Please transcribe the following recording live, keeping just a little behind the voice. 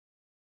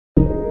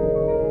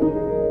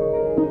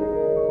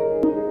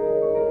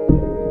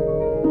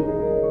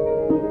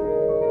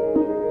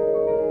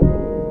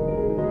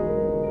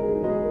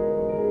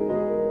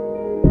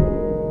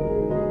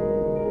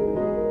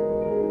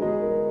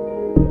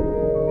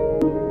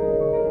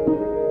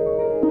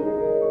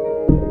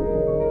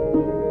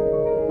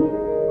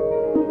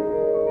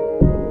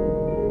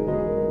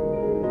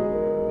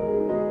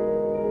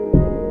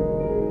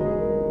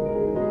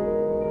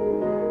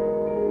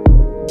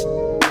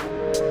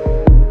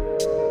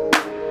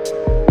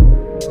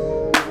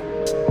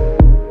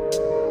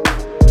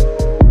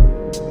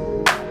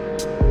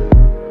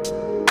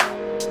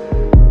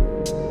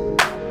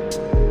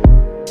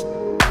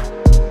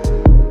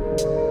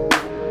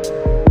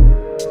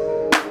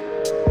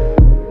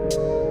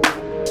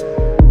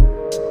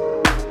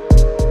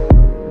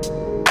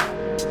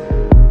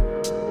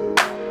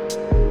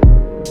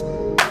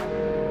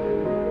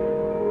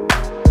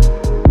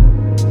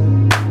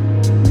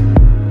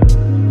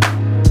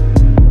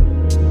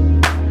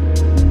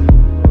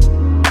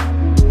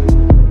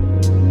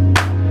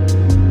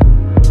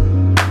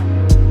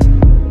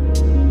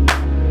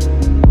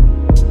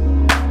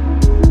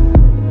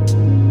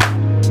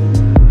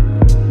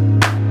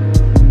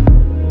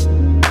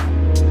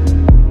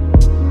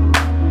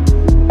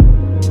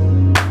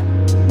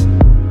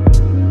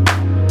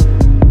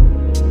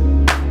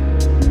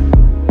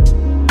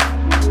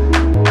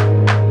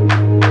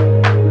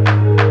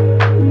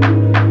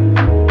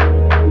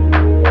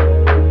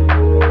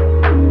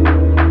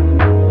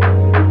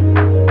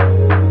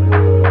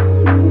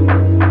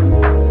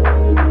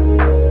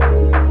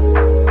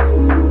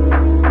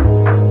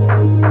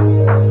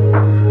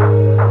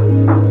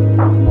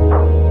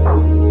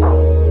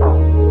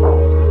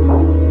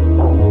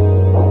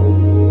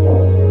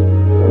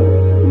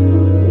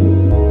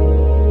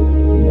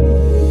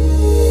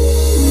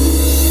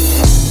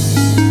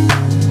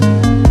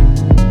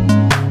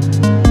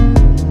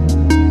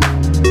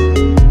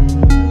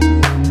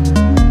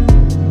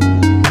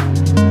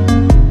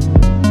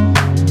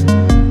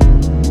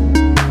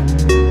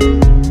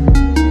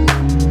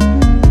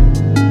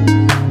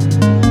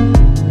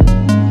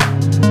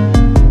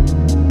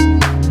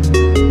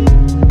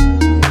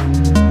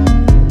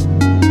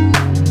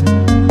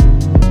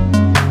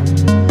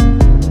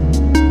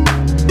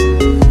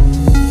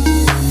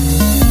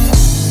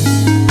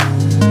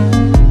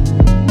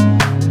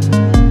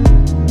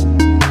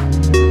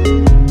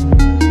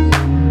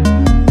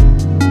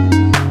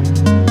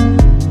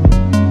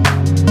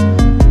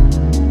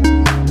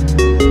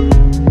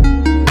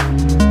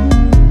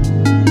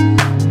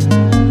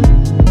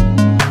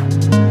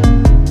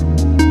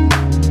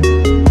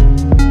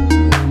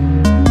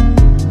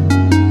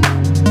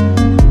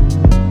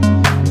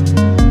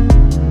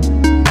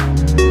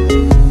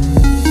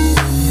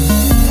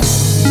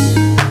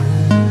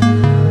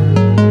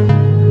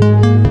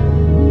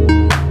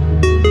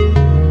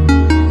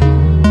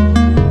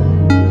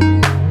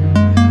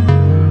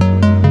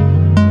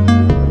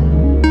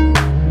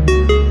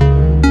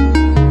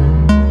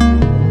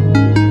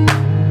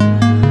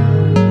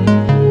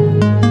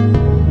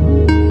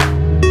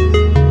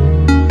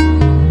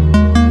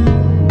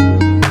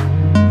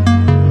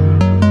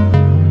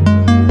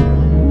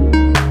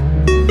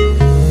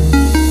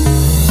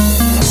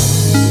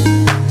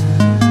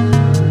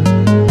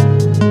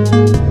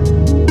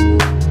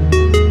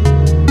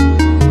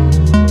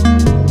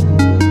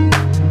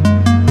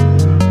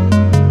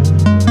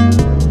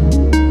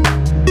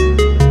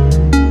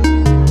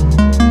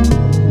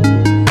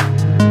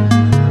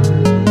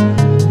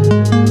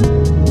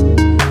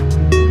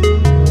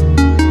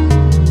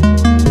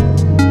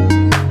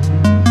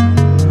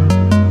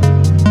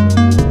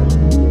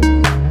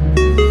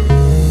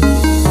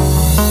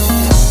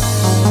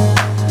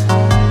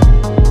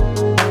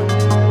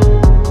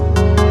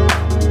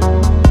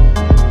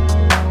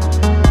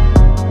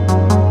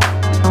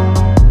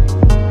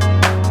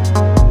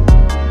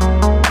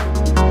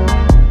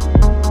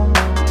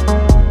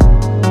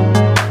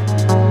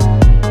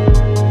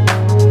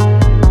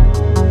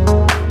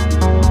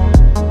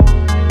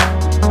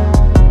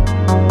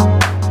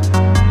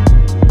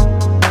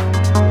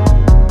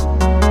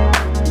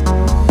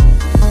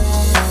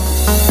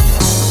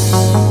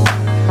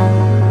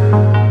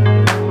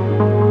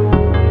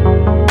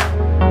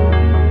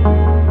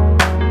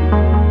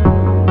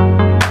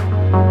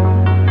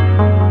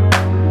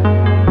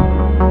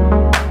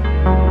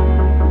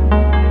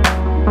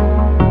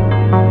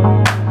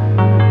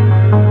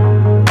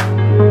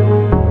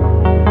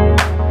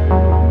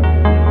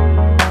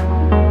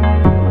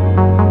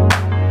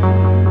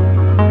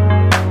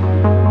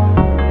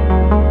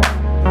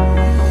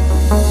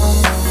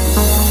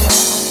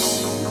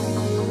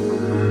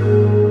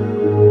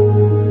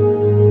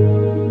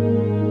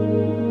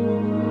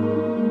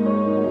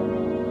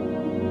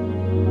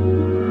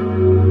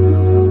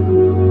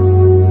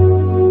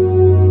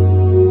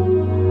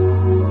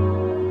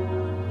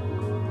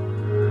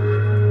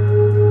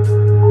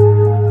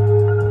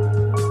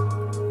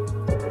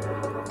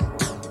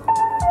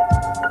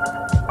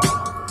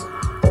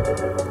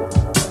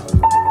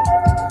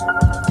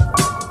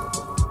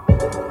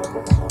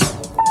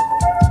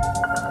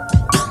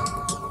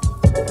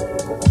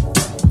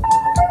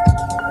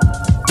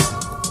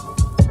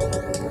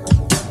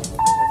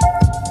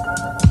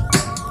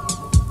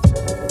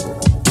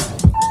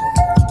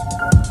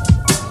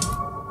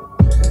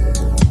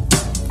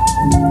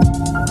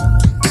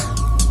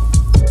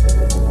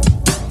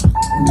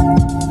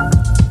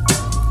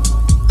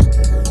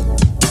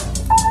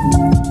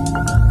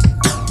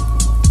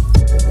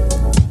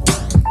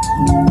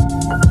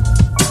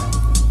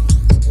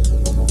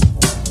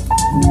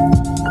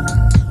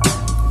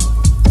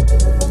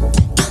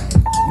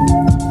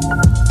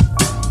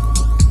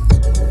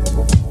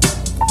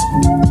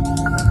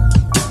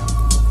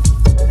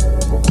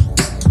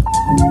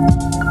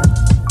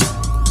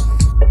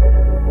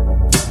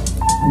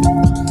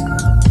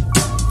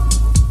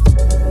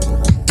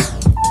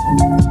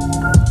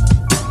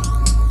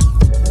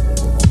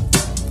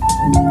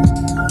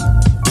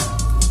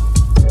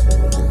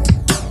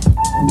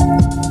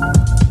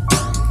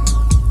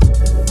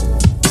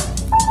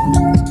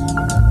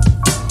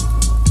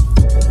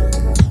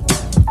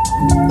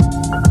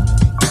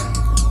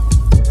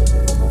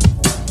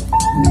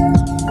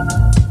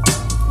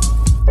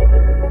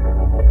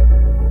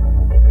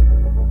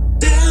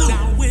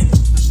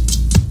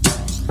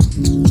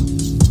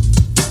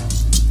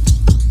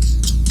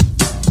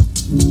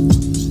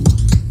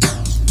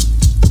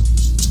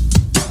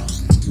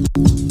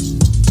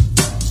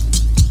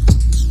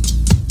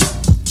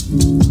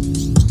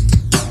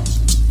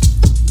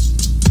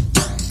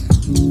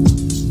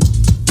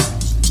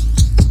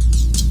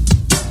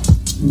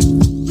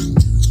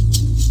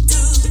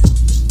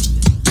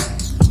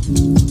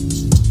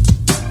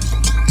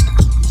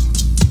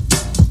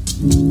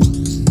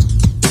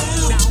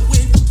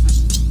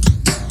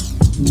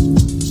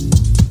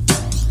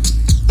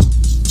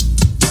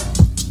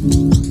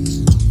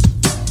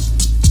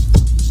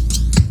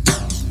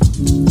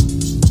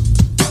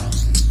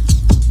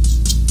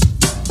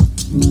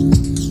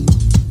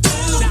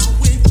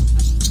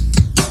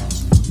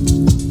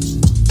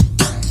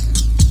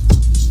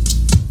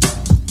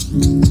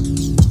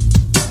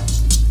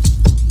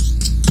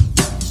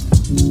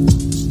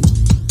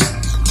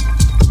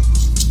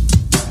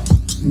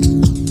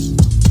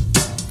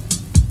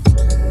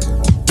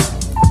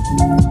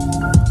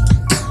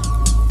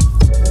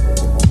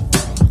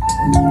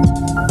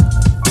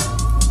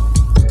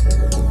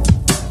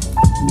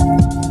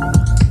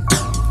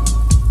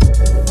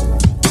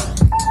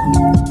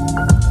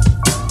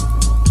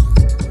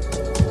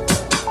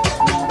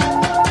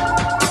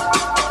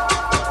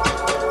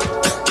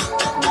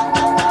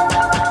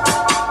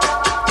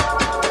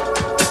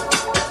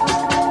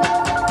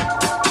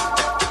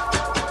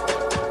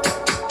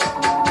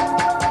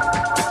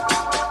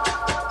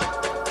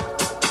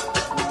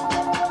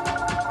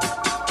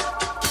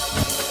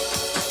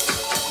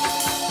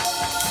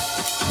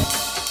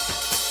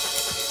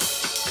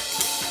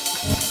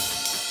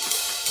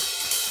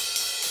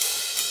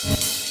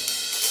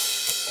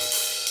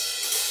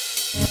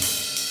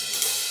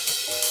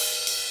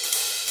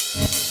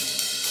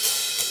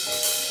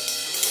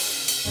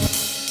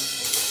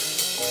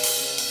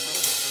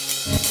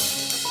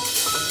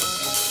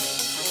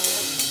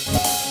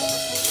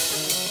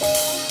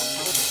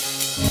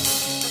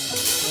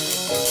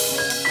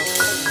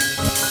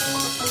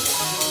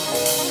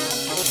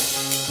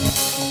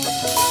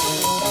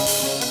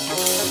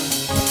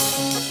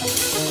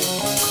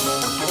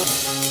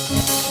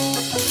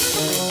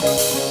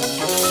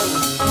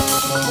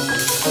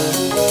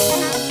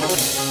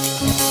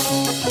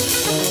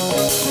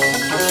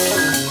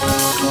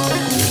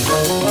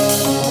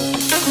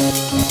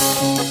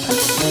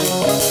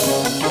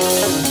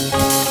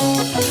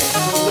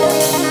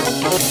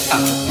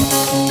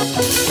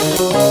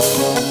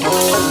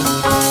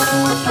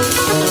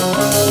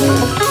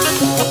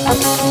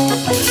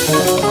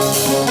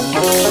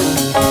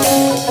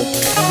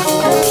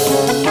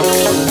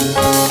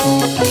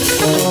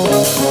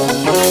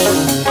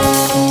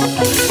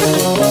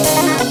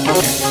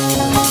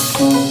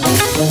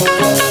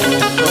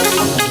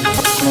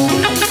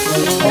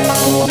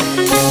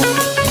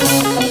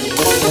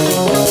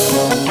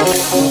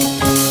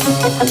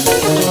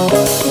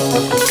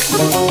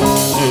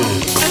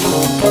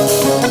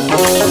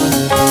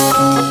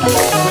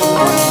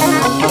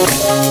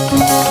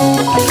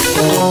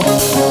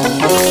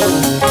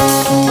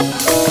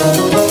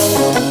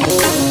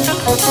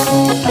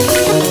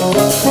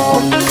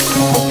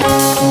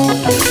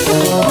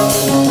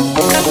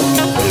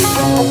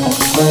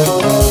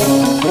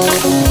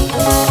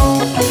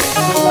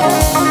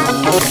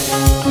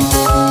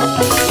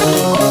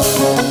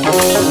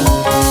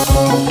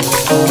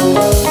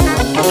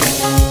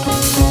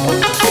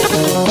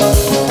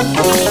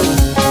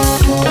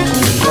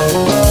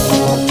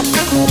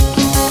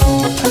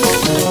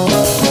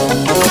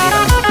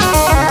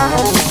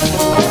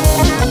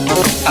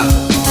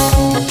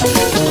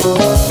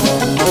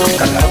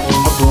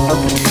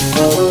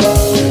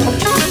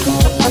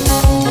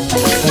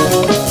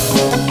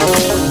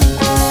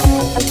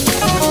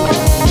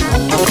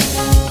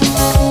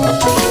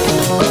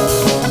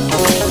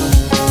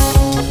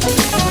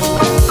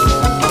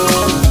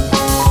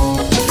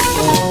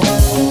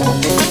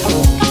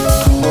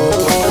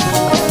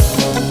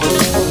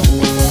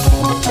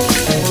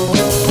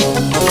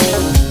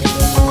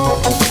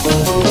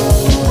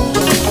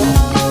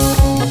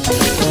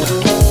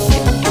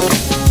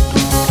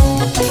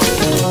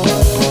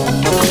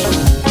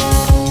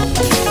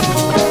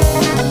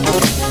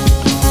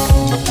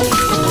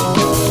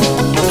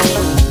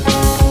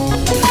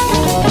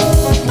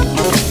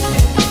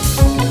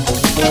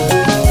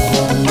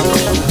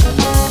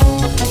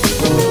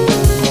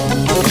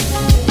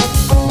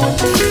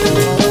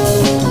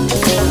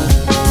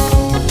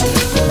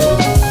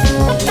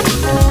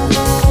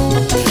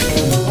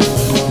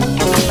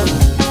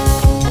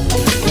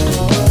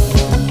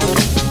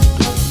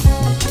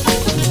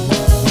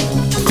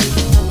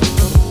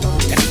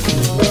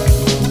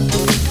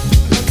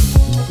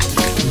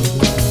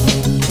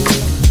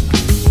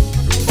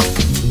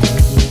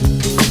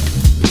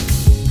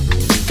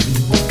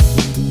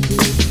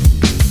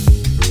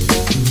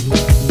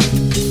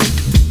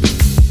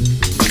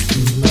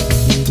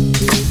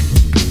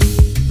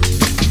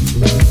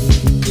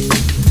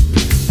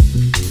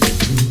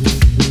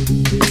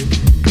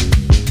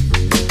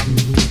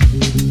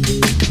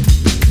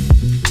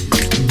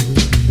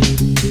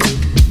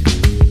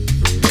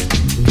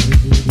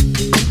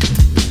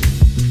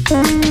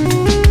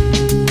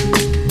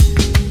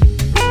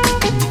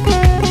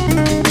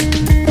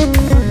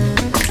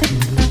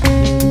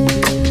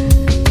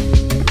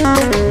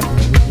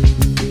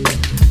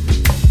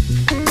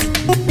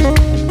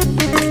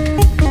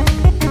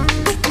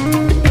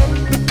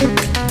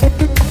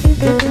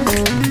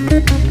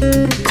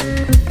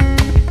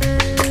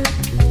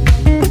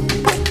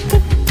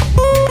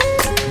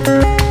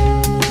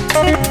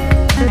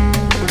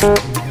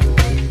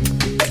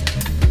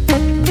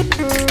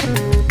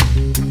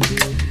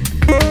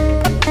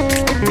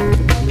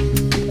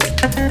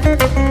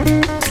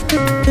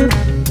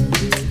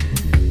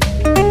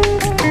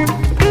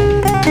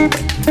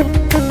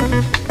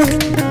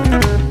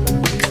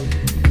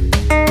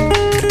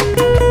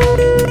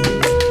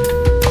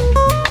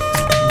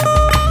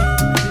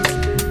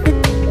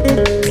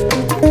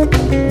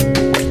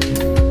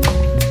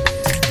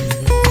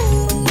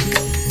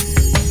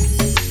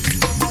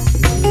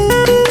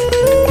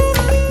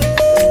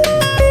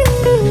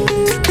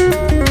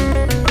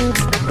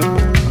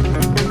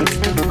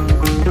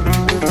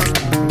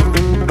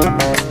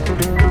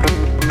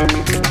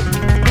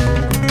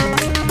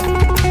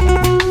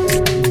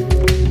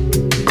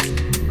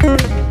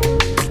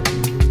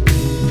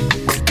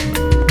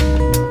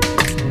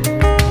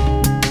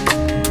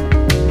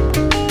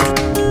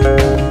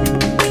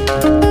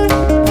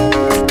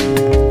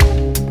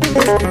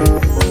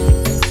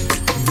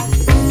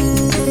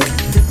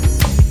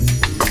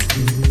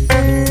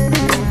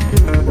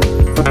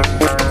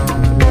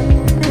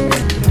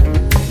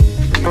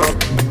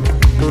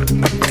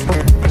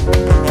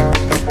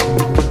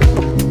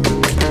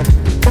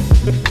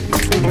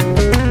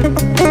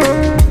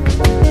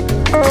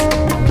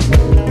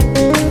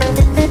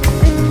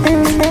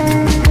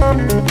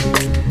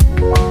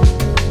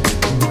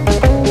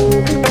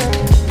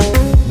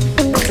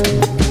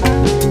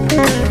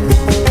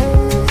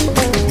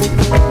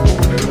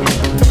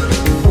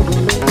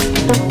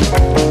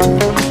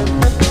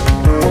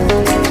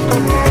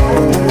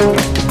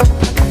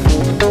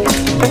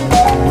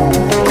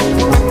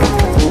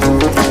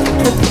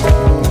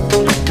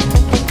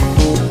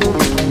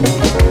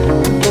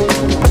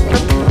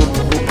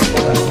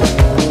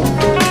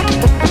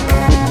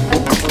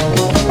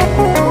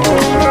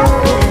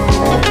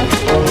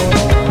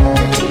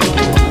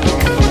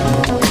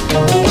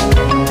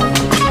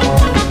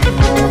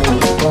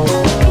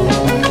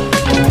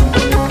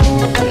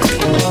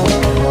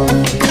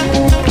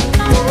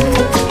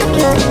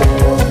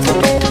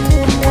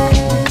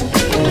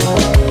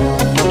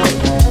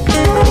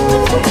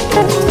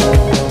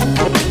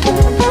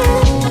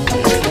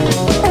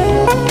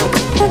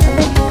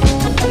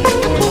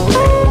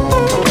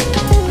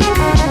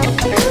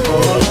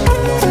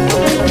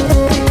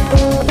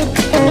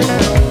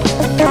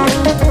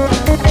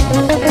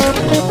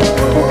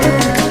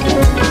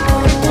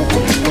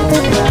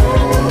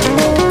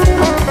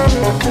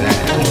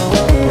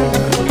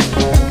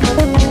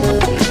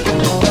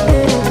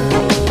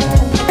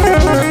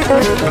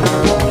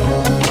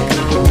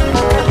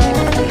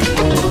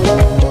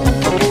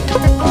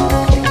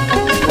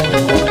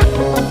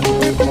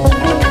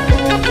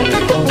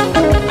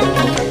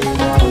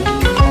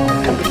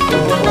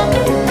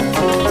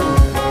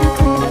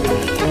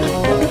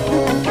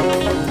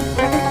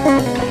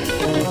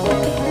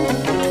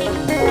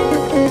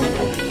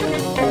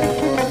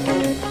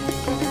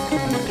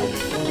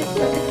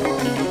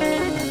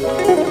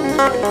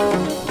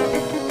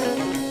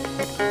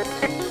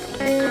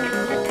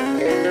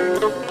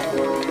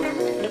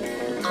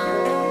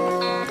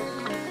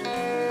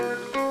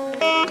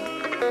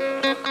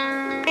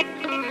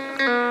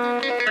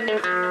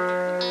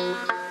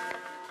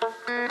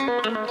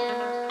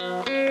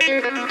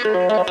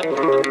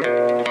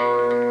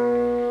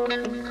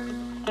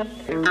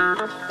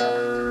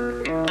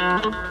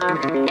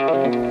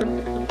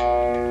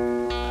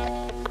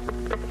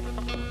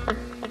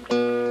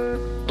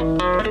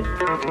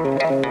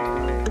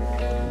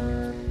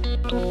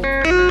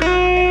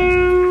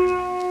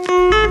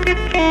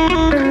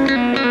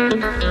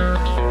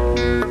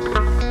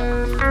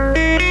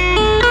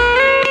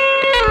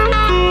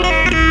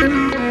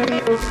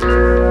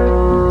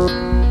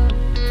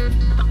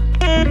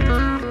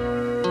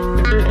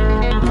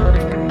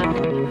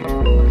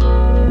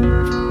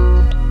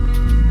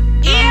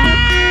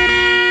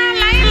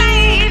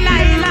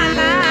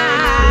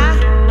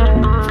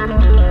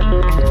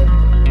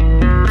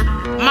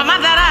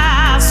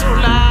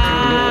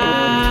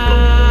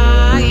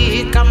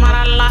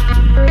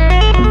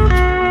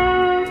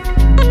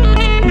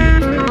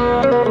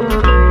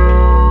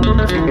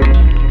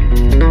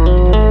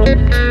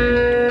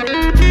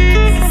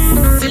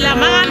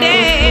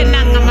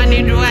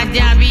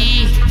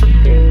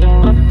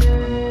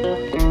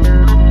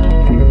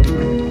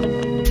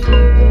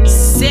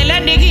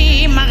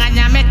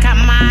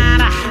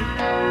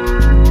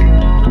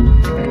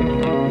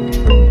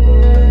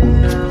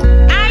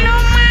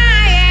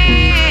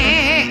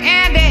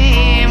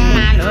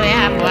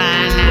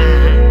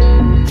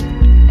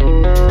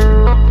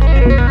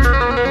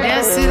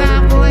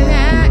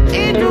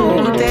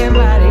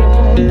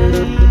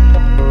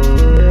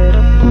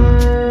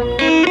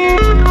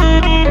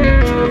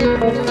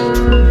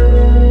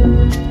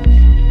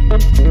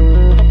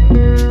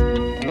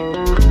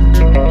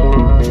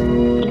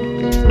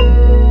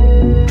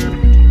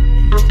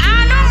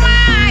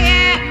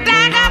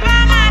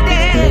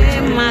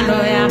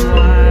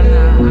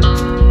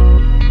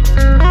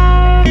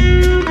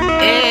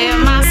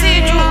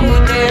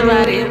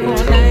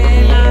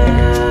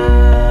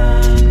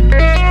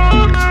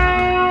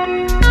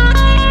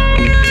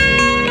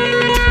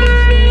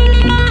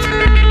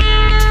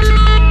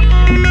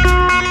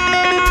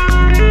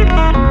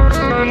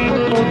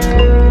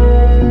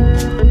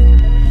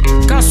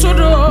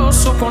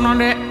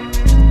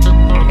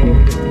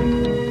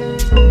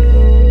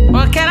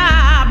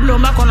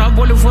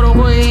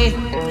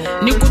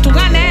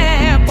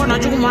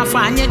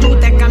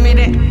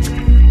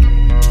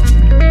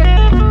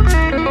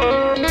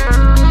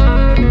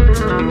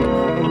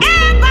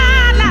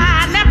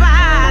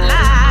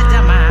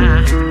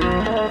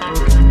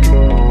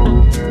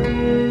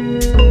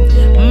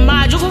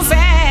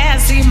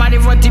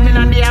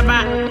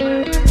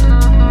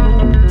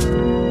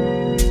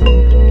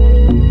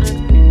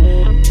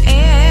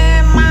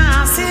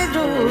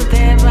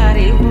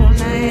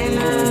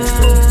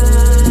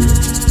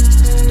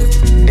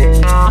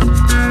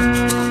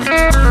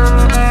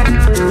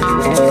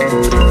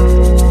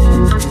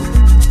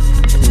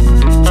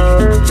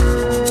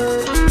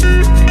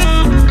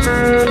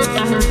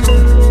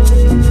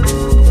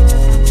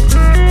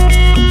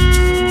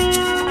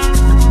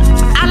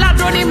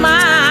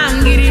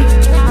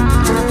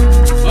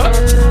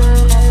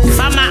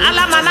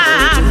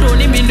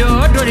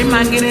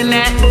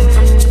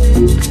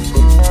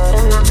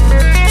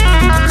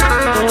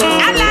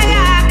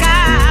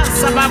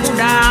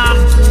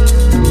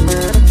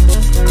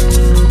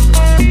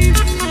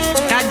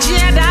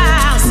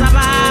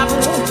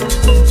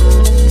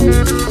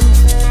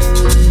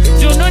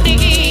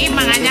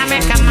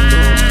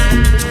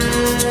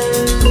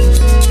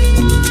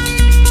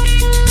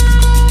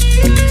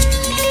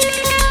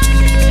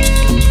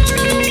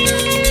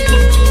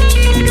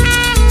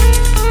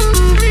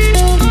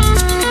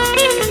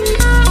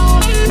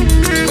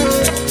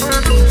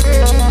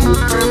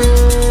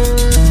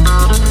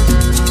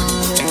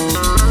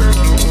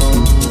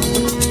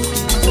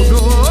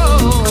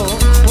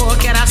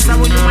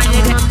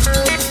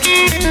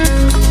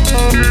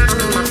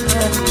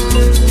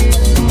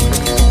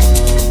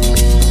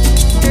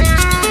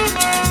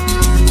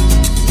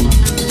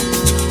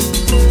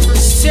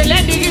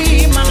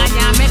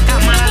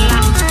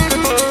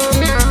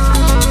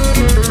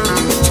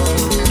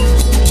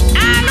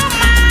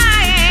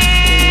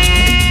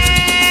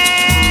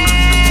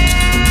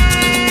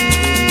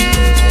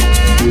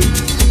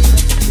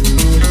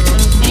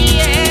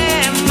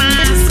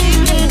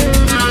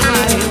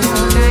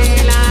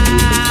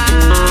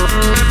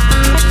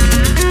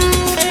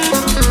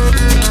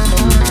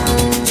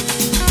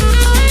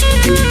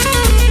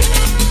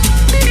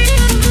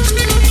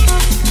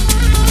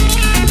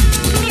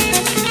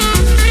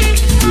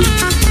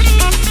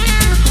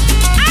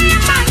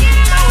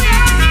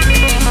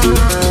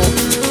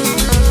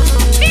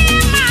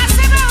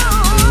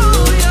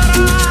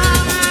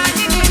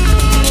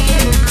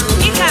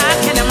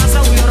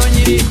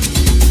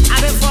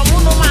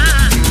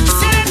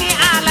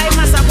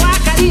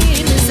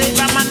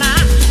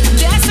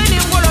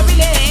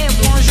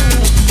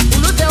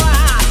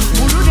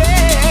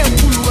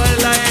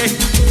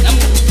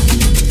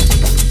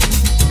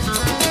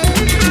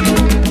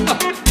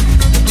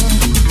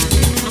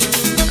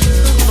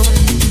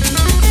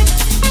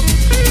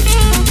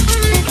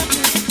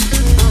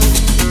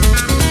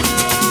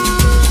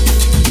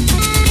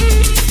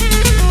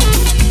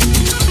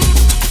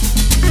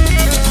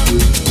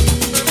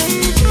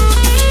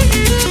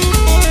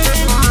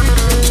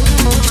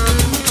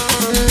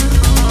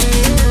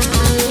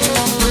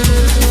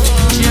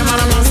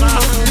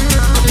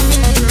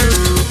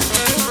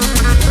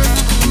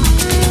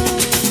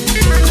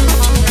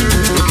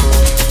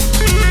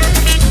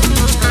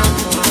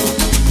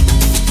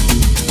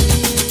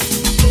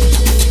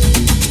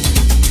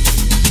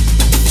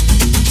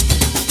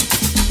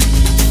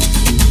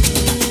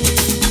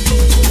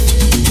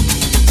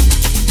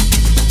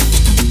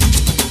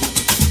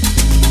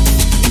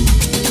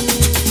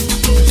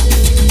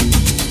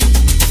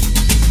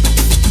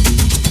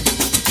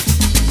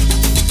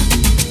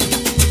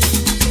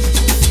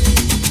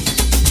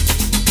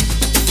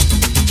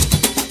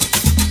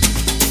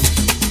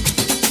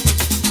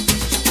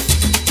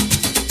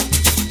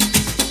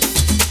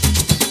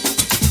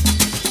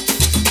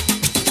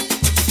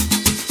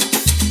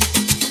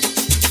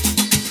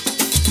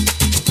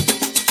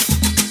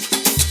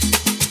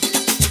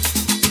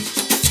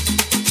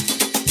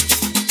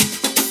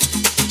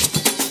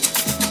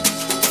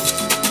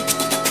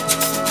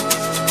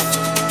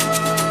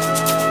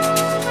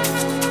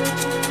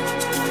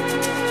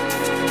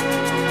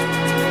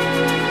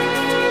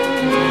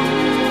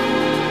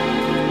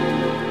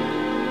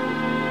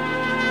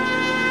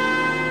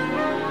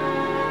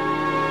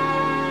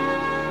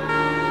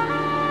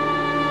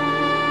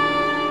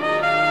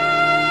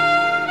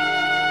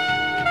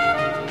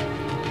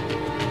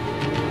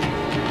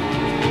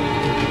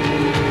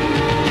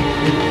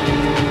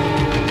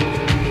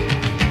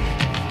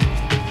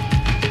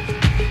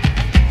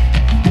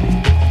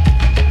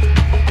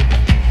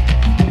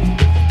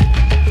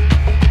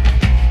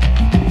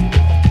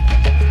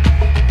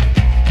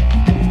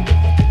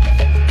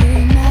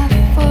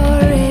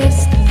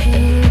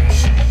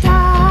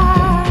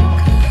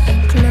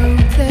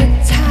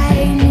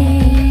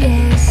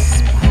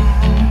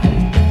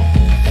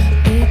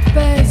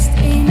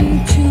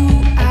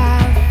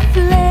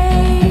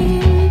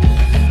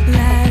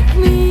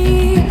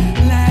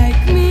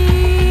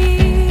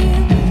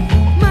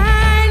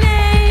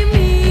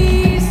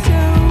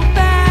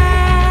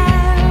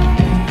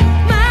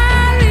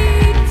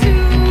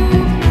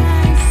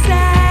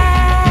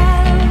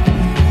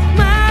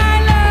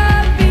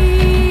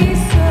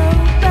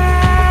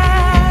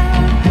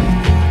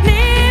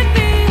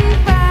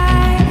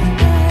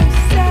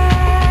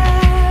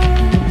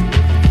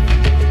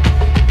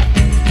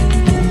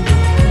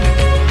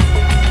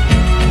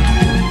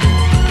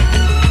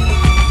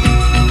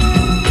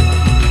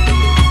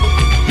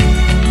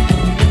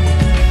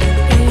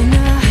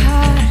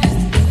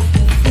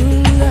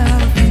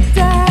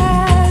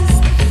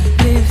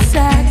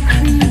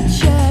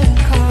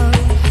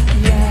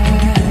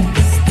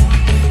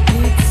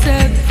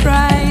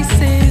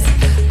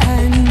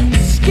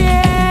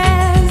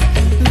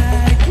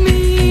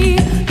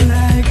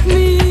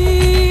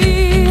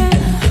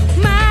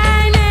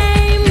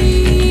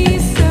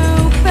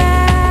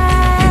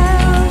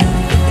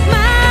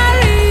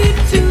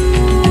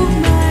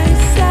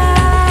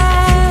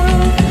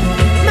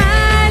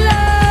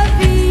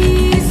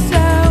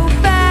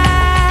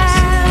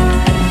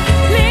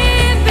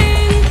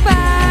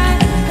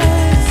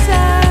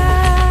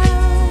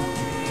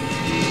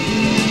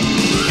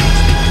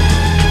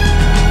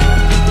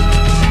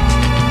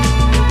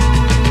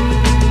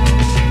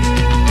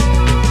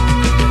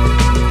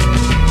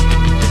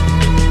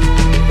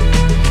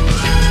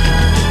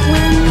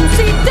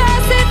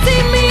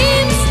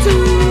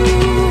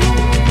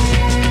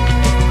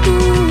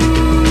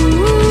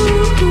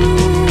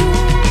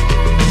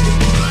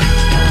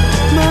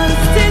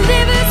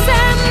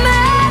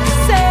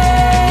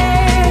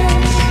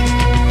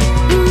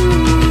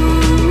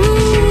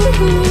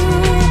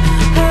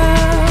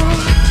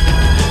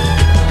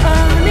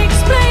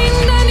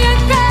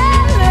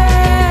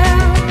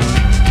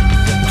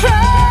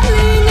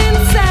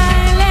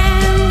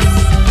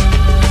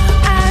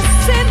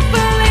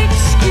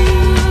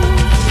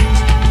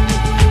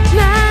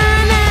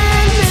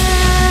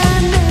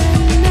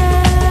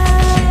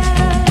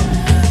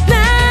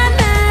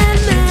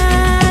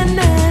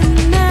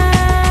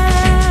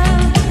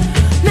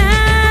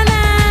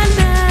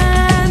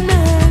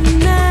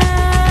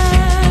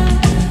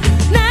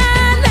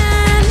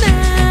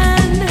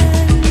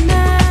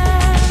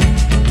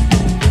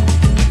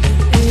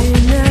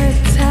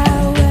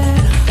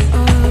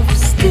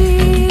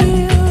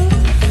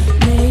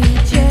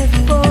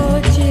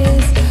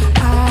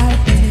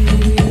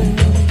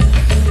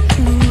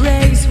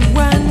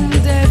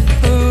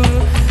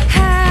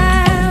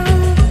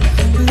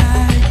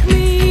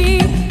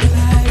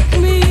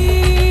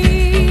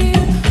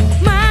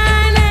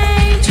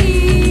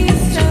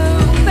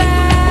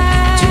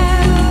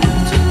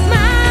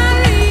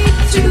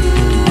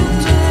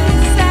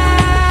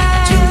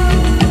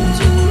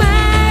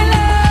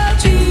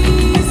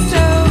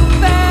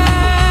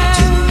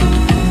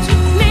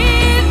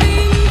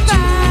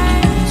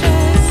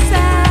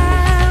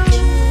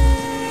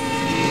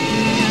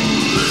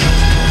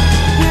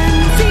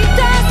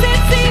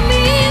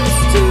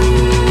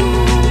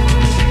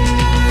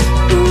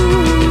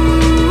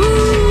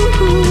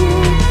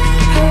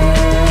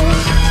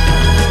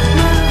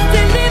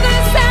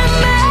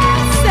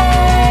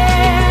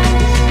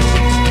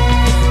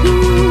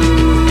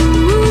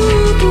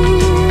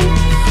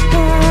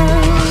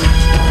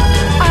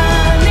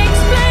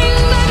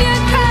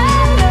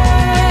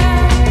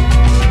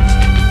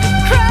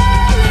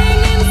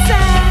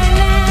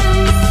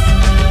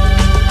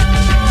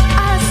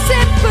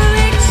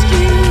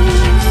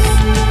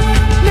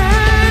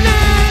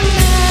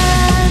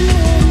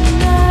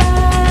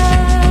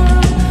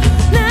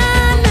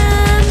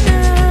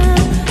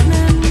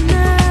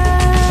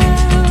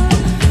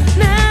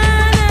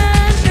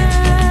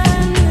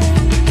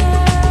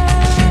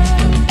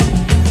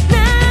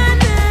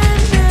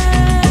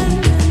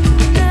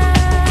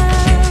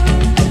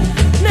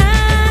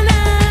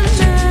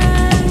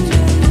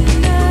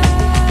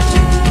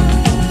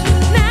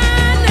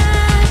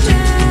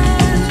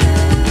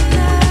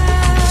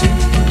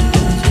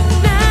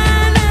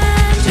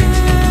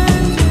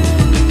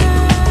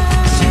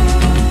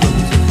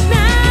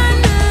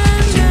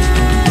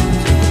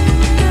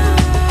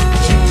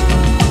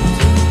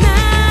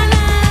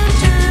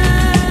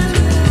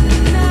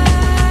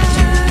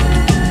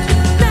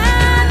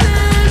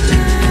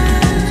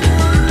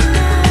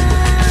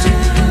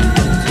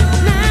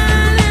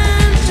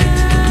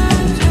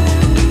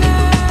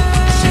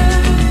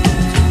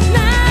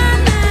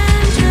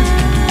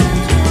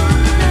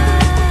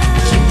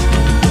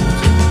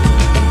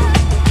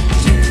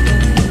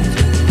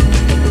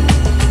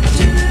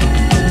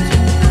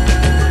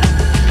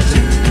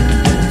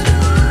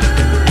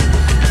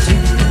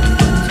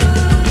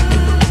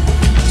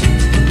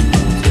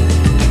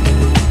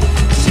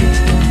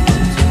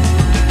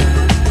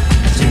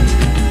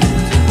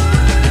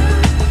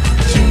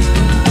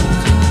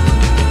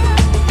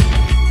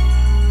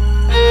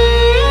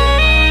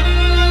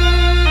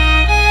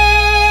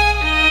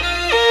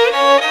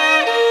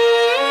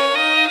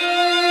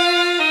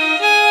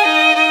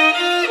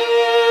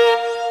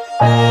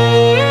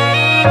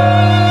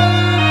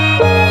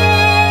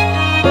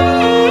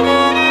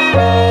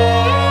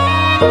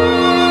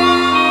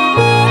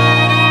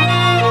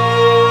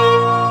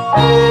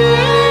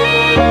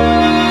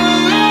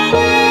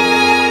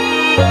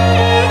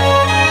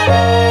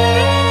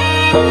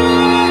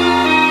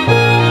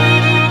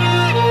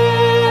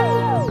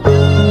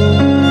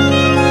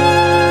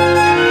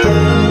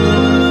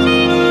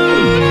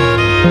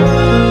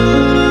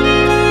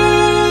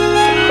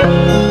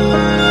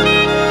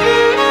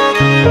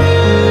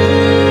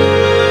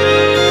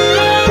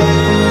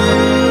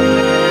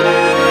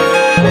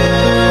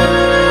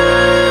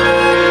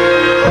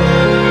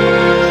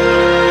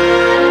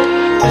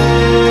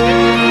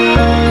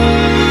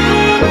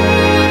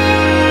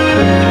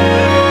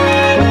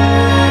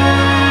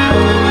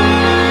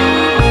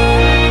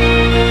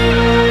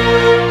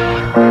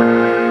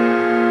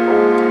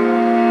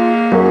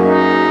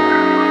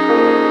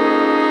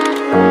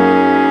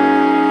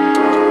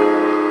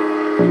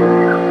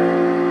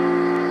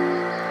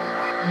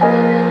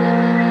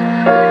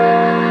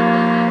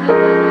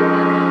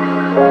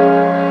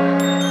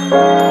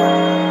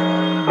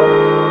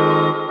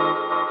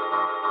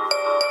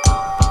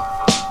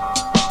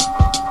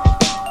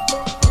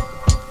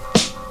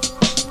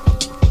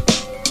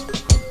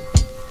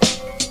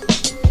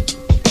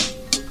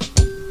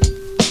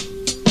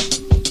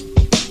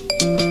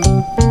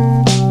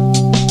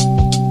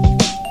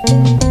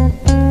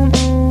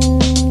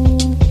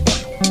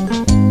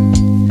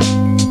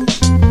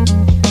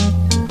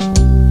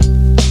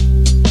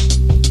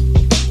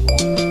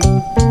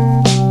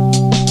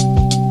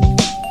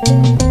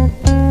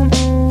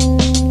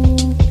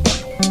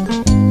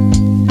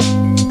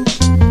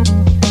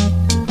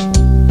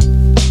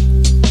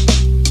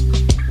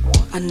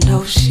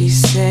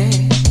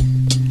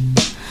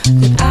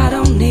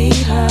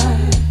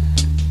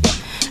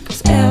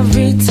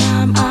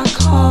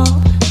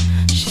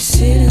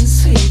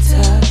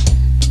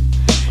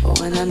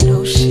I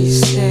know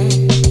she's there.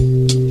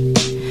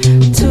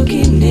 Took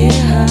it near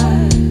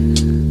her,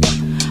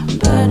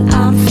 but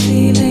I'm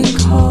feeling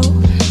cold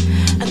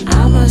and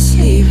I must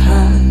leave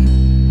her.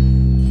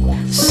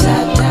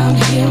 Sat down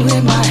here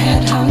with my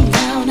head hung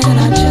down and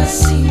I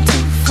just seem to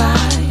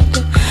find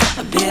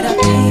a bit of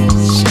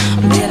peace,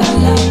 a bit of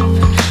love,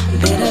 a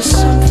bit of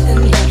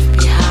something left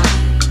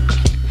behind.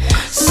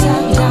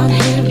 Sat down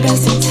here,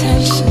 best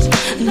intentions,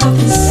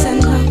 nothing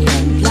said,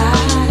 nothing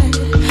lied.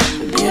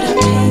 A bit of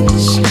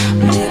peace,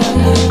 a bit of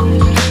love,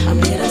 a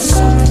bit of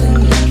something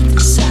left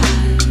inside.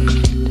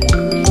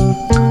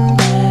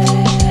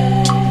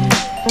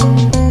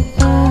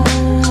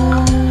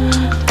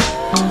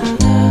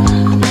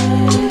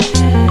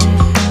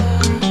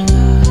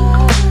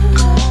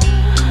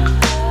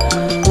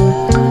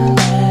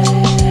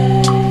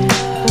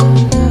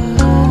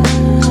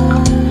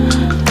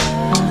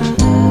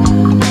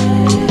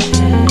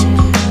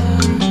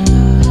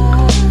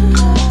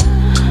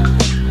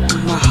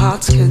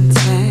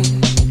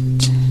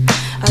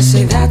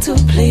 To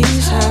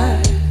please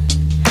her,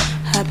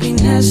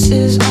 happiness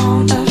is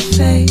on her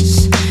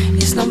face.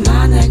 It's not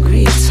mine that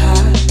greets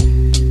her,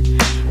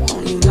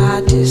 only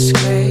my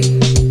disgrace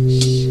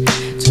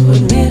to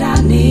admit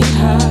I need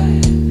her.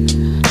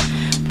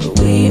 But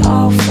we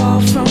all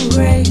fall from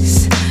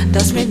grace,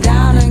 dust me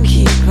down and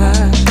keep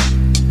her.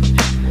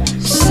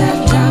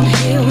 Sat down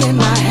here with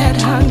my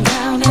head hung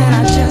down and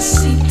I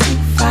just seem to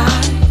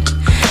find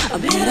a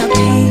bit of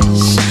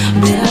peace, a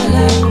bit of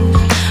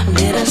love, a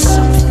bit of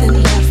something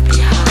left.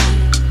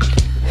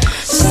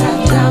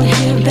 Down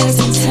here, best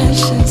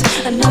intentions,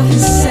 and nothing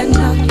said,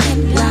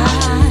 nothing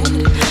lied.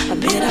 A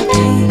bit of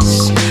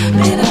peace, a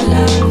bit of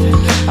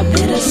love, a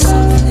bit of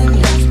something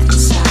left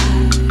inside.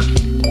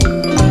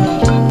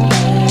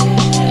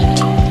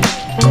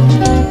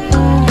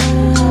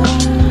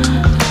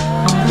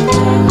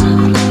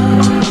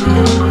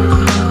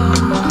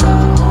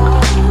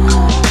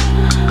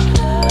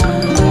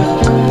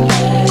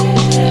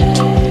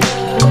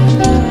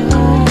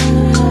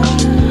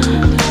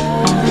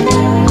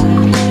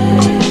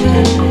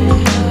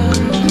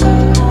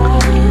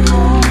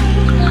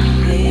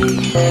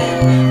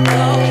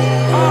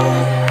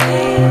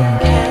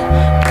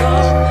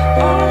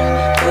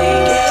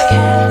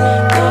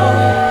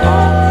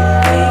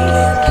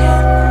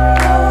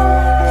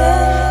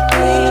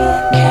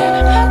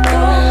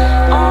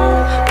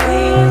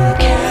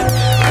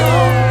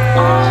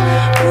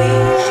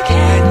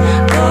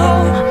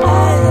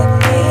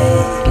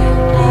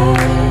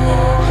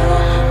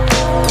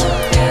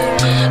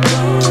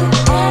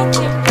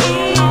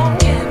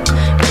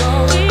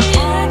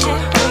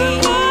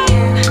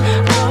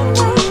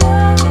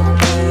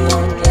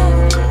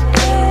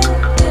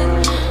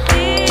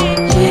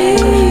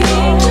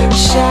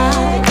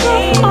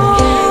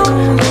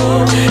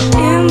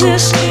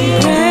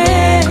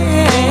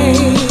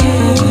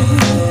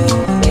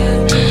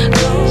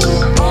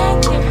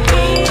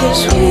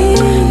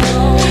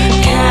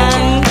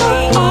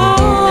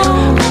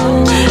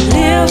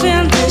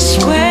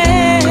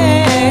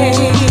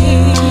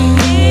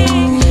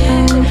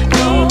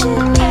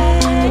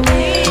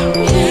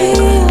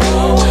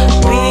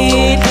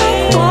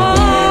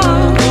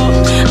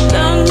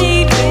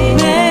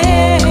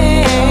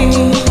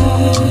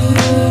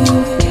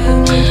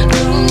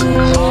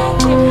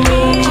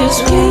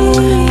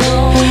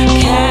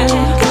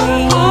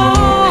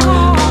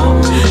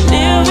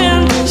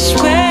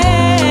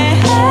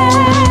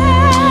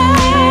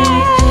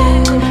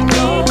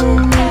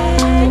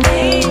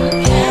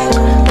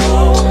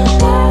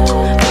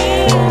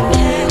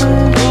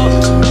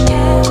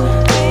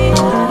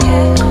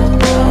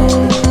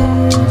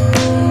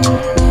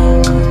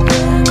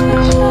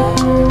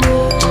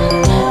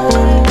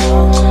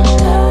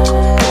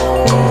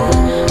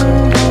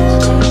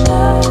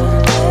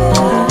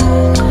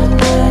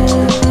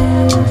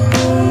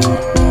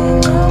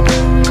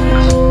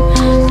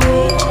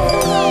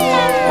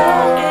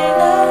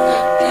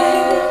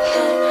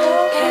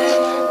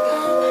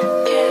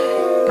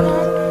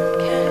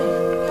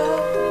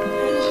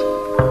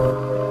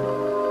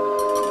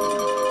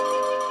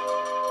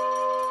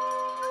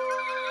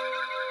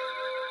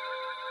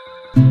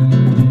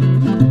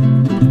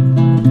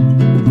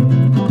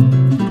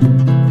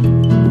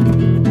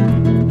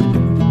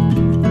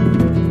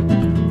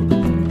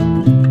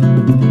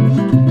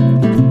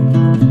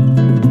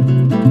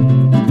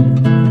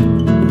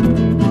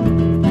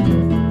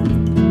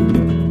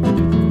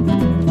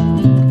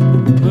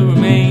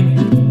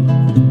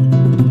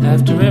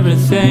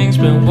 Everything's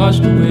been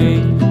washed away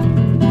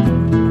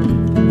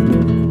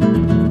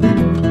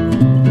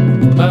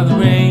by the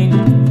rain.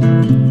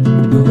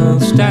 We will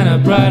stand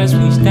upright as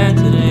we stand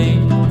today.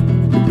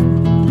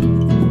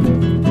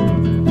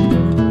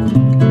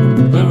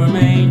 We'll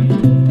remain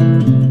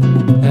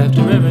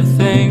after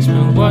everything's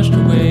been washed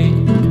away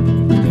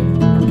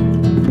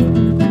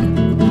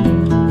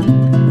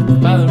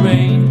by the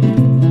rain.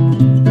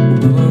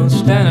 We will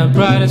stand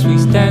upright as we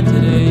stand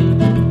today.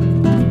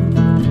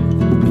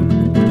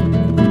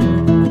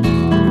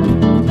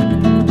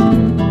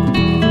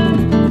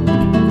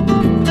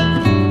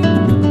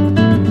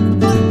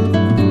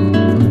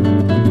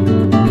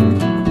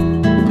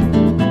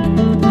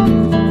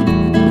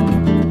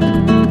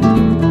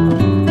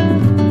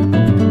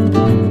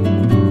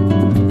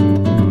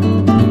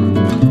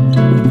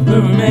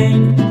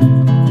 remain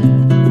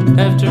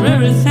after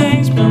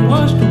everything's been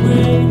washed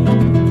away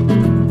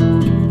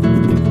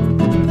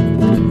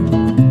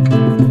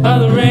by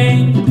the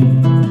rain.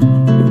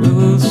 We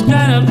will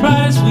stand up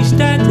bright as we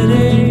stand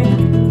today.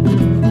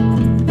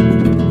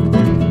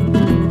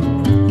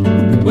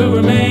 We'll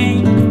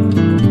remain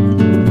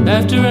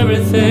after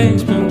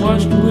everything's been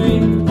washed away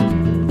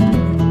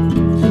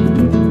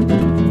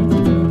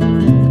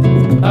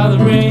by the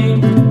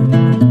rain.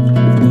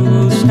 We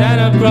will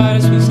stand up bright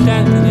as we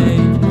stand today.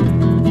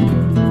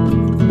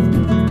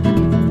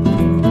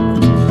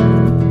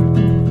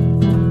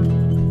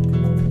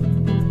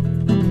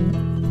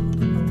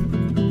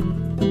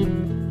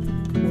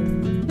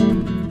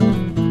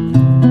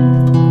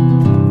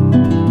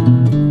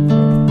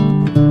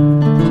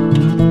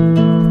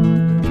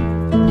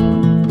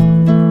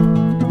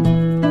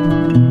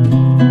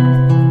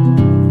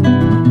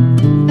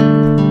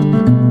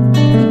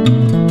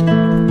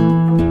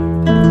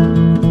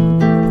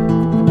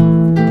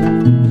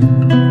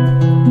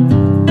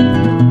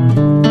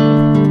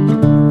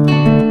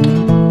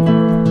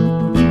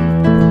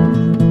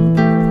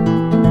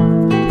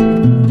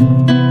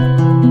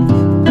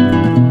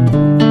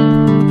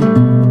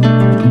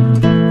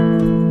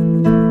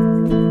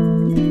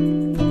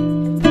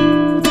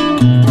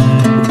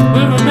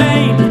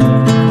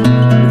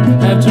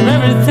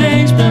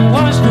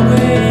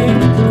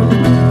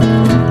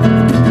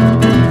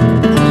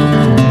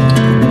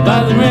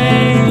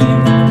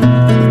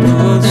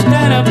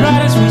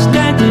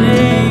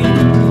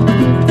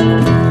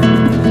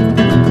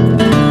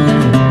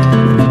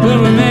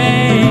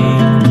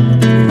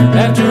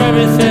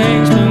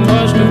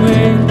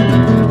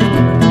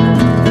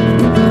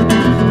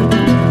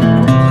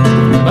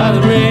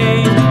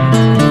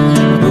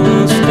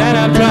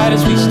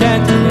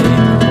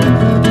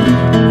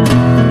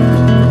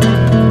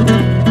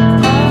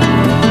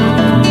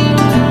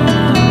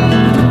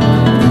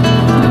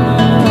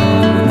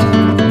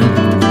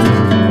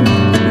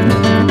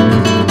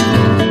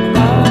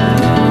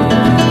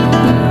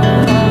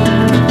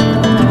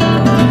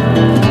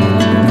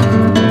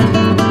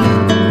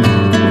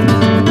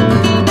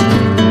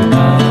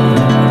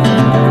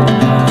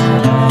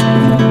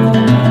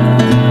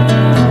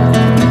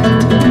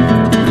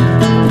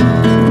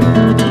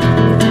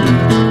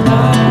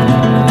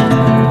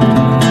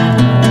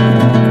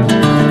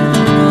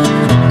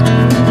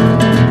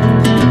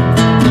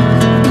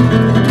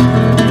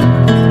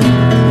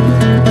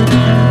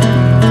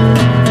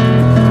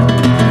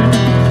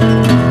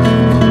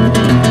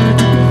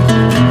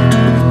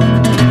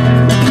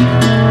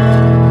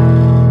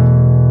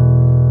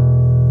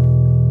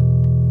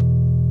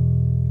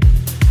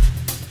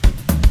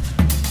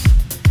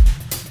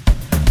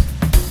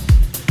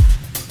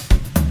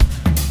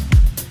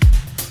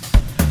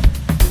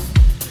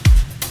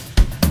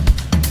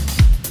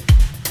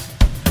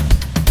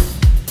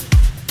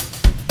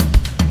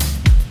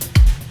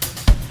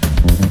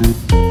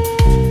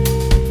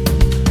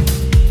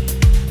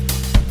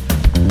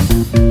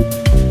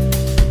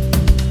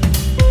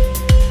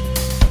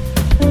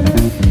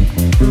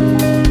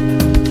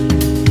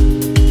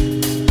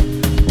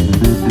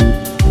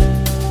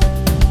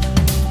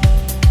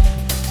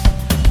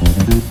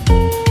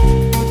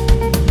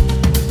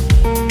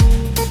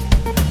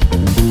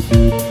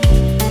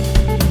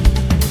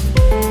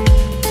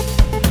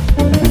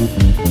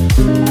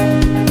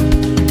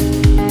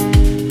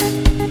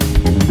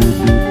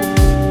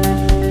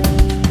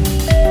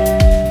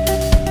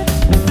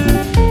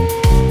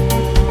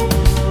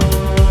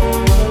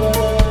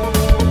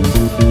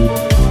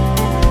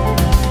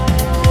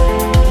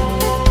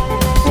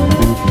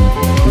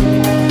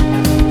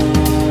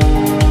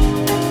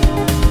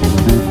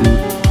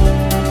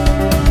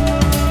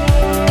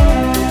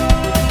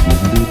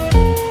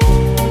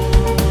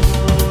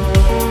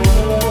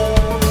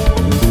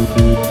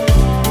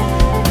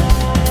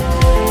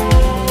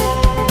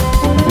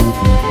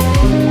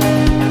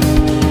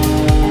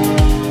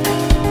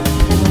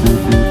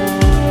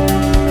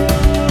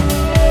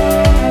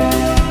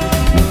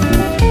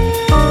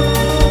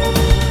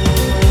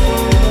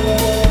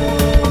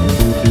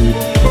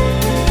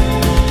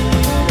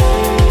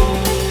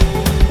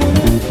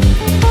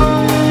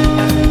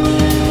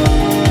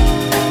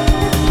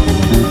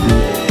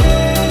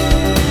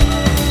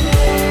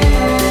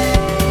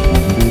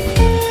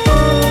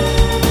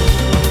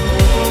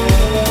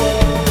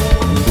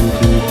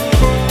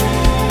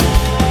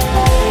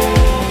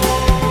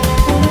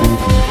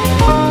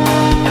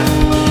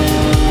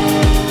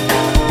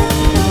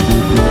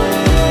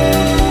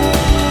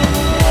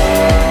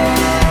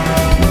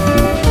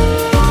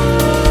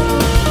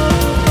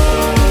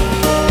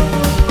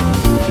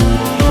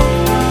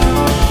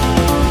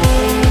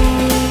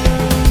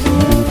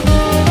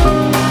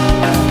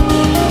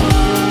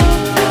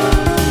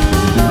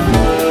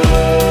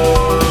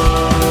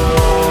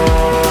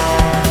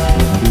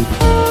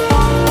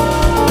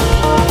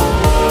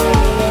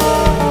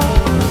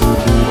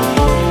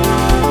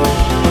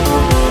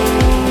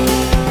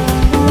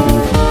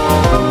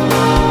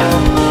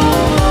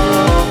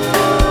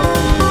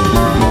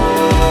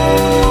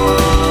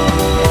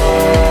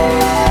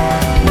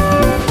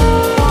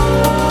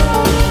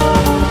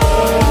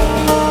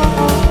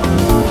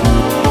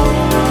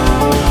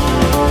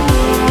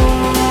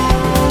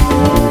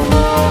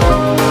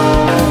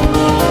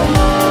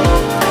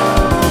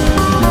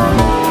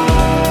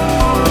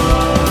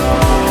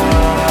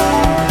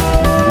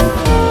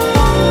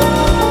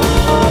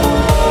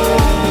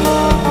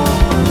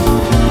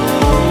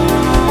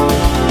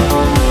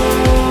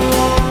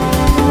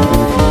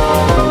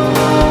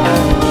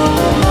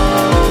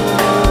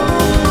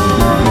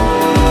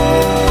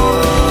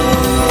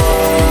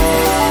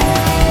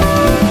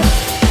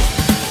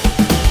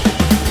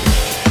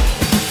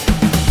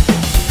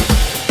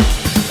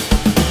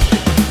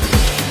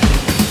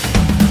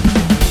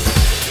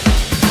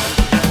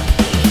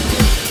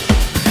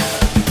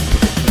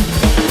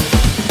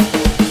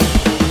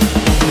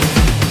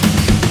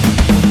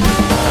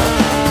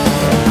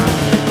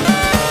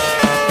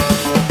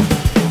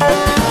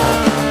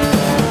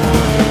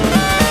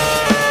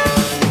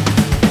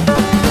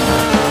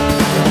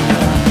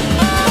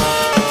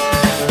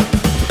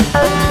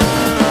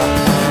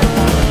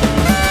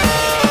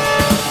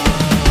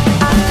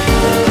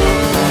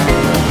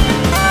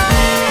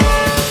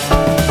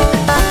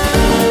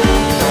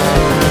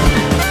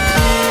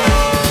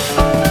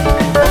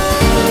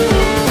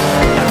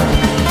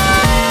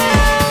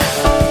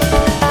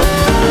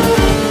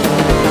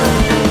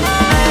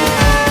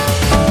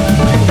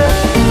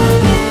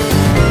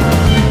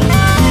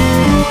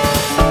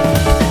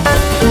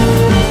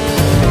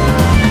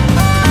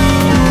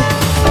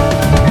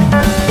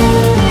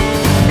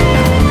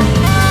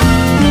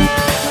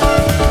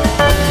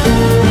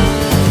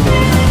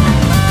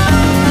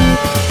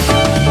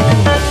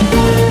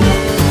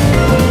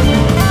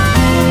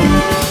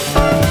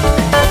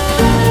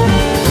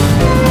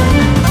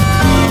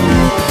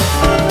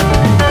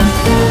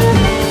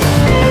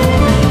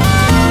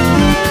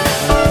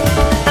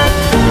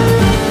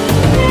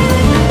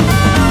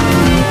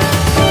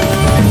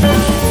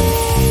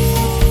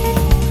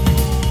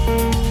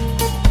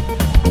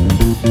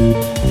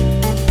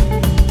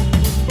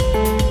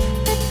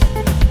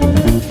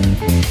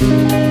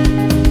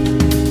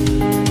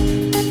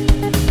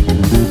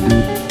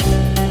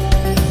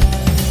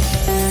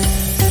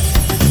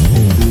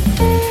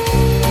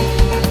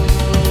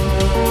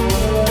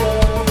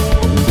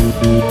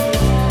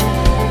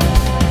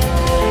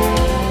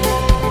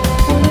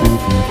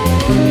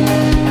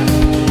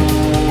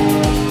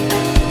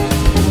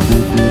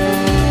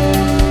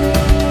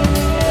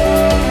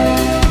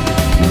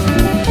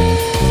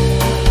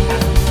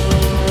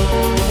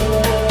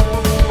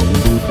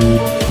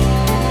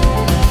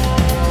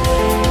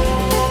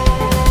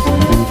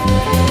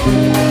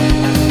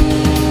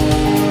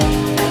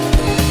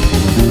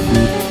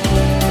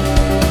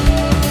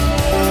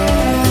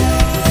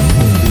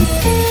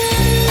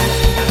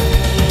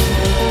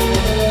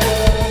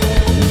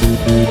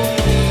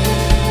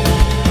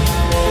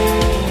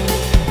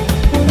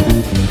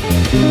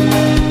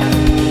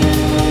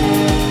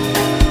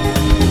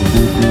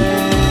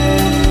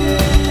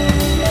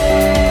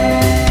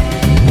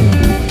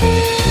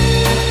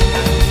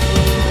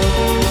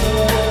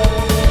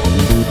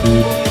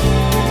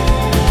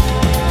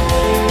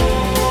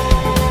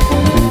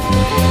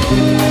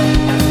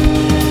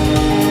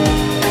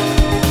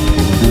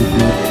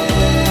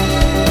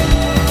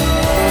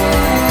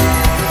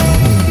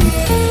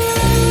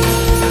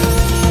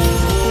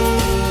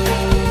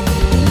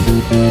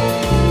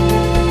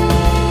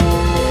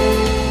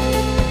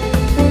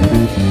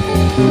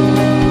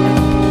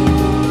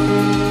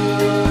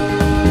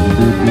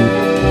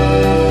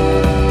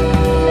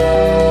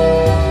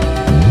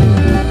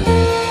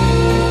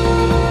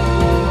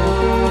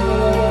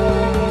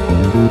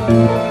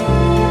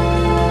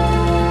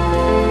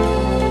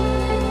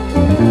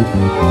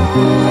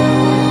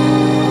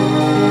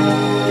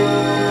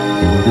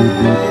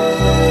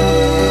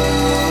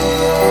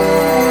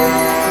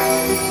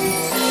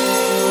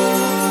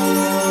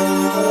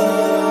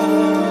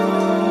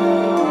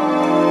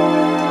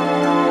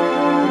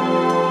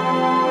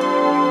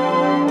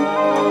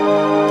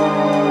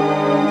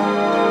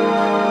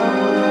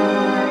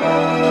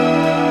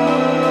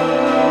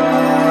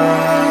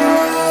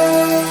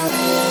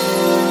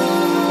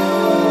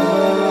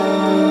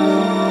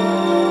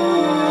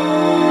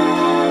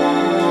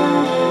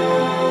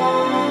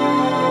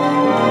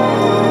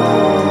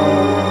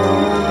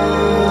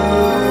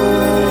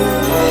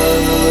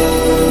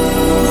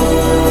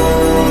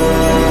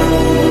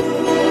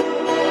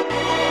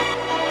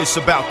 It's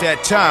about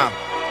that time.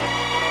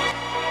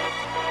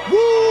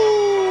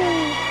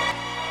 Woo!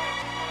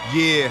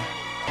 Yeah.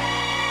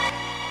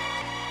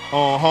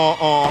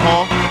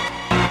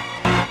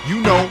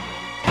 You know.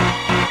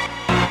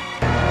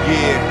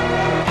 Yeah.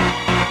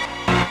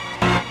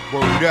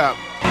 Word up.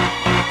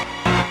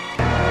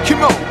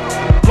 Come on.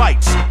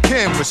 Lights,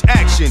 cameras,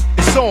 action,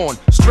 it's on.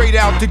 Straight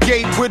out the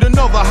gate with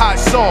another hot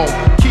song.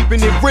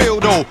 Keeping it real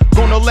though,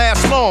 gonna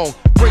last long.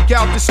 Break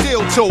out the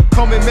steel toe,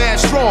 coming mad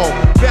strong.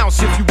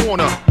 Bounce if you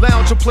wanna,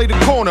 lounge or play the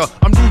corner.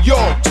 I'm New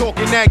York,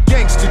 talking that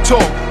gangster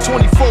talk.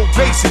 24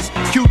 bases,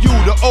 QU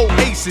the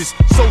oasis.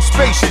 So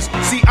spacious,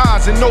 see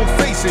eyes and no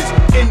faces.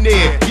 In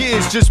there,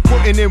 years just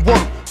putting in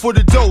work for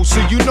the dough, so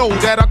you know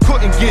that I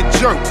couldn't get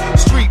jerked.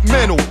 Street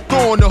mental,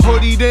 throwing the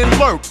hoodie then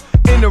lurk.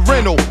 In the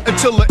rental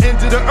until the end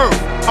of the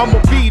earth. I'ma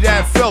be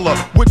that fella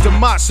with the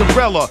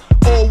mozzarella.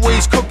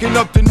 Always cooking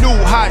up the new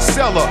hot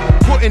seller.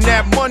 Putting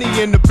that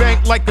money in the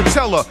bank like a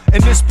teller.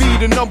 And this be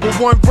the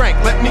 #1 rank,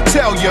 let me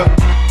tell ya.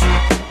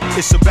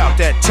 It's about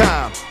that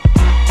time.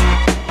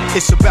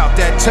 It's about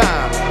that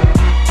time.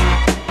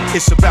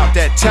 It's about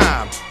that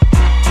time.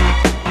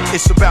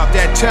 It's about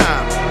that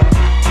time.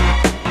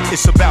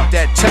 It's about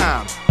that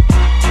time.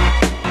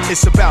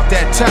 It's about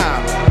that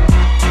time.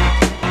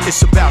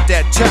 It's about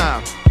that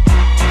time.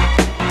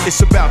 It's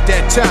about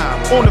that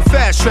time. On the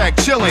fast track,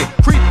 chillin',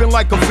 creeping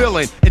like a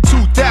villain. In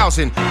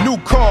 2000, new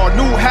car,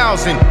 new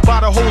housing.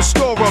 Buy the whole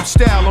store up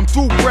style, I'm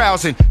through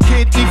browsing.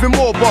 Kid, even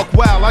more buck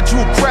wild. I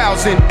drew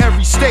crowds in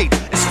every state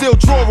and still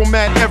draw them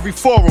at every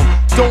forum.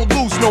 Don't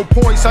lose no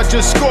points, I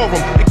just score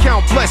them and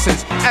count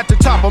blessings. At the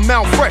top of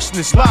Mount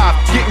Freshness, live,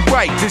 getting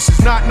right. This is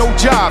not no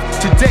job.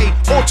 Today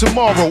or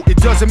tomorrow, it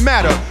doesn't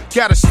matter.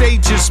 Gotta stay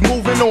just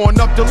moving on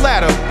up the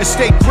ladder and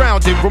stay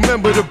grounded.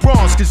 Remember the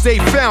Bronx, cause they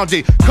found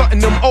it. Cutting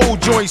them old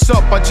joints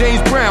up by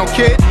James Brown,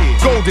 kid.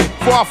 Golden,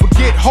 before I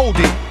forget, hold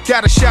it.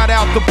 Gotta shout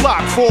out the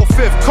block,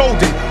 4/5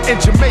 Colden. In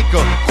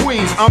Jamaica,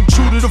 Queens, I'm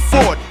true to the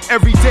fort.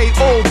 Every day,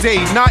 all day,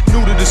 not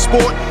new to the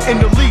sport. In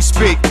the least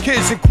bit,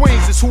 kids in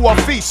Queens is who I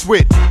feast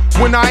with.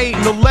 When I ain't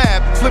in the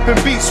lab,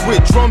 flipping beats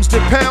with drums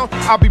that pound,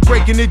 I'll be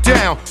breaking it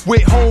down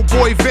with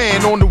homeboy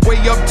Van on the way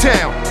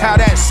uptown. How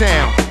that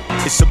sound?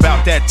 It's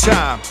about that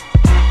time.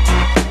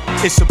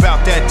 It's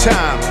about that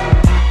time.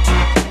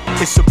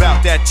 It's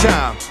about that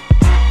time.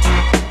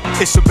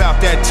 It's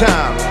about that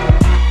time.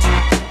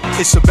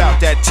 It's about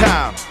that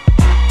time.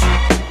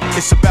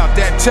 It's about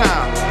that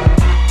time.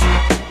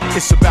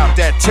 It's about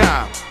that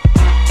time.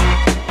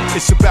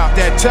 It's about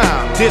that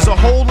time. There's a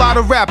whole lot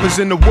of rappers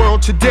in the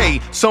world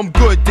today. Some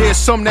good, there's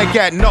some that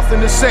got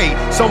nothing to say.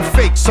 Some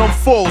fake, some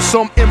full,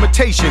 some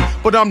imitation.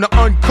 But I'm the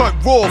uncut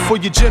raw for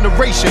your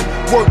generation.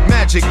 Work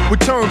magic with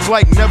terms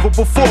like never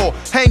before.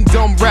 Hang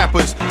dumb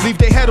rappers, leave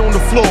their head on the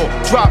floor.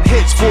 Drop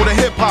hits for the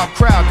hip-hop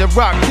crowd that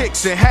rock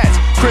kicks and hats.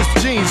 Crisp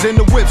jeans and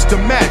the whips to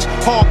match.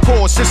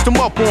 Hardcore, system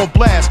up on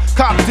blast.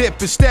 Cop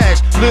dip and stash.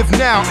 Live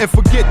now and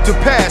forget the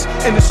past.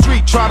 In the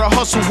street, try to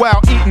hustle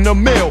while eating a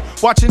meal.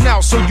 Watching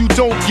out so you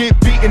don't get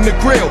beat in the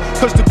grill.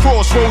 Cause the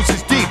crossroads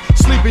is deep.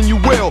 Sleeping you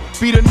will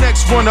be the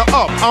next runner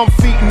up. I'm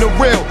feeding the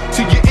real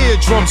to your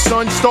eardrum,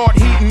 son. Start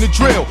heating the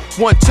drill.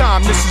 One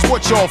time, this is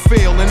what y'all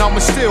feel, and I'ma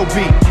still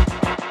be.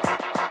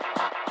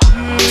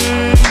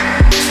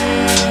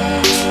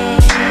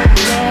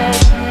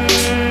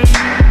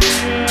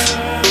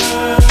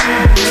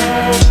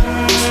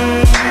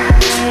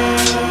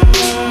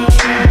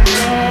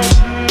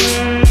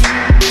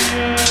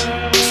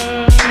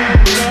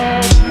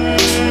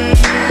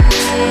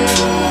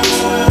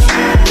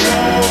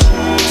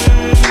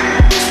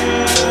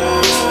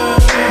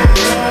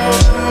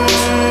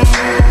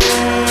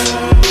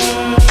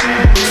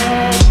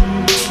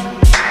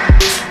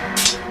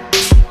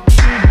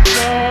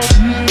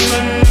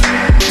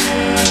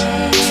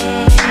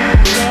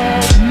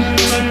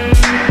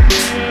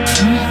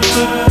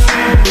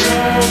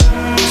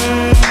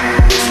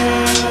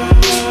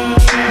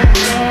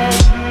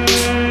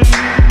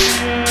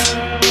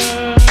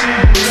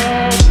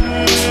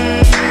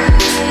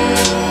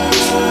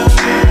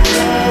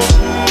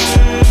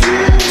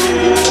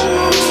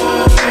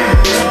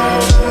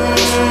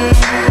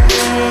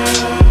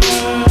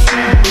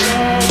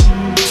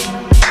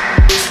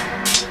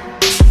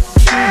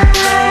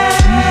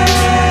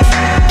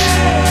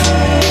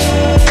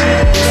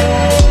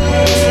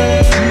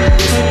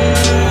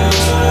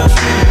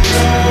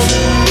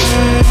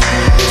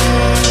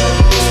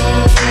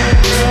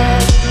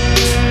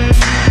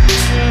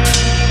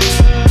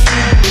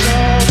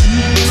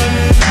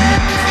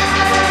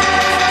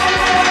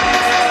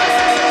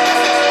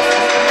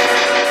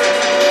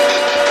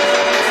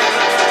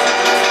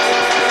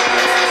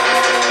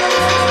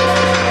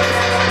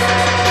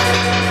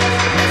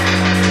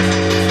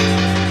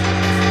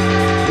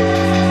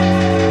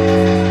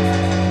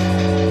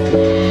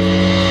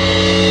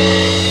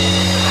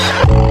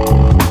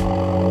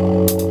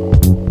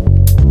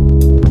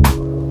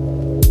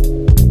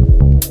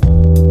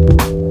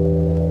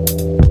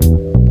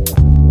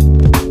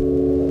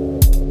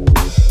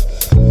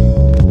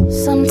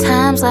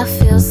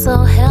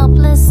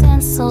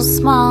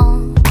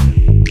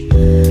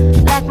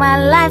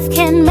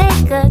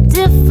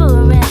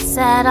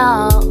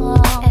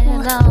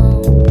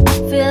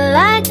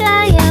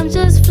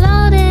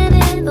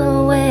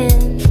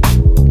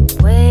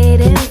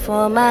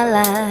 want my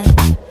life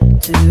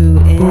to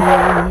end.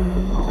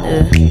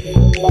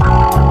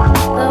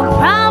 The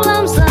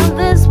problems of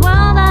this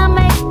world I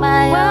make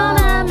my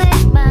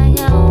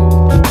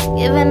own.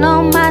 Giving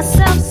on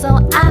myself so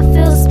I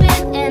feel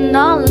spent and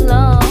all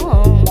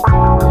alone.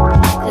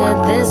 Could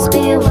this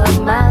be what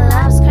my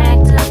life's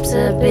cracked up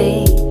to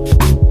be?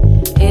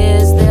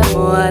 Is there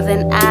more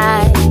than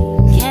I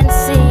can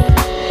see?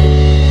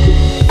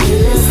 In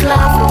this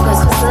life we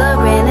quest for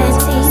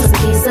serenity, some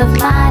peace of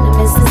mind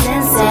amidst this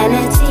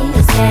insanity.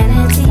 This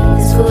vanity,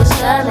 this foolish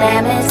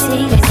calamity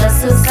makes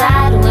us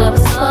suicidal where we're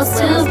supposed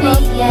to be.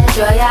 Yeah,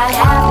 joy I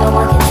have, no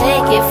one can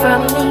take it from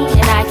me,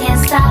 and I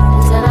can't stop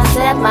until I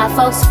set my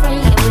folks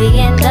free, and we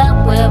end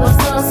up where we're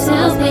supposed to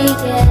be.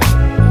 Yeah,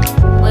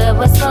 where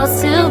we're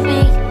supposed to be.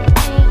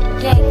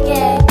 Yeah,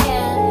 yeah,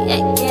 yeah,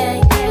 yeah, yeah,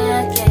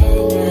 yeah,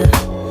 yeah.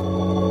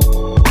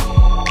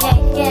 Yeah,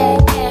 yeah,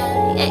 yeah,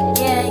 yeah,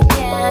 yeah,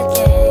 yeah, yeah.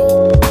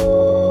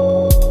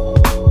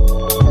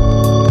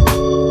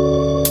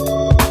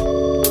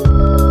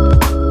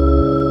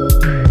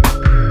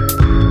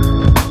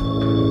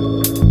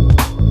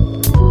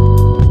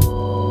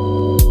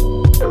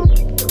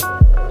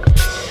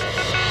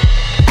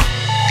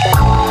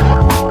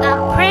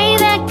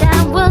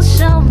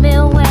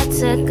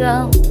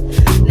 Go.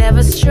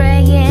 Never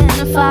straying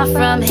far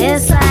from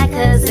his side,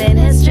 cause in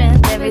his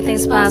strength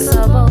everything's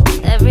possible.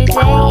 Every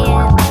day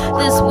in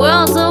this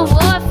world's a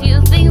war,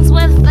 few things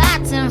worth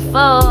fighting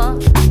for.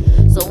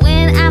 So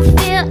when I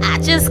feel I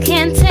just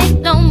can't take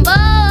no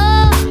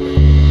more,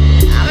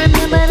 I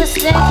remember to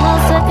stay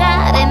close to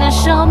God and to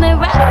show me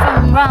right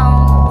from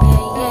wrong.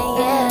 Yeah, yeah,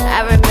 yeah.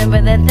 I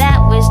remember that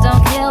which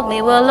don't kill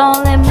me will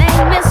only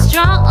make me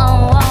strong.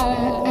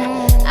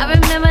 I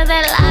remember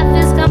that life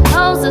is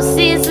composed of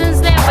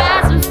seasons that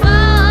rise and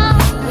fall.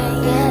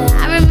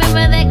 I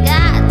remember that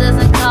God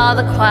doesn't call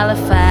the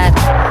qualified,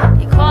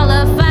 He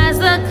qualifies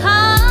the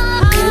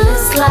call. In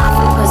this life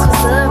we quest for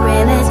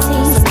serenity,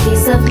 some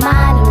peace of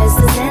mind amidst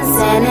this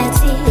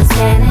insanity. This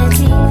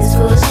vanity, this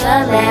foolish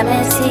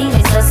calamity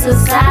makes us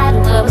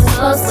suicidal where we're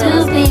supposed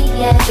to be.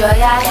 Yeah, joy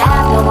I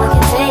have, no one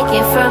can take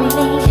it from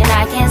me, and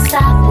I can't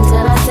stop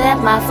until I set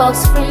my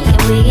folks free,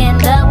 and we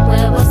end up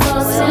where we're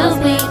supposed to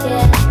be.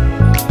 Yeah,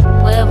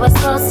 where we're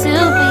supposed to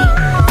be.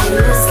 In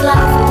this life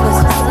we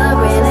quest for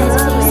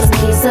serenity, some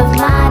peace of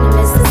mind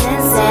amidst this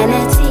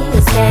insanity.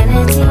 This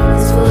vanity,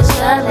 this foolish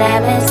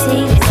calamity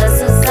makes us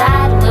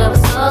suicidal where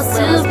we're supposed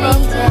to be.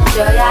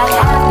 Joy I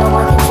have, no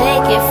one can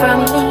take it from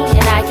me,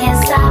 and I can't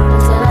stop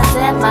until I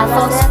set my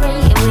folks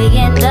free, and we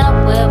end up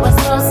where we're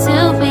supposed to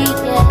be.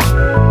 Yeah,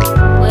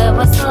 where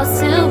we're supposed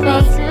to be.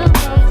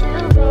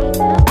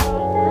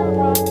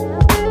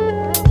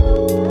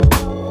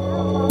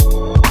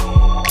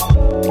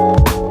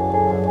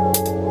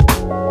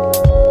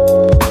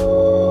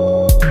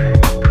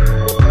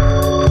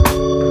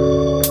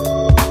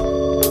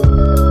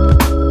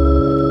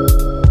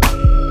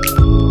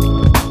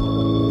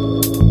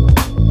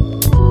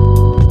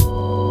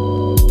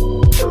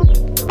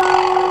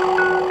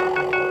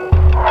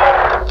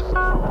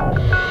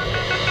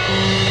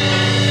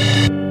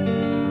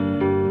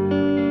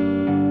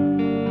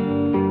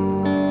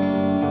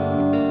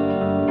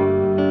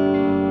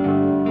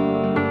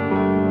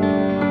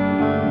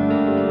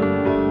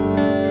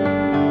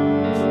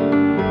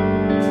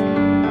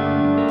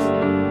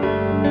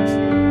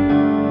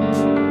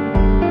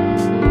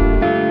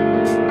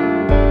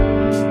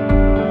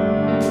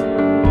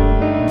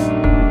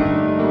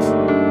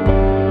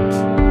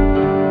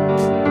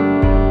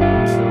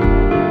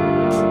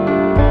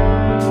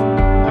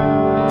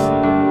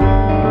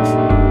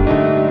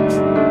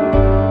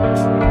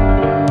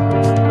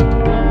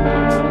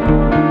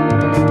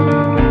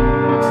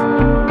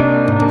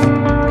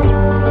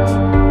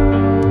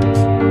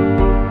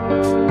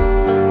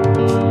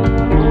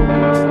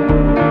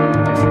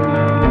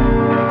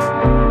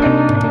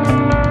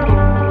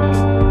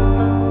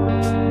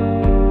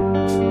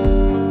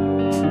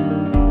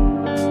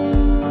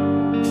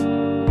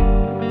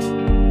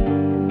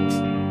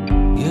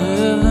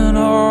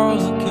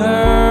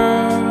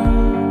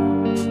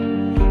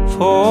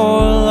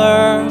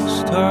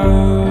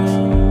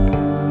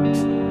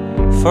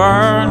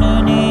 Find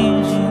an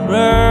easy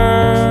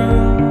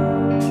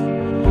road,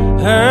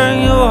 hang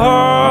your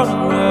heart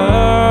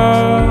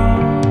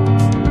around.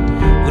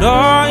 What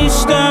are you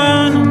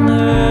standing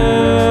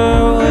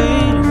there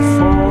waiting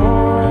for?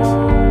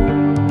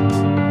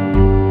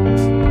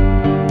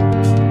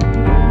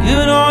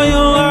 Given all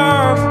your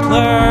life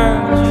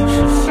plans, you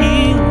should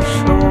feel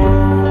sure.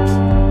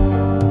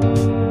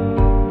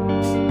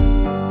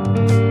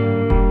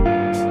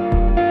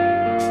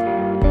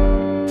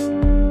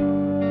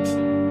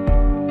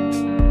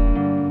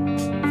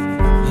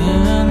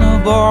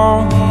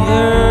 Balmy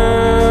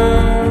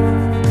air,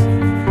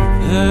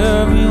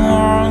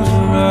 everyone's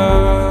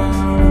around.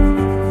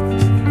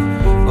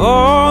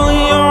 All the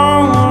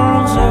young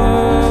ones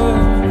are.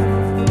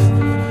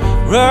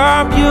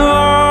 Wrap your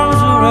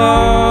arms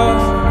around.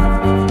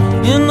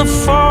 In the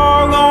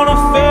fog on a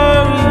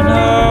ferry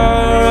night,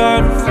 right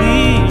at the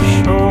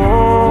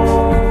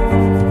shore.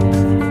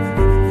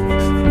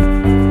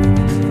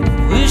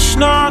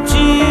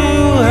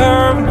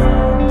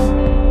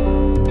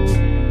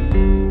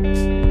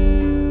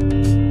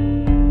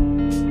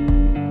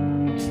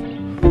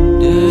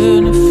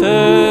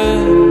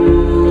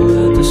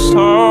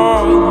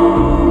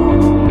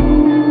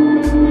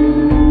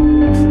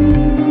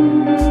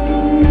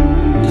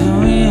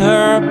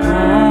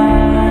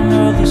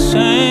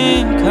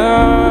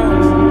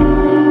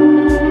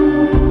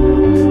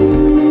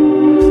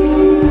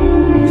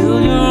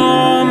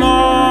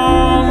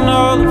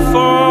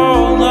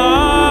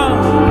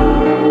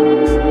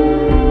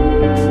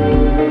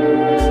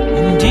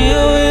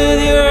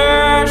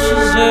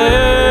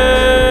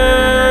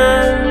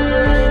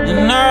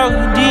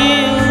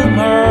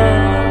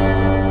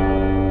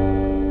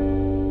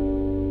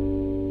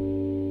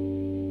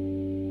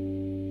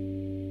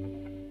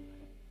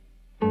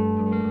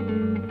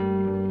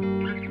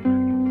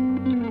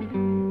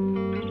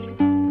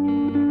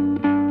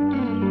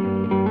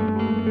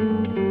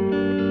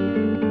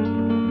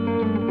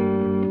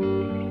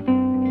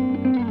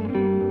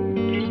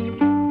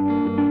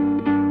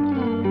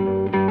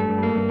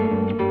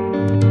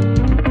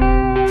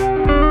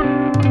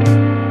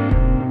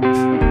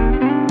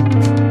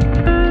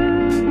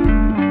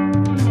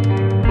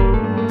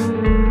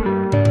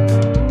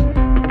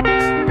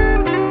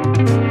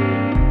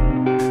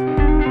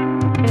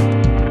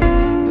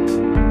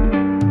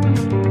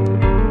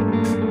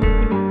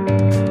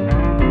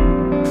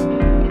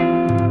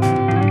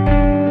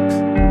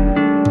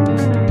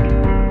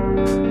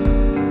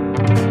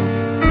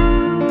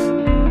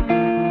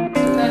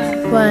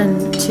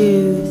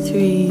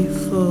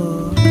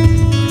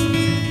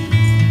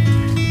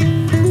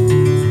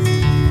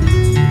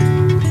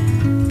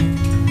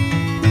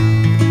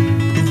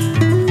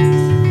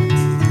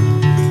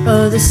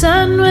 the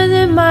sun was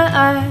in my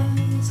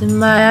eyes, and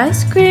my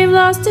ice cream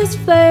lost its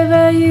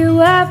flavor. You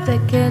were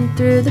flicking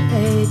through the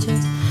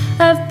pages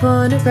of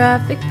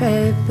pornographic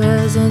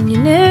papers, and you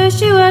knew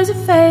she was a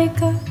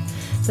faker,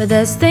 but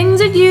there's things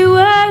that you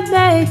would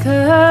make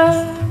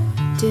her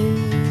do.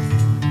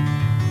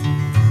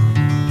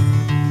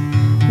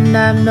 And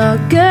I'm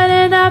not good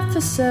enough for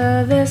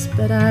service,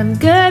 but I'm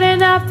good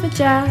enough for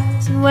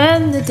jazz. And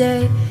when the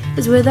day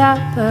is without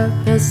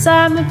purpose,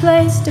 I'm a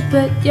place to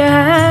put your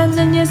hands.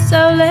 And you're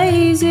so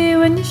lazy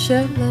when you're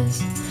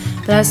shirtless,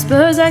 but I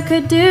suppose I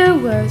could do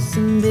worse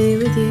than be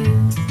with you.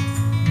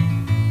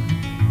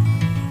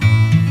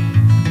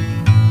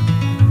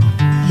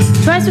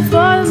 Twice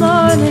before the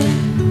morning,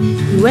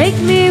 you wake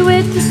me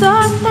with the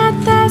thought that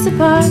there's a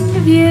part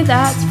of you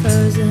that's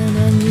frozen,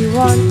 and you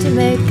want to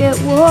make it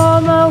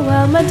warmer.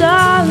 Well, my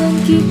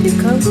darling, keep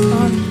your coat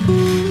on.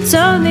 It's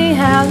only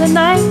how the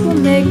night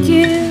will make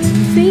you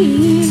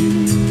feel.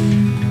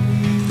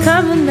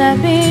 Come and let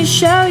me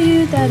show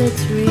you that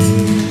it's real.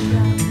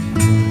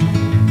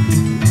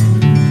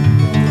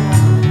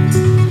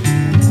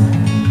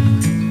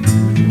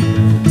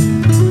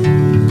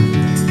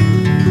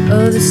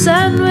 Oh, the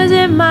sun was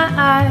in my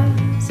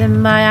eyes,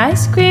 and my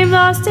ice cream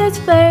lost its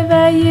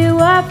flavor. You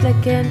were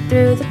flicking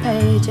through the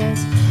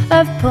pages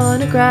of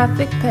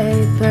pornographic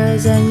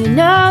papers, and you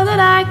know that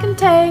I can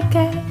take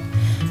it.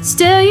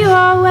 Still you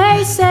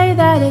always say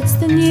that it's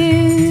the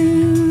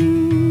news.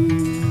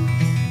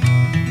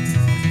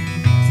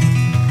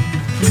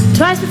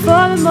 Twice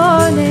before the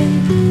morning,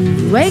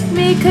 you wake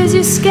me 'cause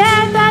you're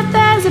scared that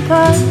there's a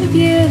part of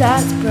you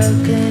that's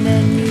broken,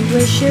 and you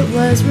wish it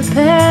was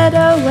repaired.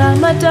 Oh well,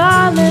 my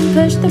darling,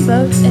 push the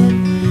boat in.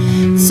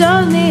 It's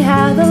only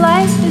how the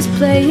life is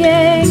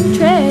playing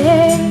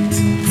tricks.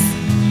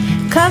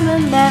 Come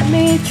and let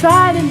me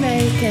try to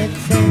make it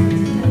fix.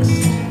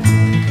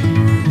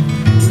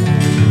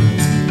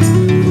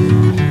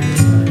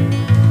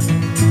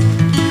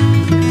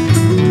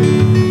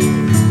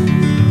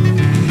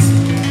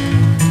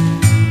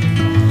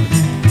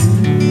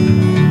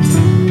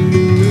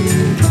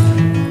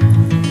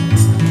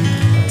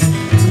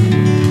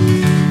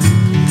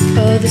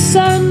 Oh, the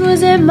sun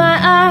was in my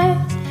eyes,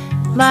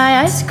 my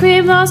ice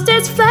cream lost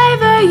its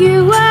flavor.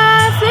 You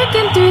were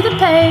flicking through the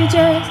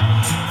pages,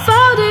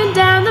 folding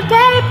down the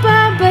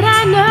paper, but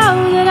I know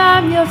that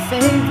I'm your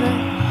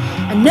favorite.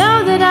 I know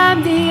that I'm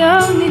the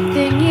only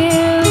thing you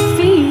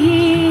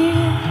feel.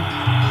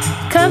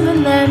 Come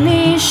and let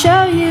me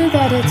show you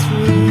that it's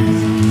real.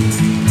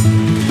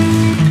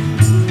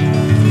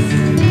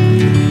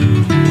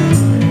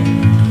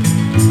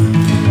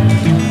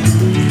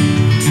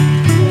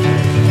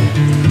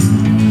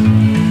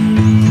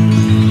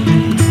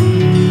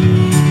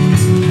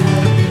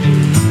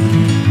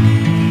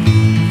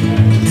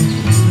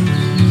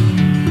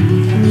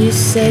 You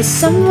say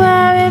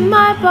somewhere in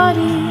my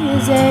body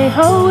is a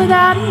hole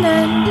without an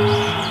end.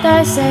 And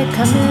I say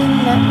come and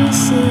let me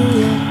see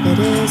if it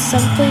is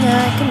something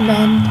I can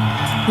mend.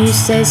 You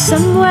say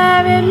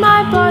somewhere in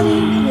my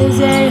body is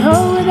a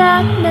hole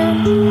without an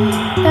end.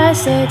 And I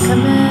say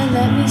come and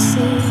let me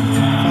see if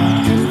I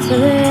can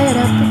fill it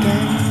up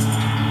again.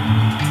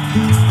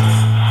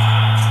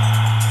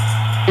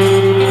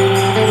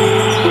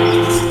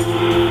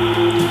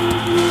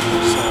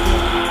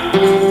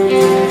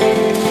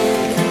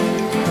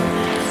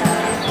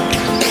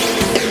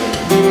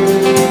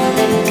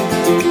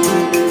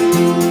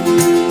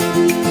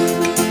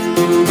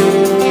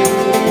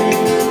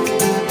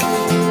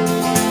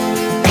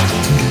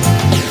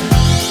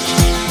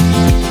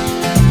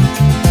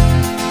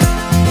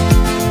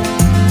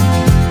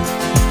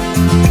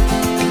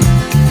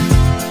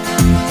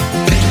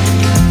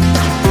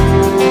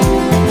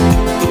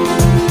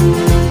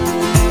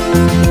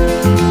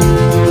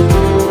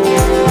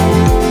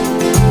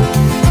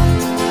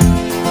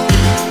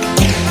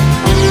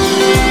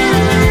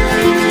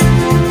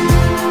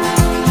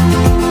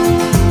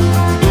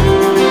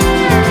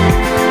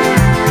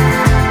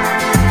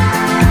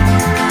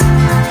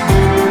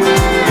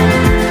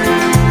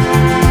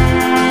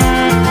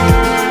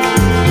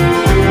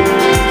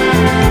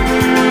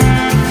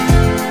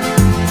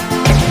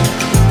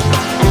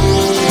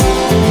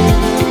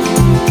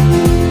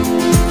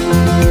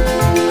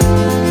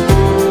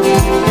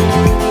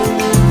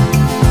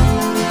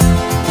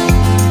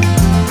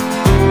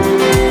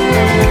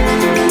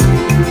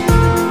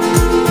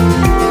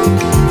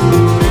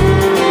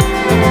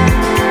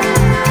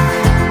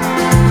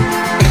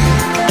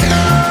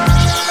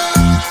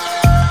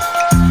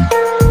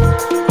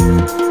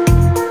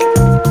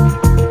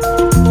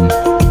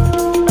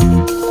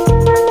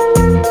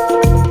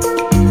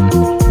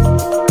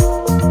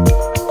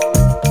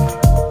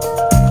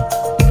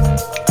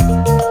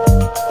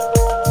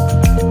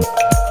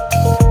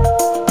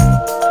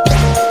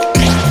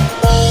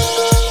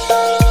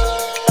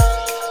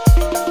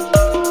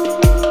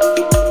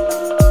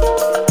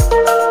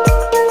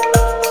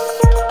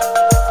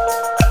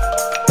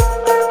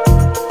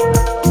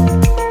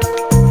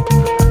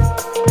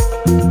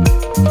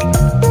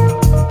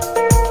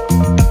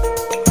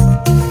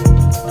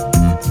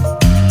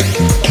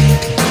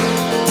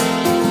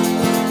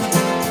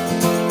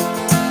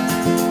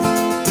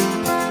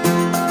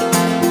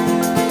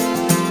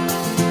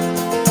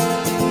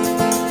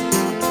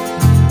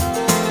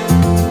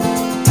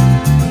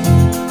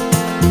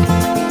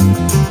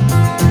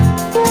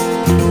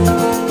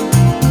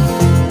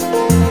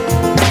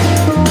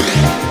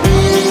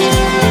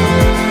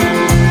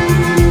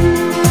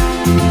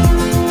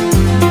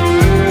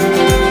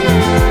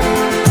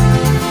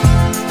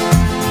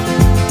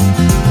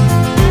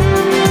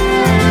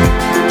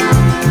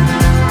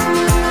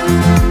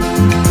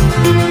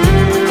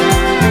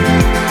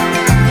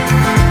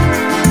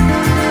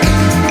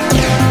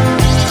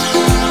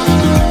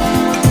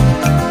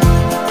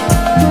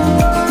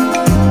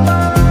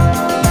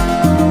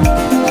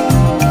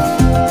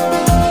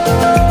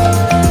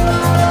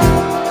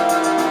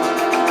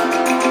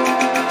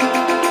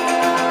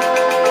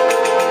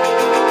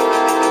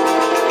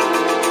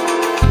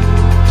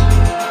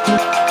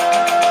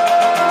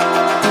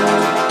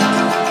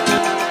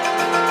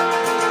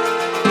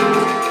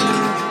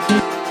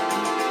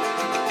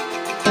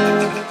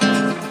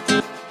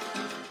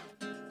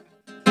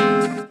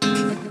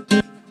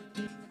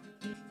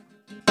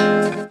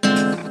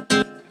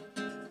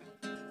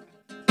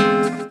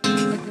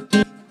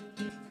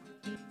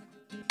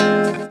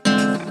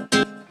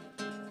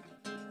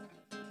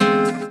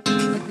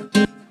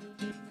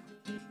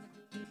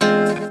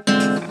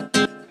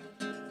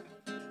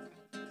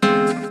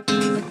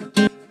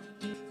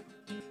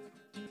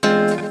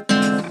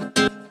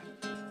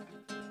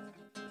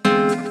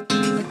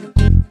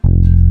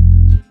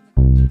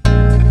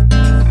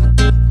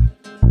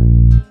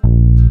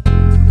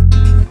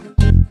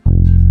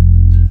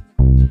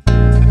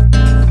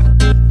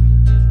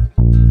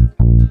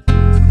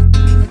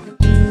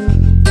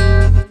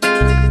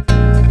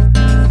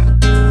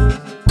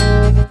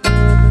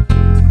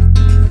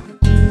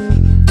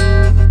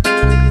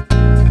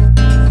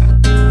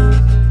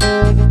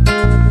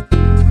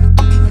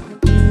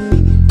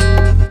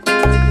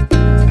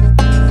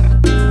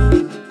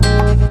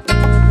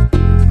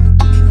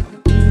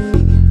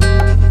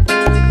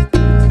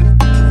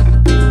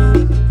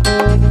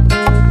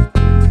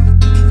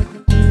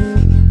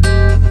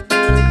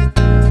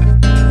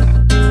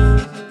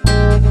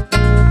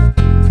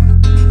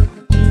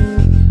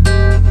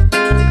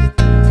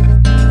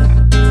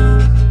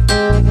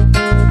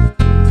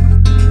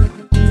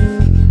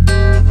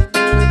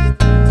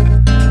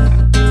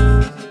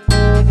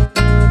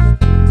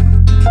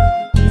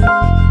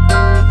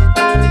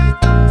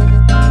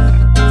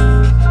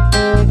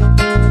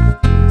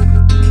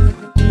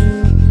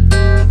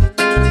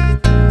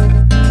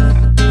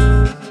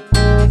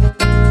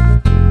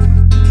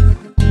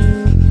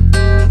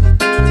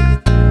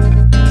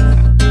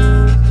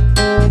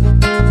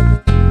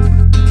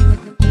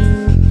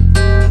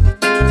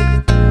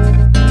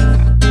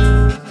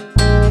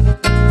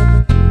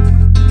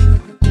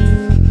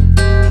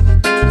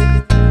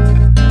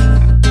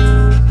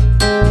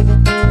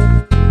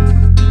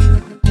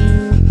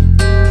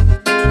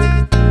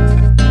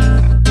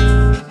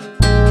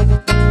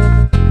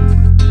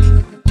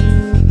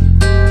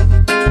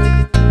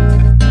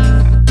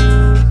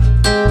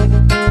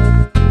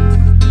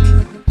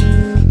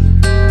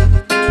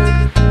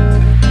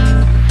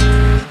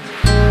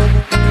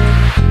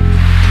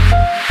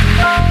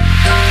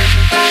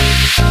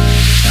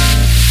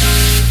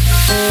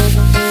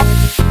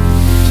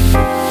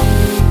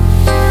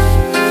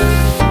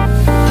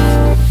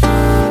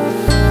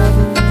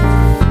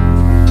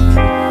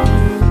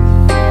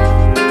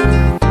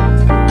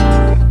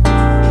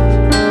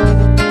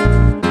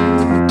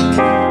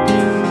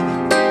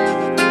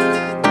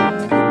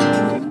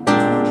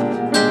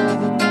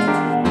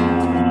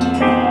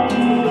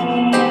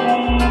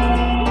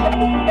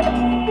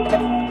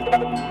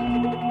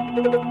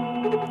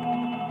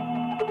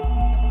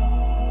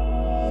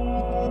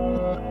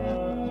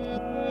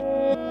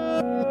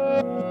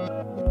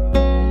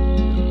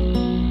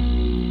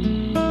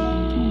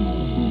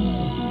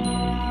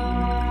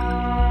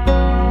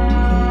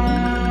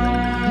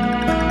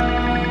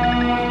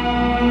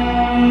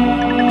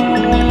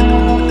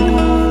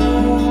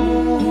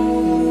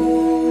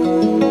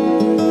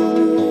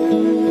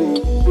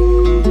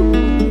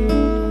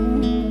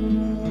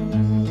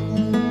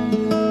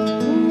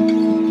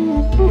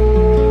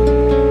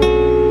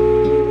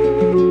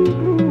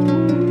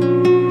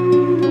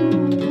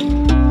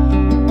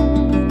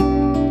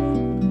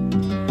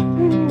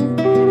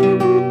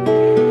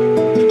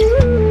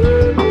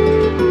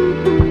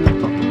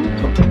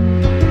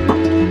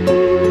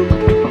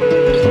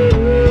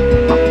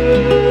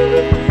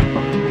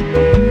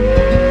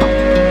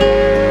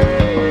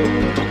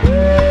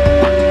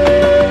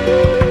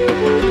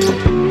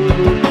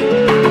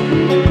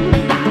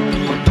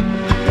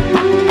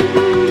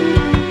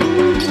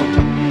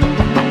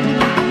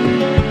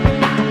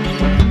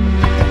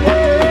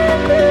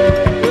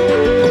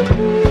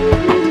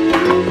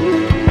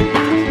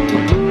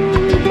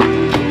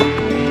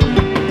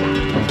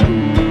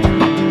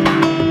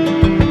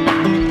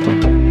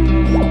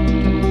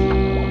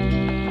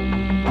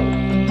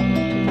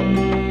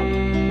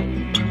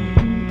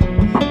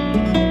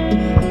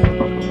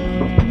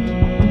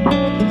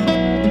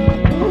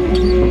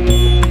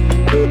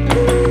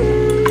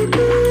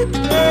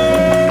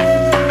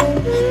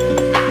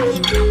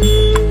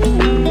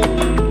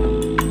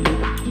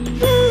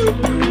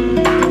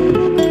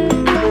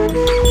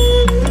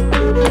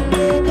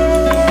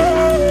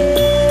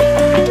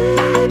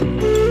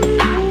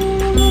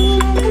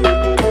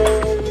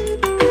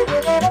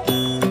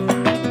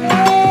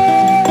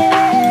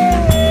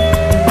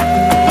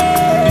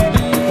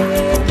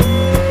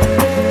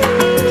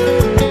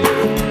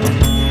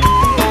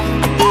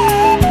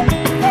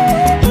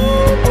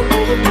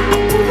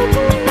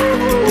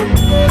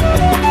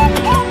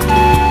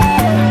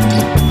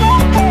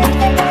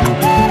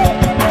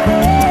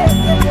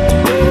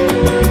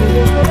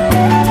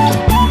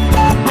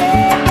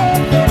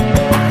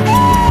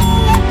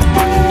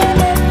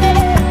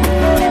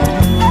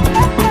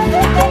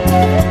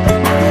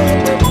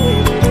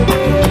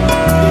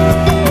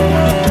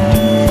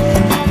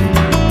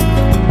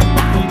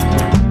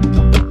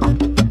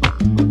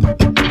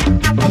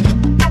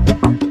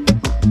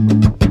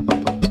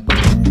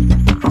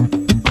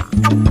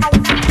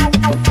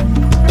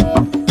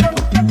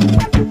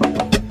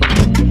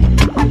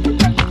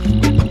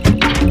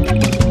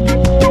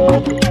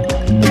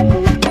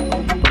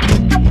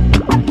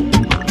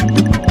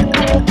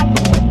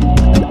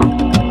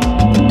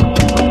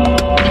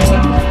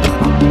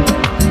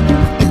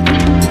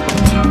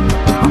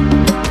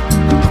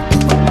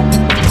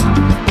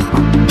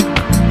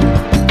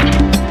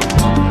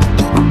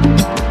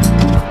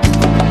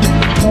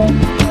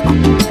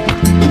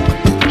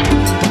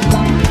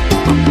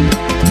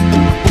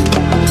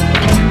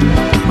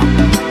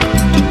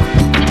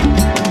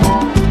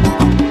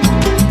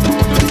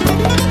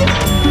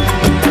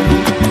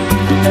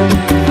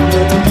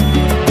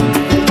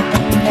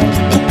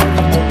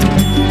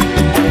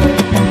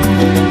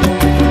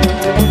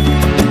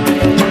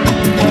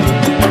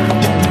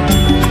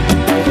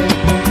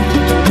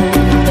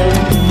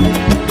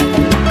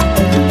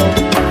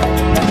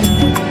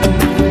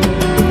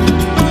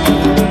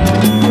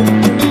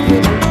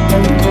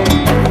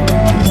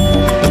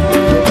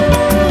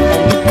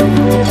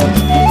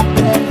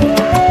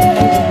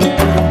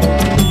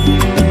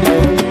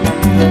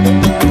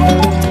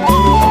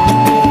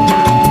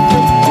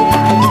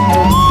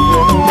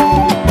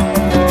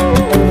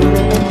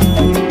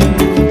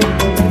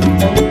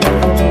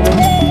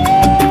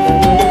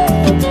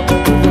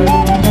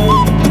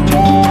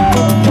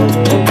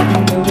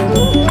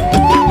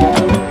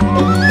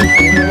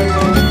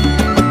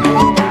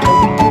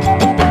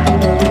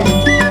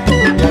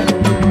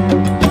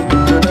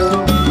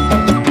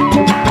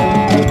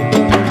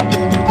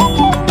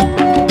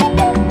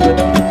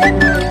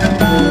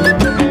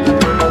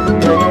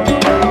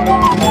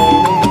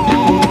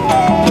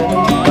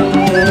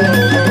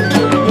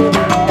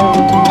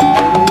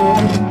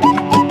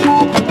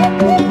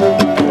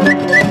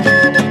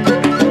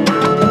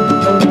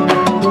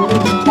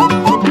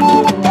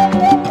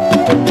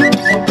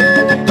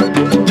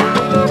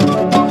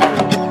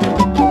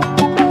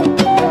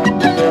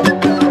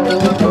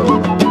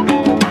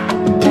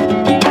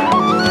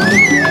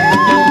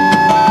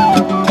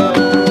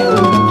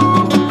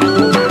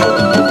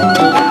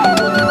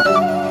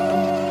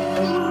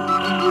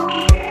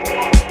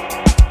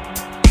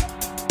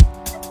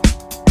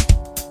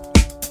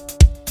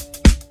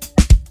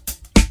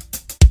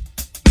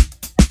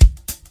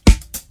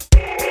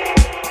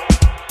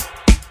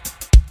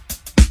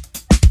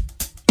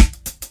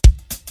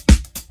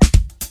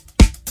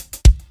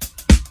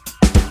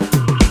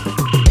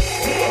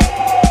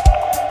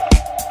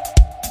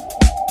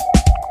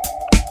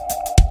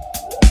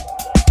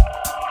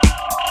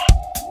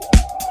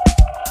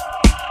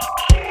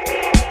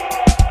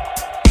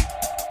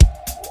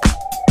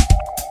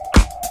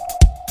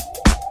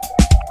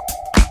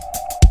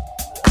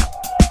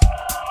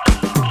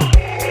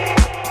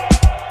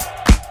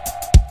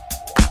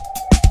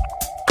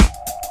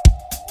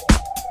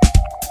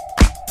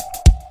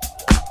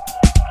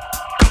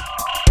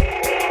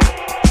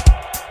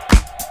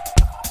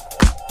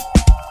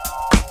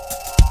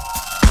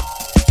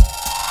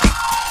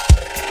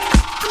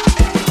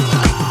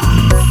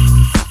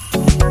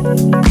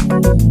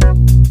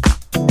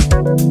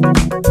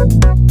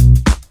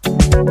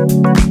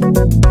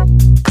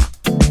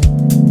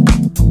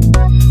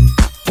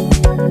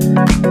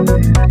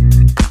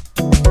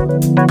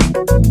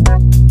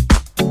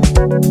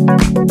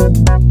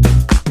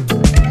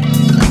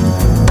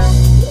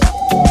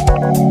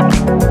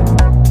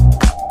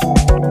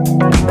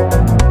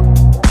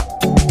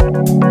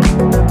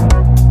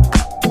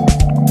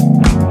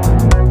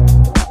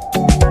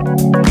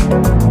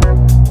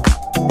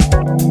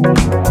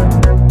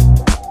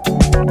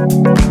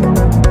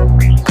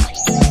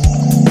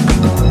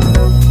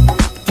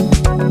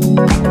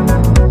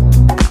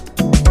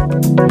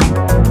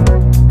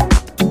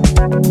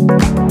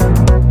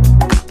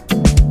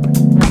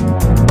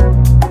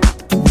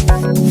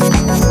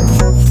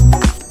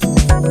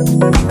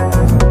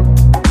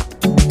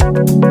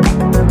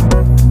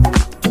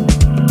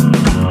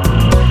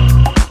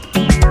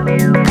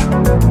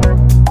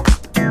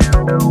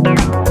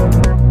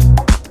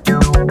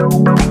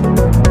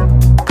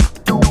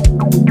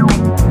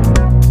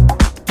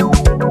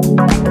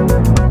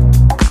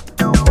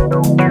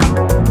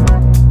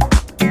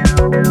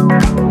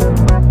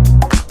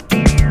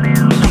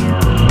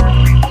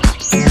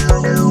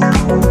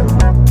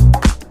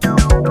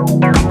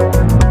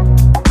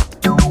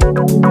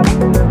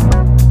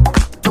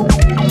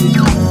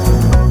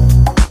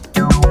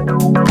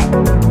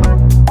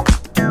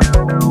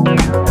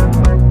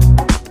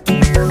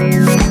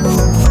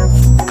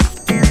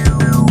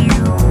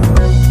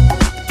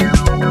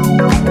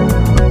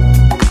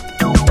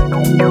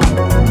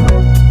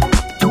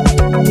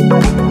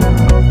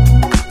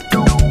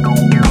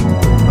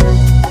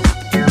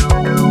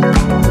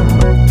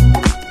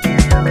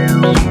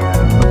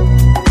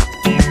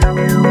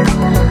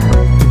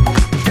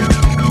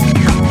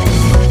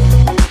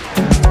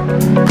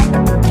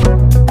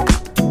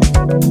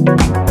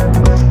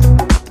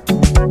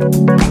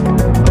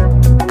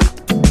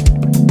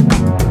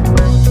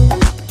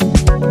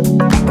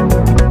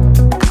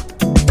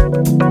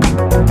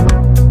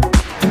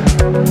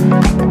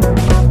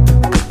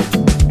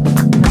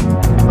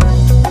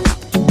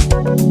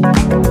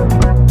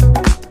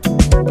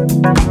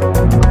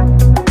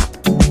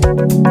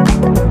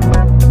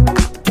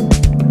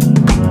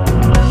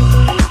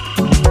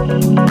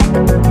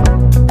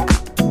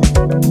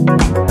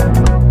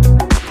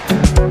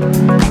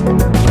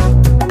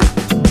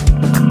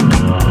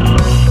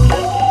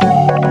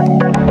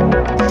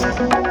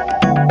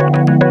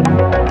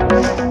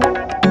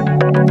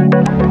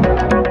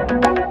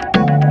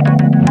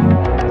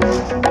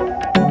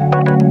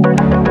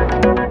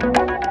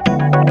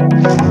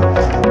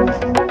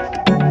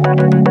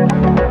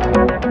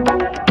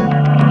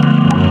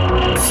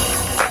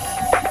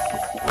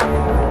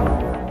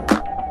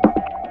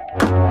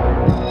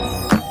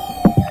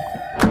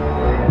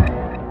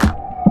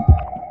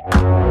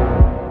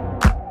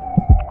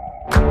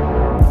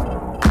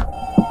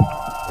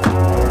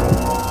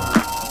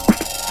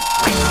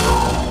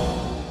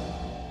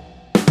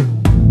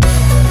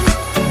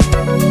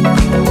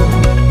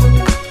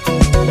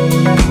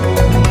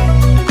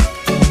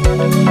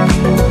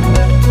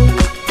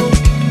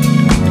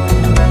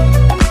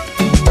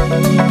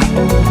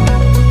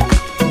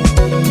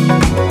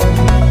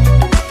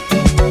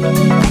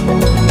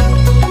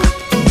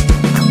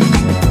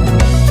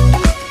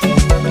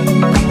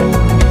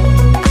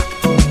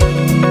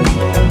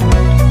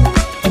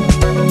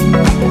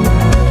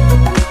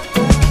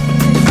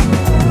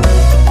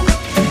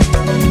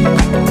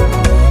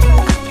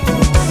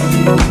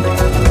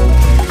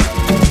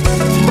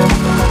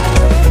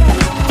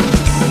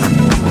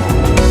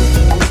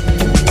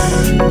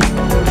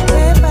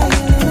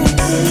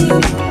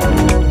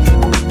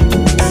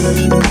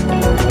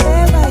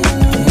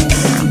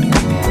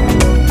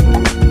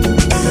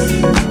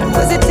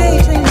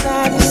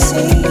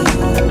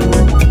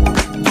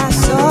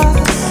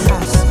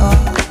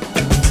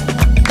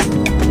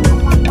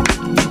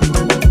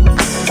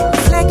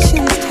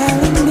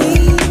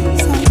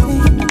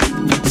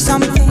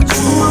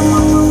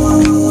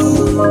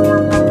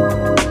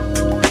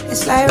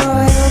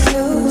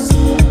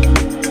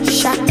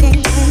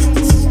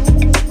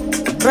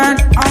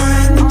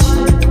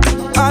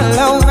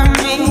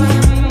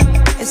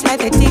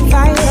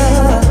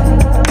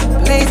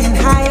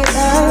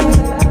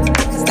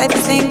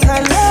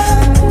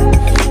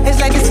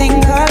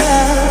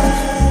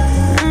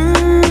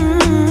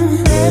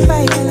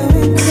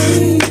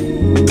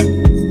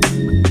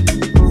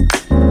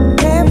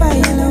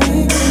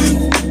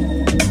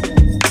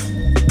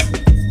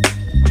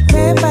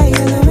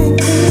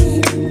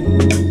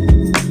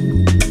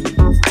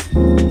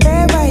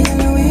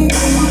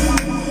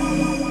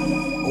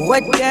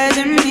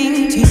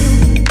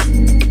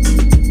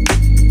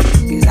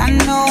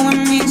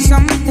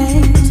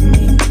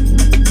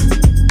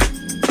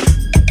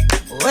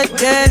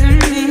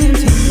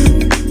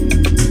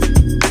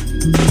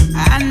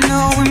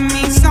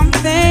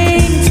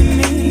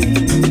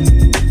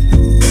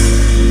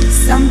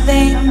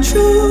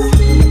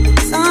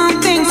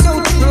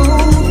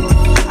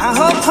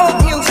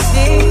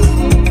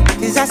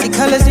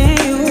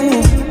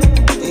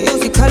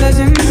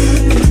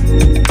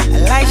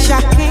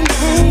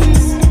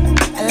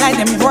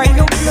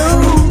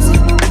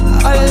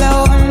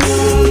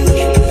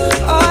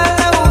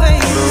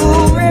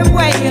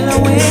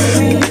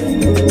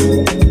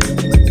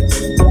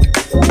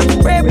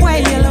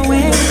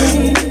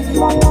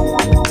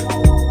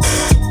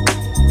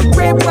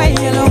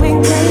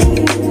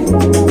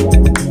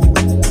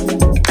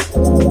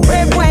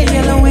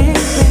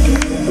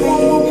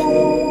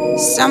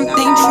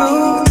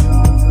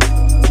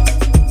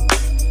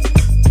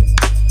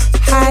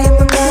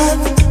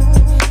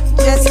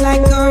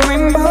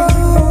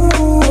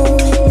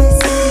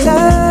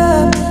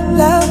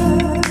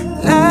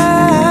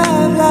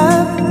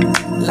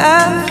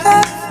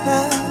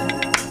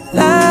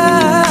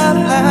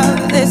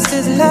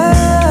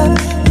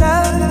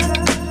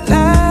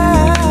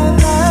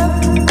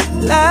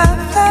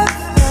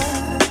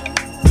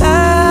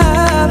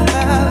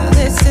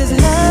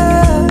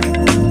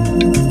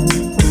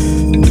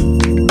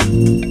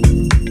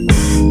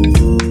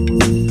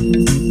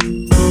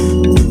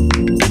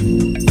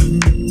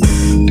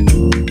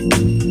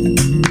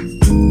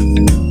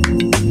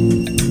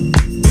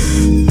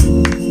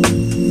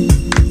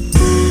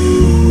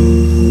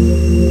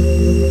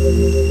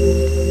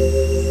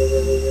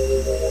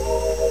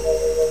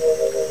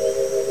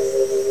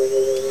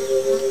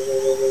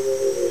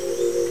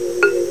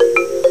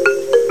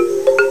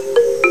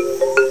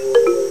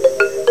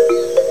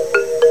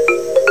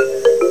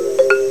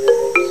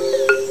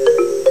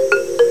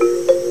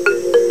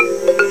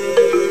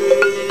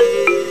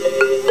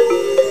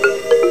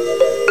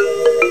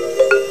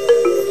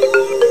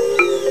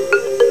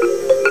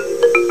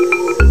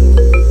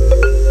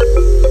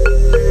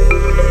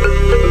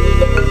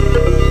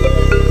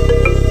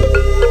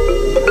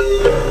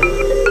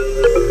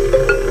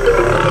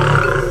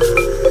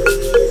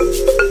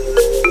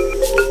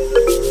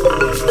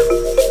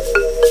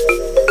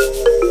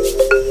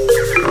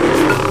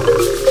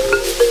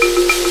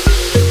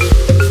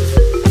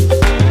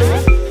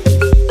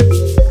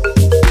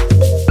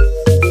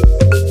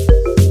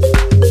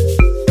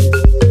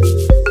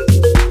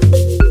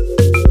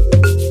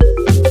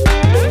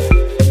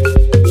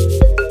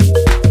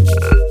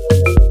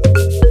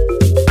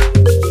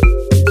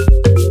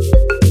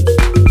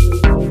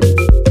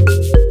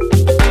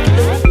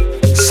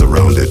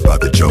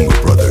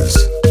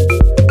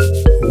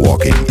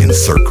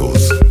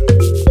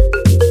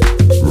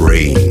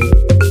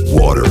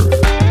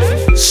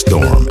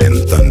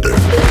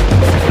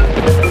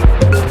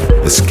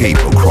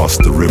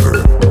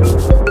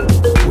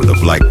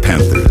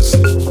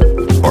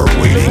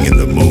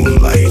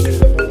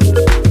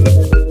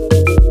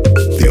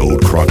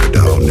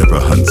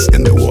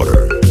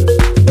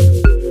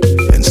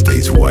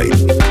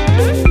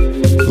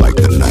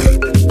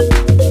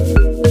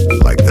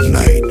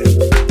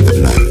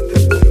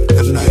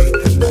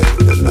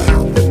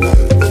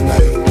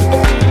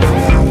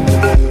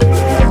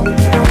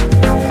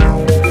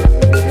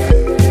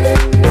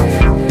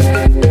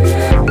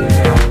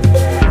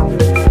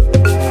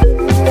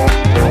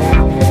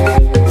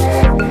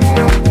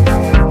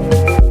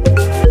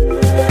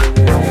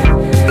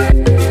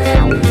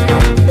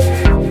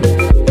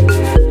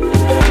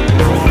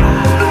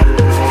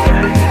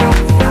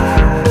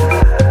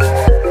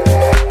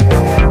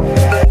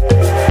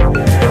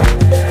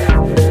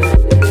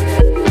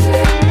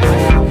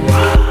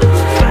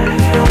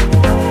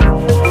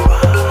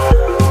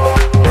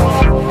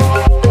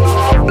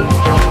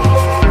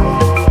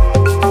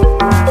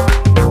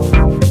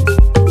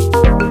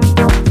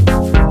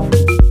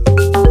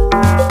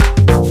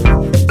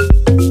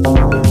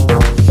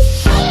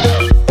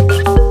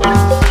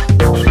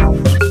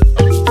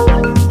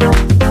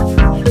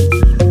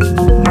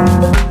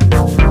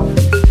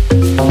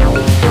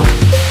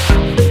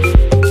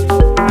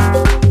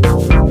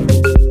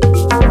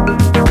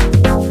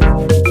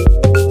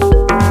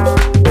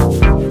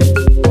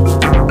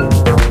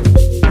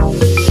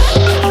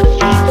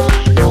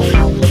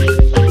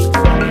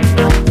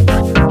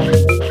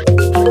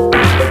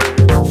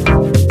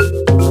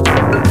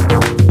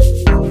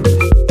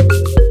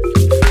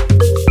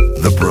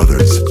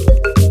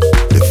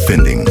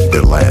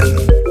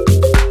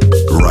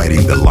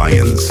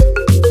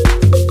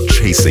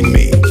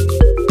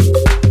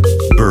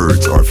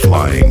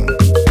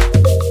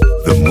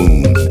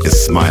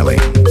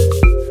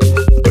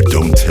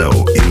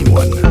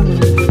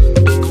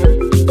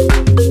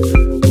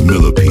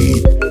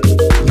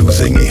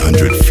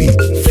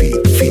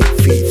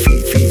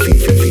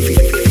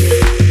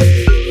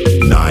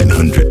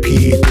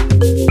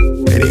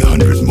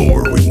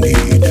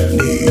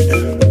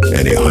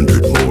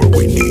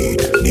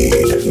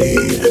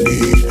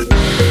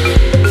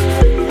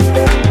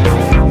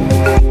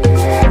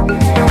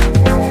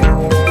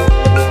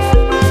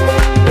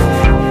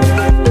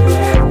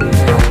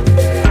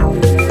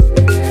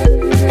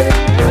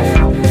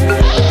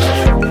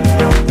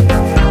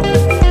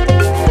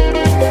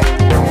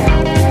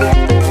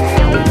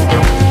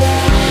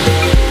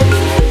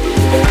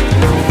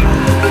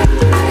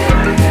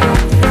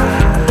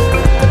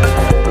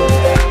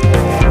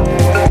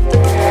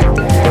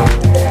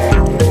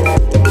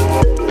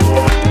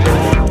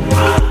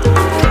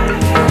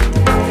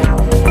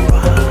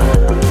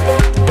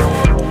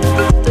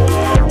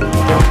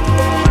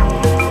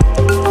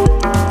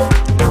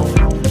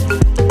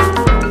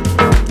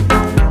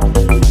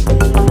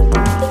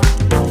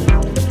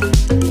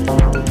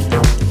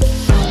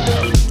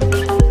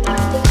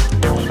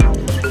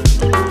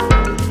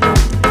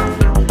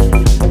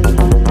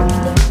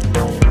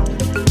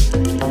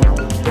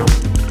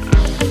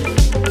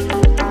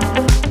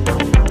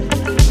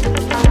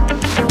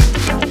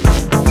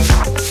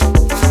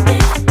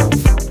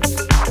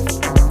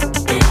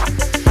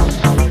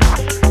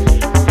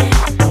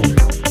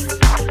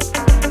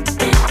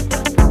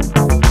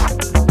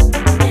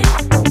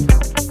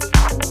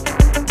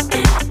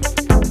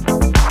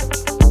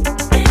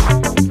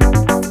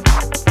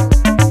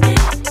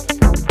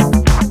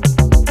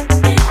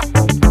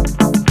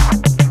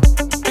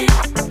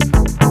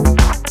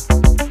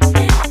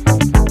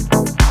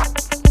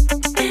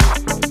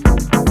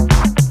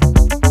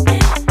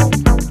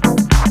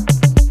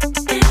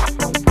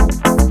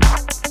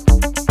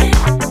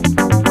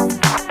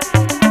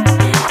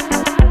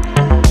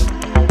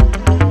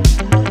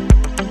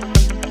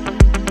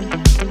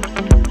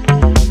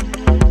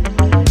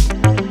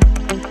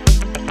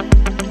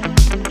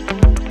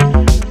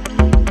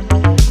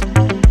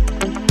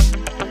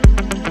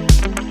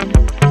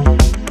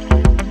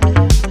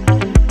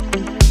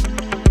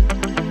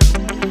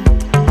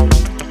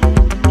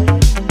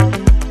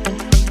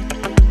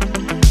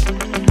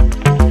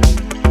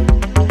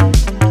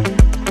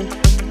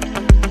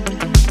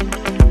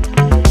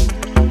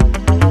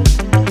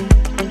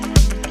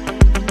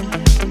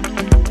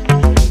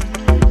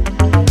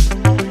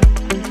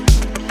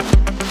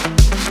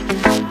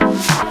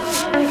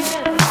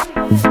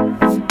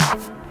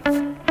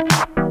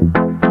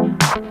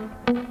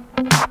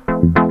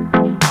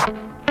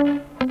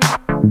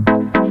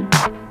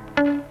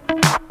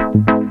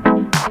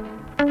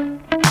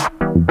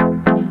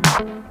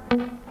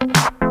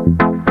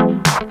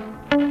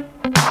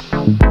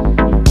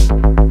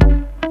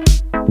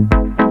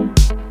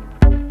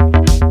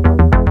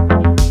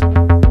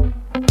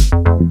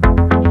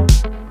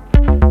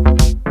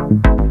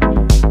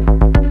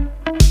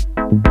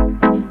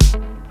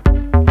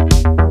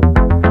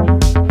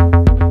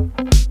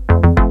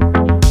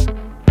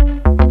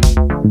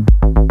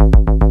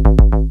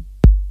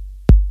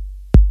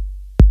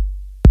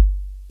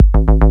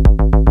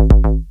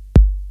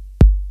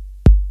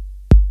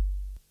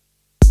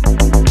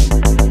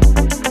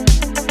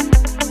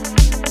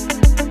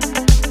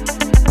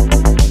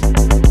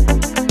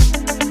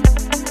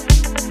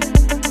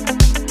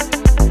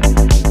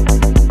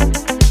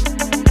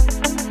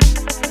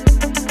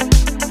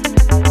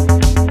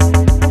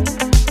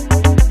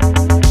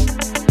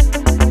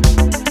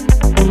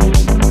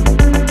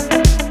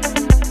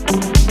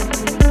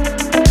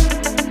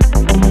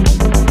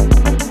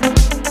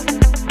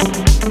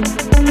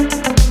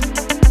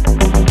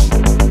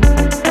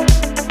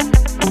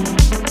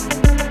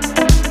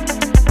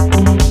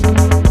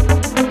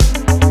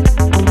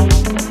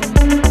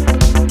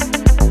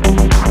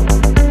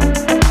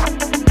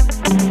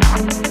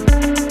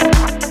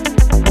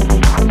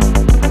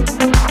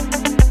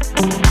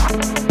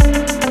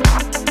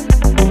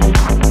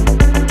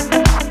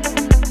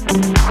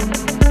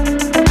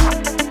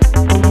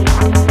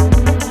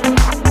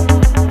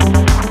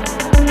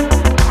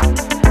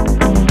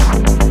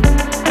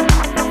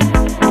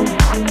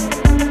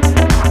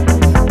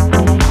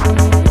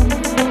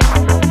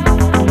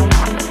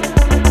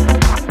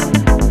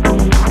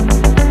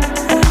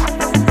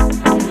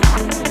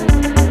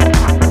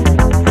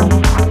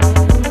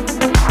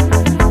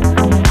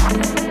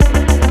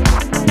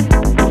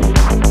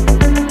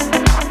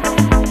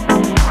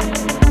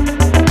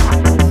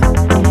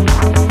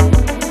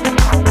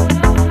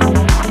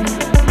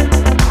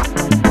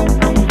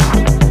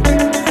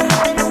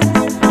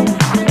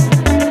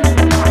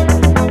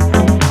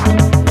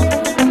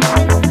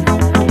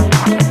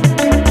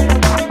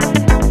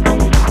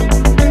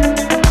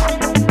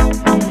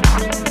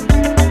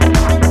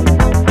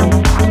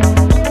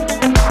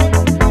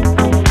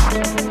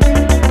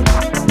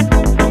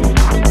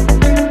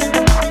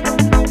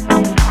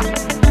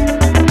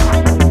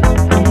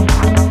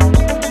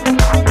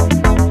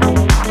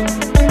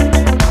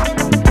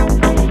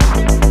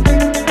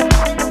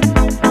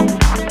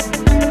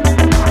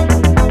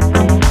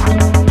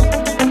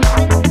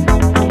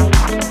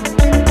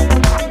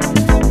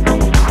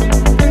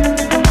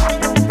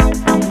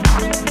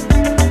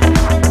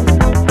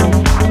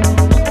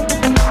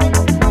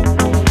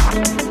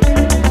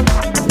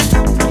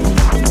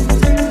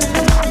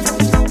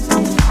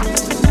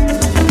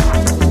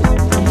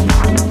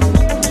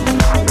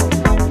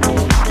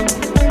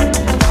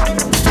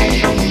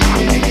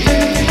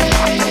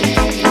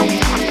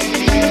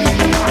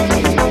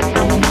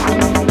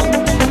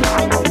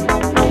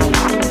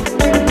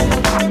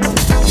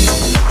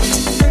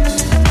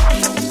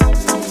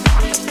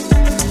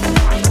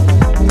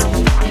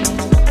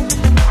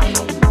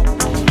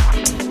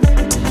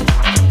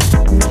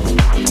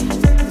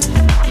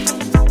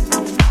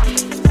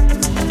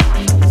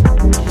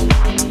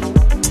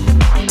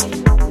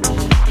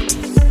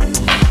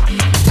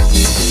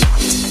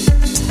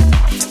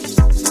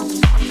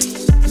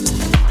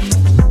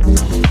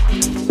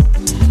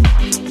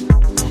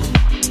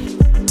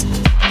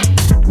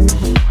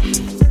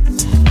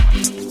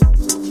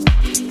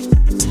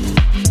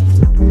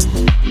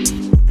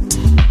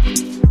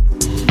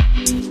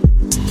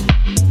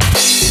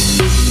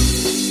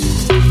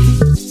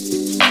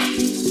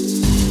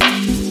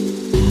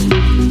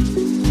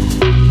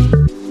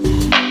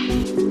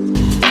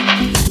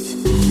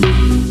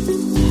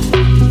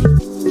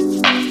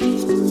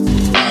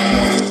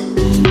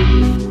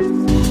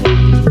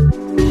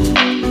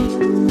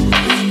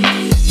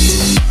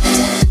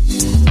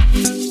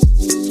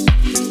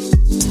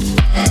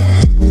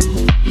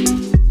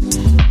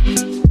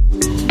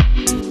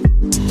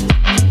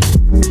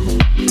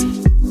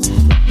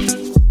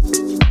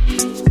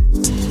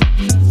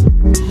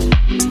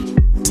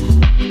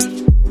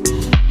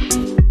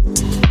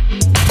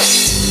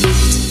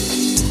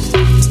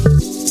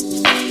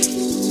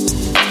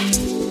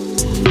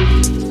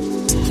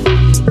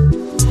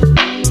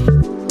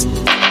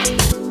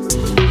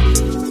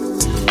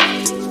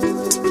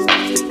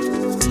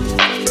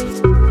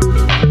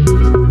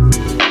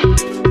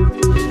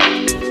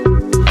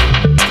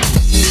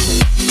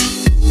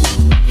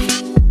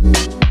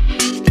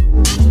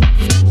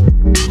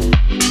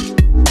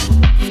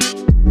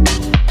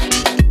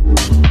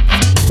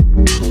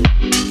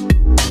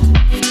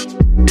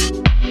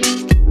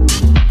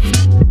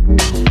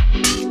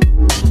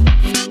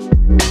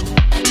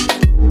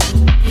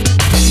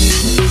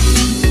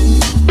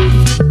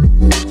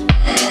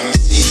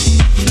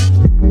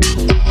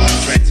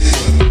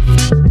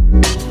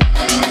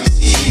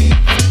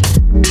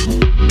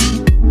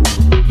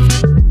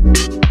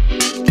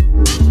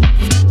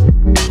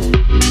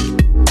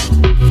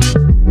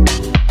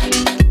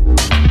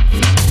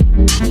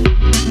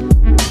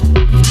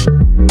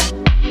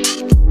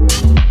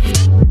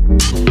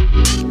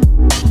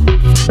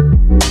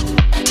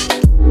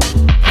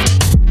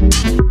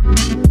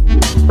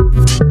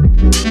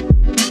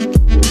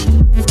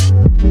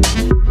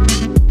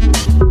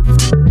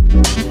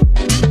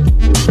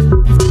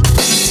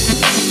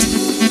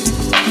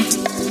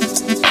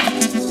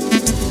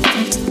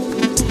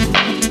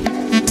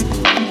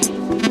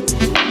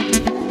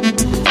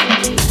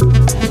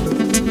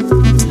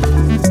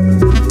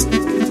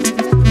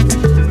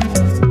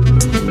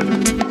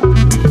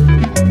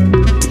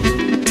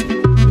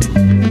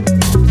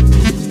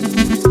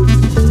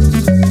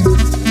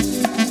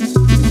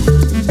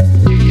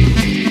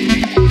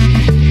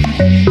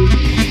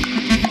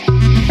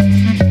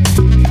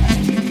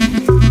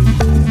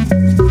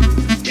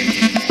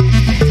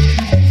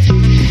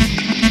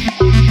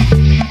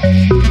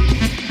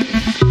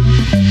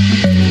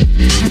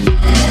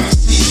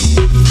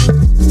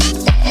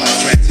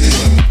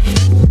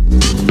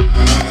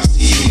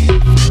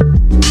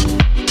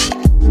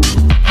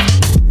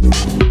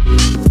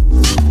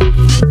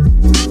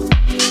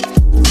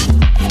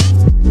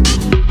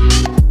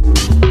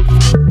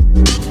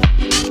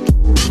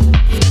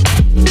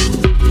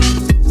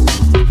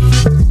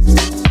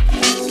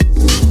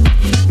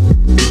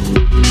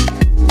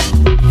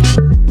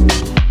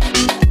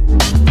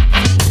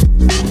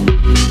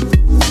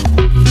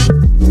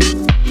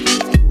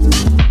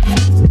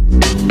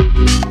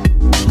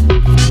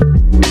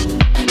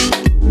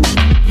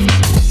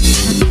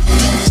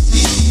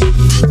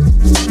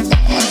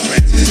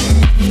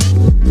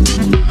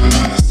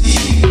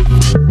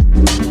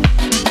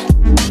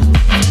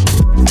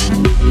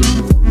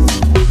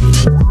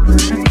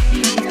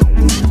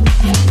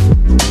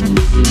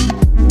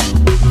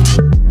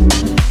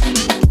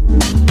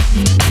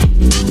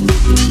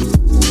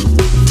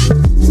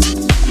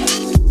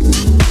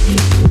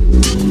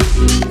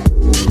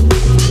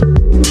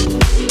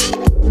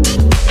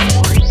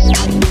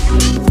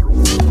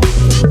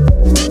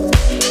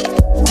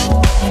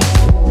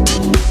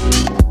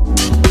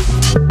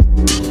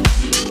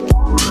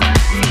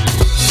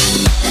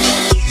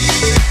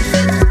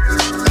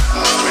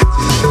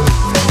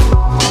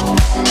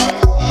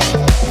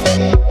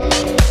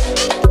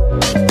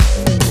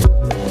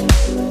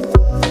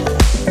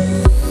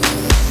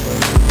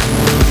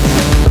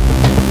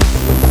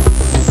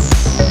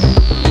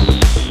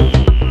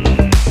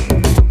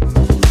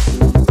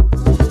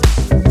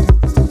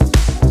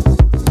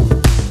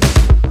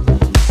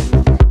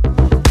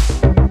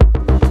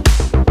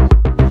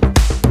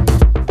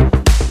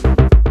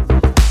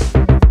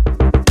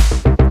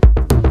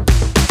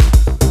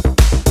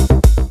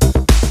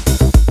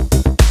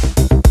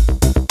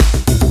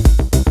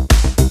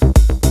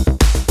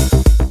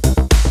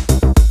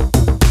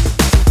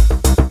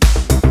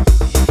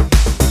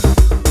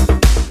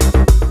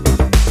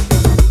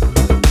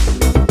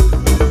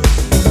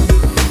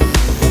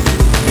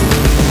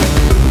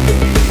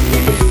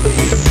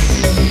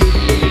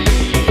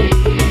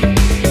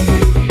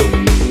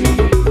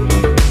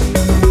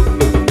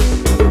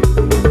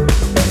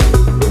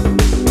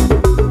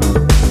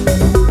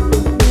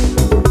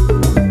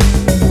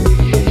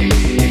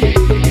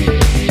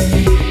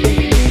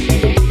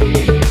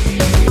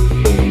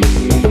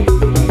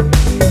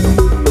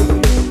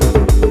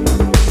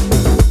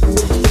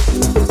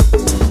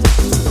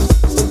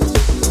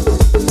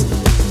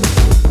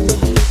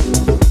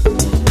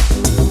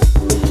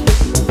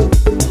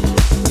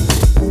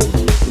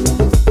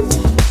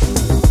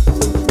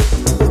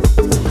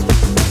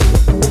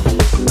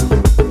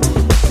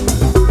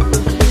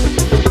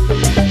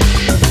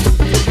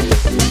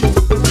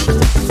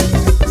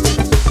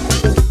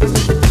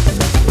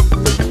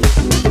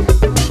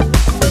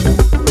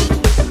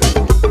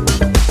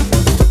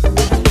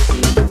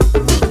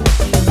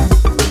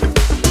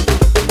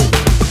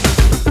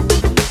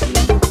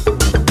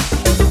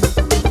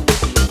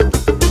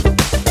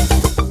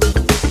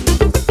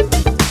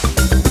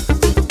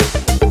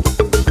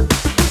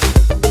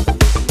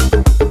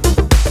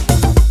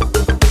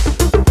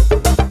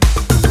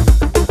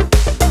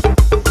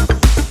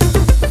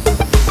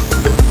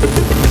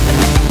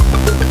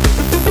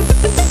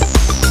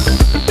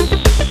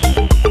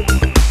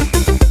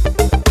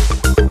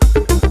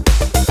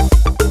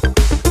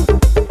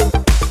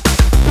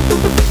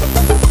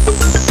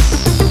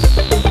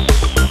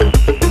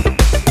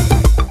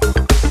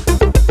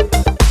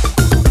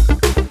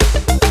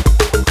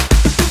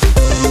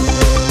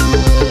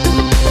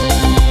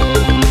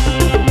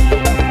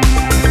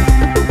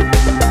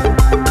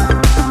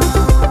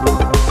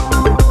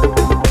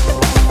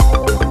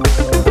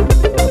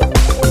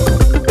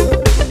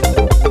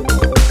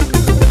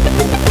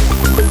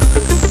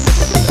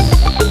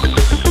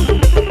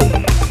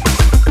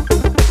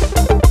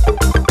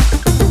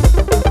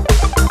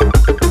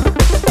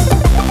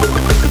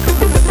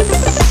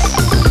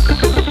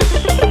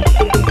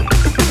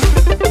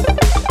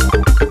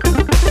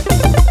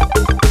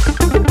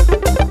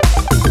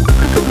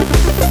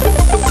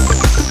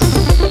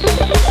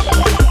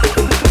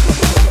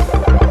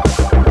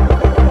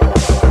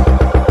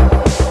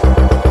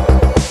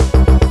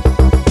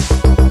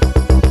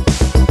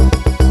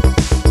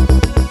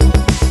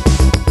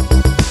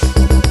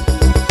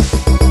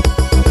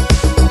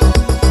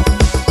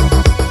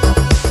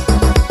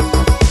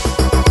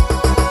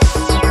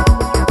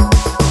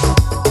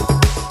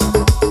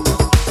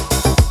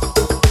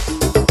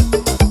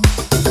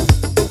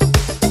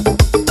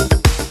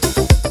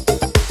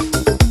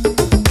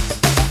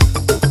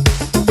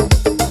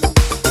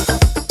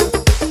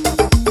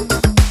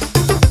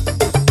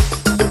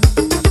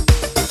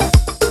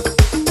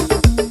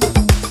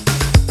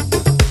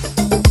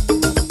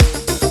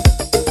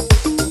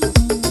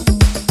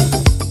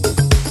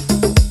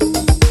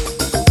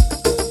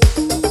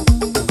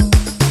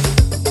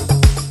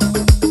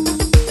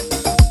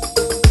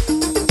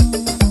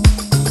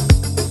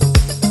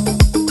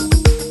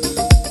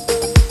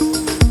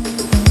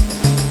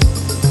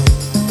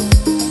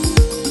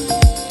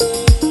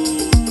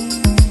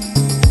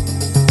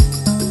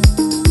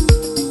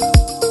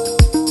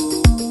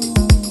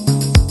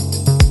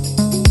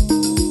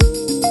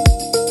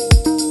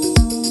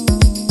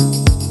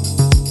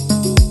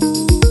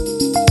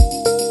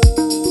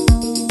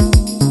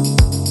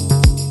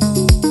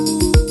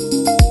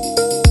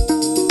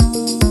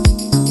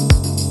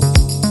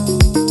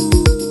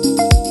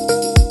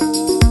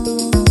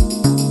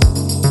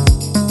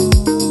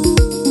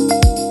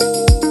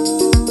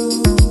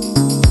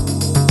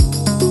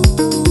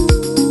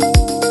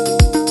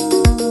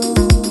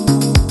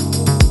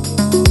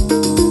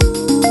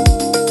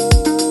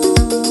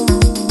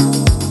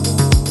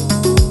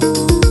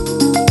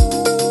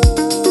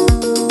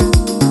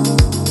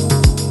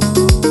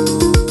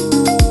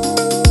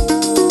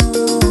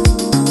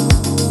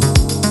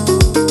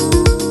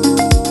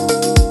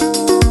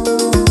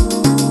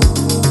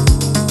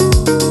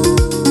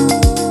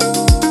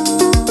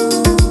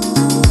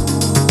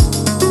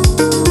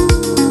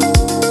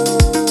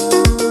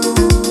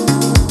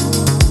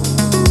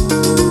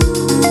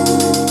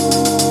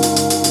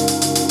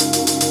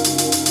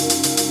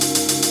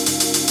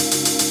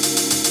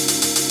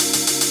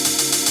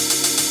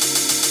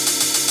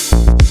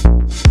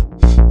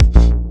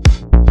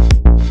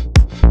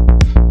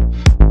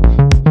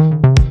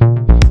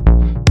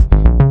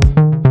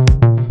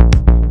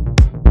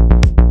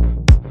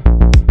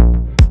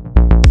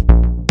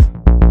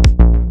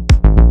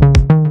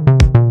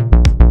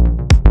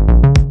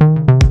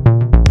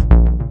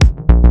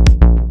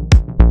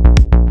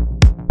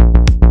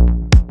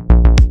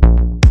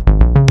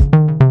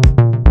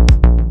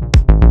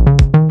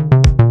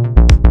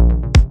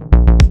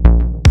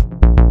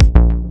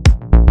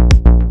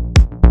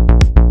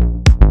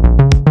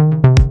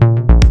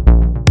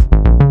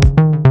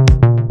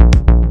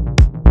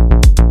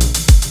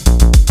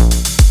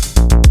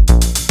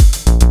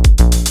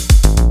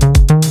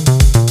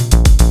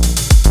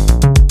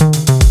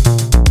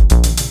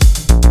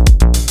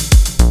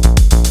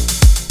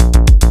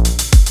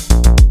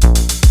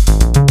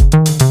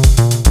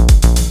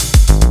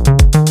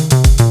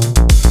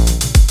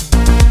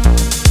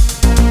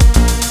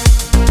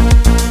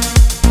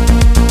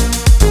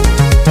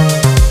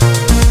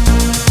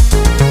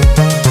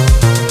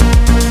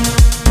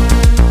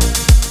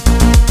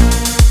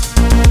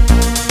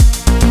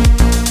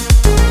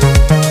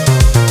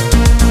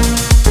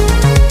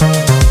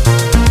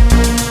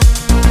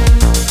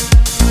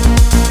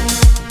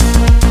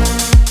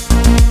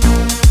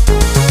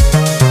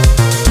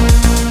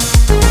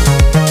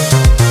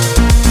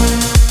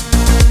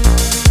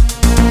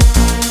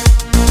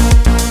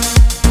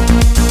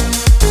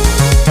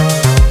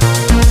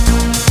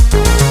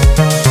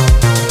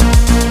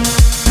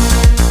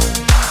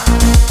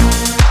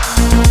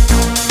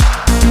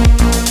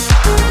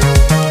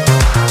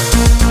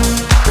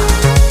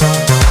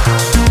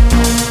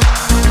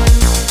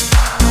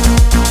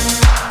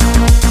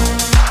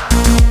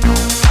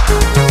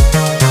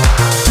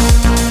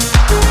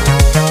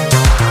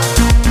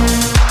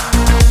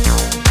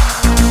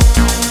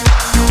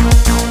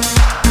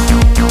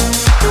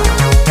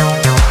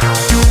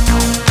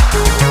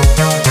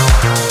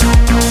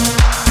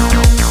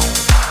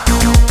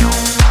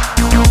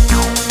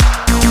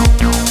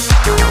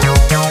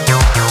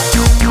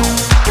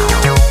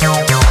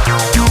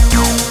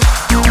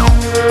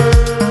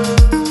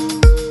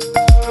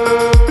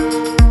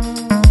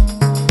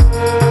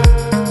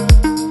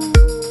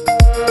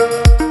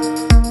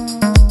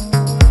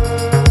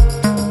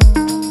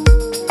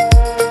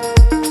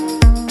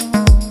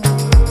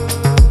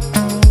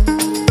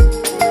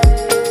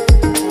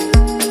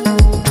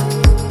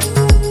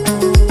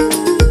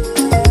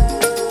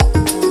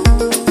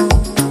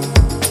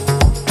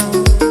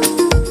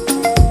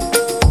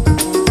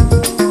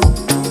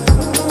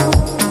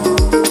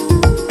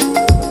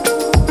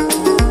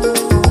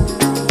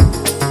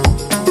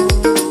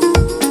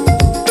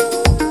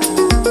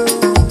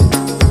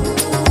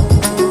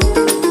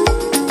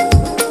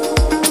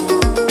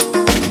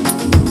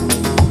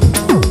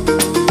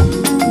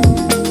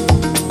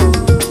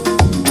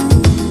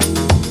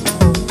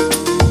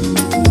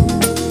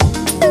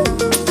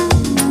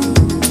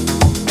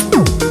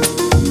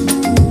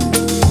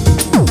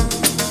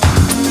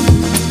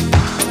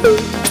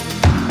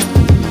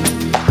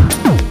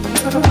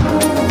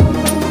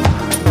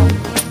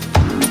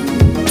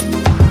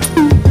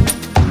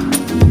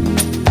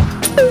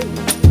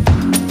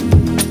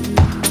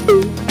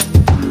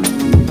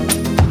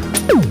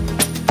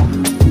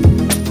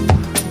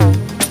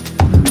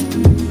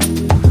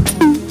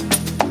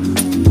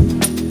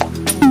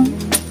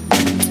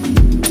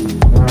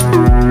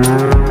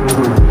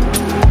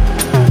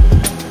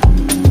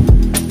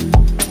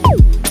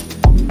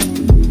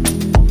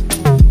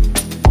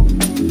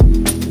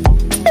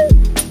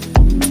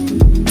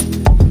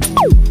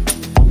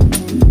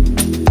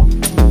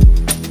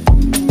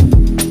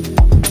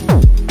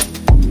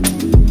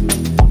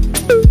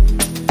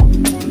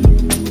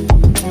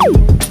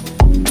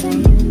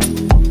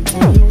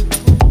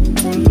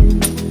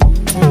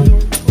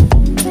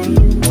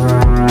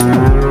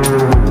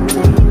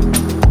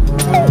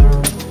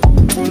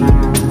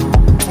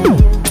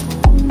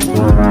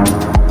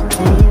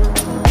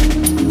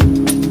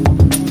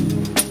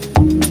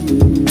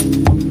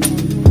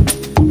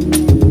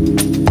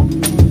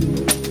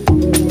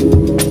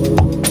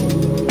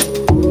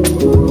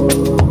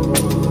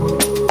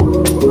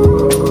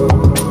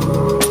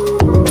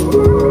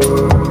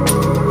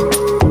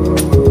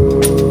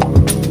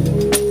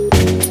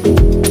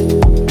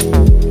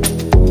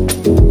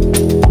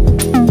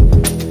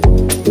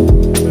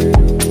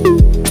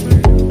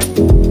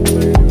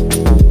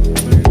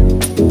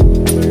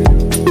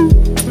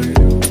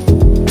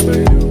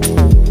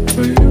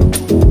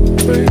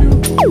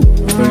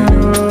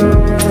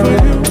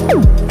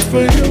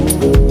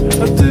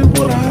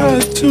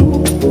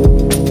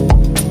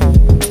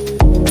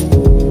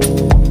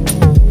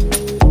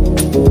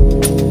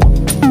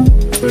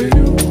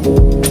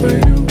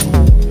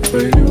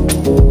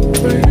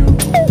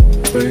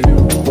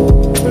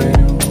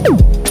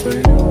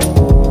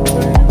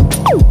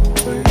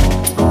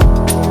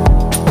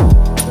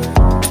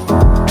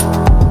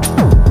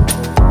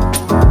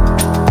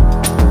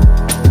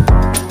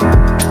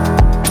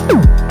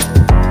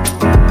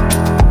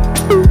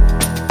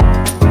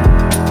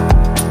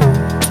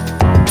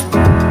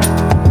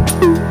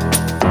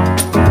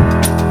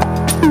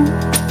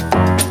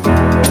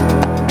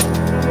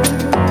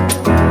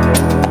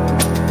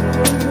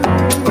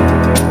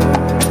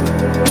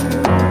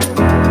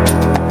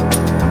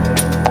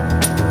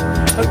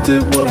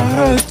 did what I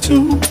had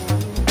to.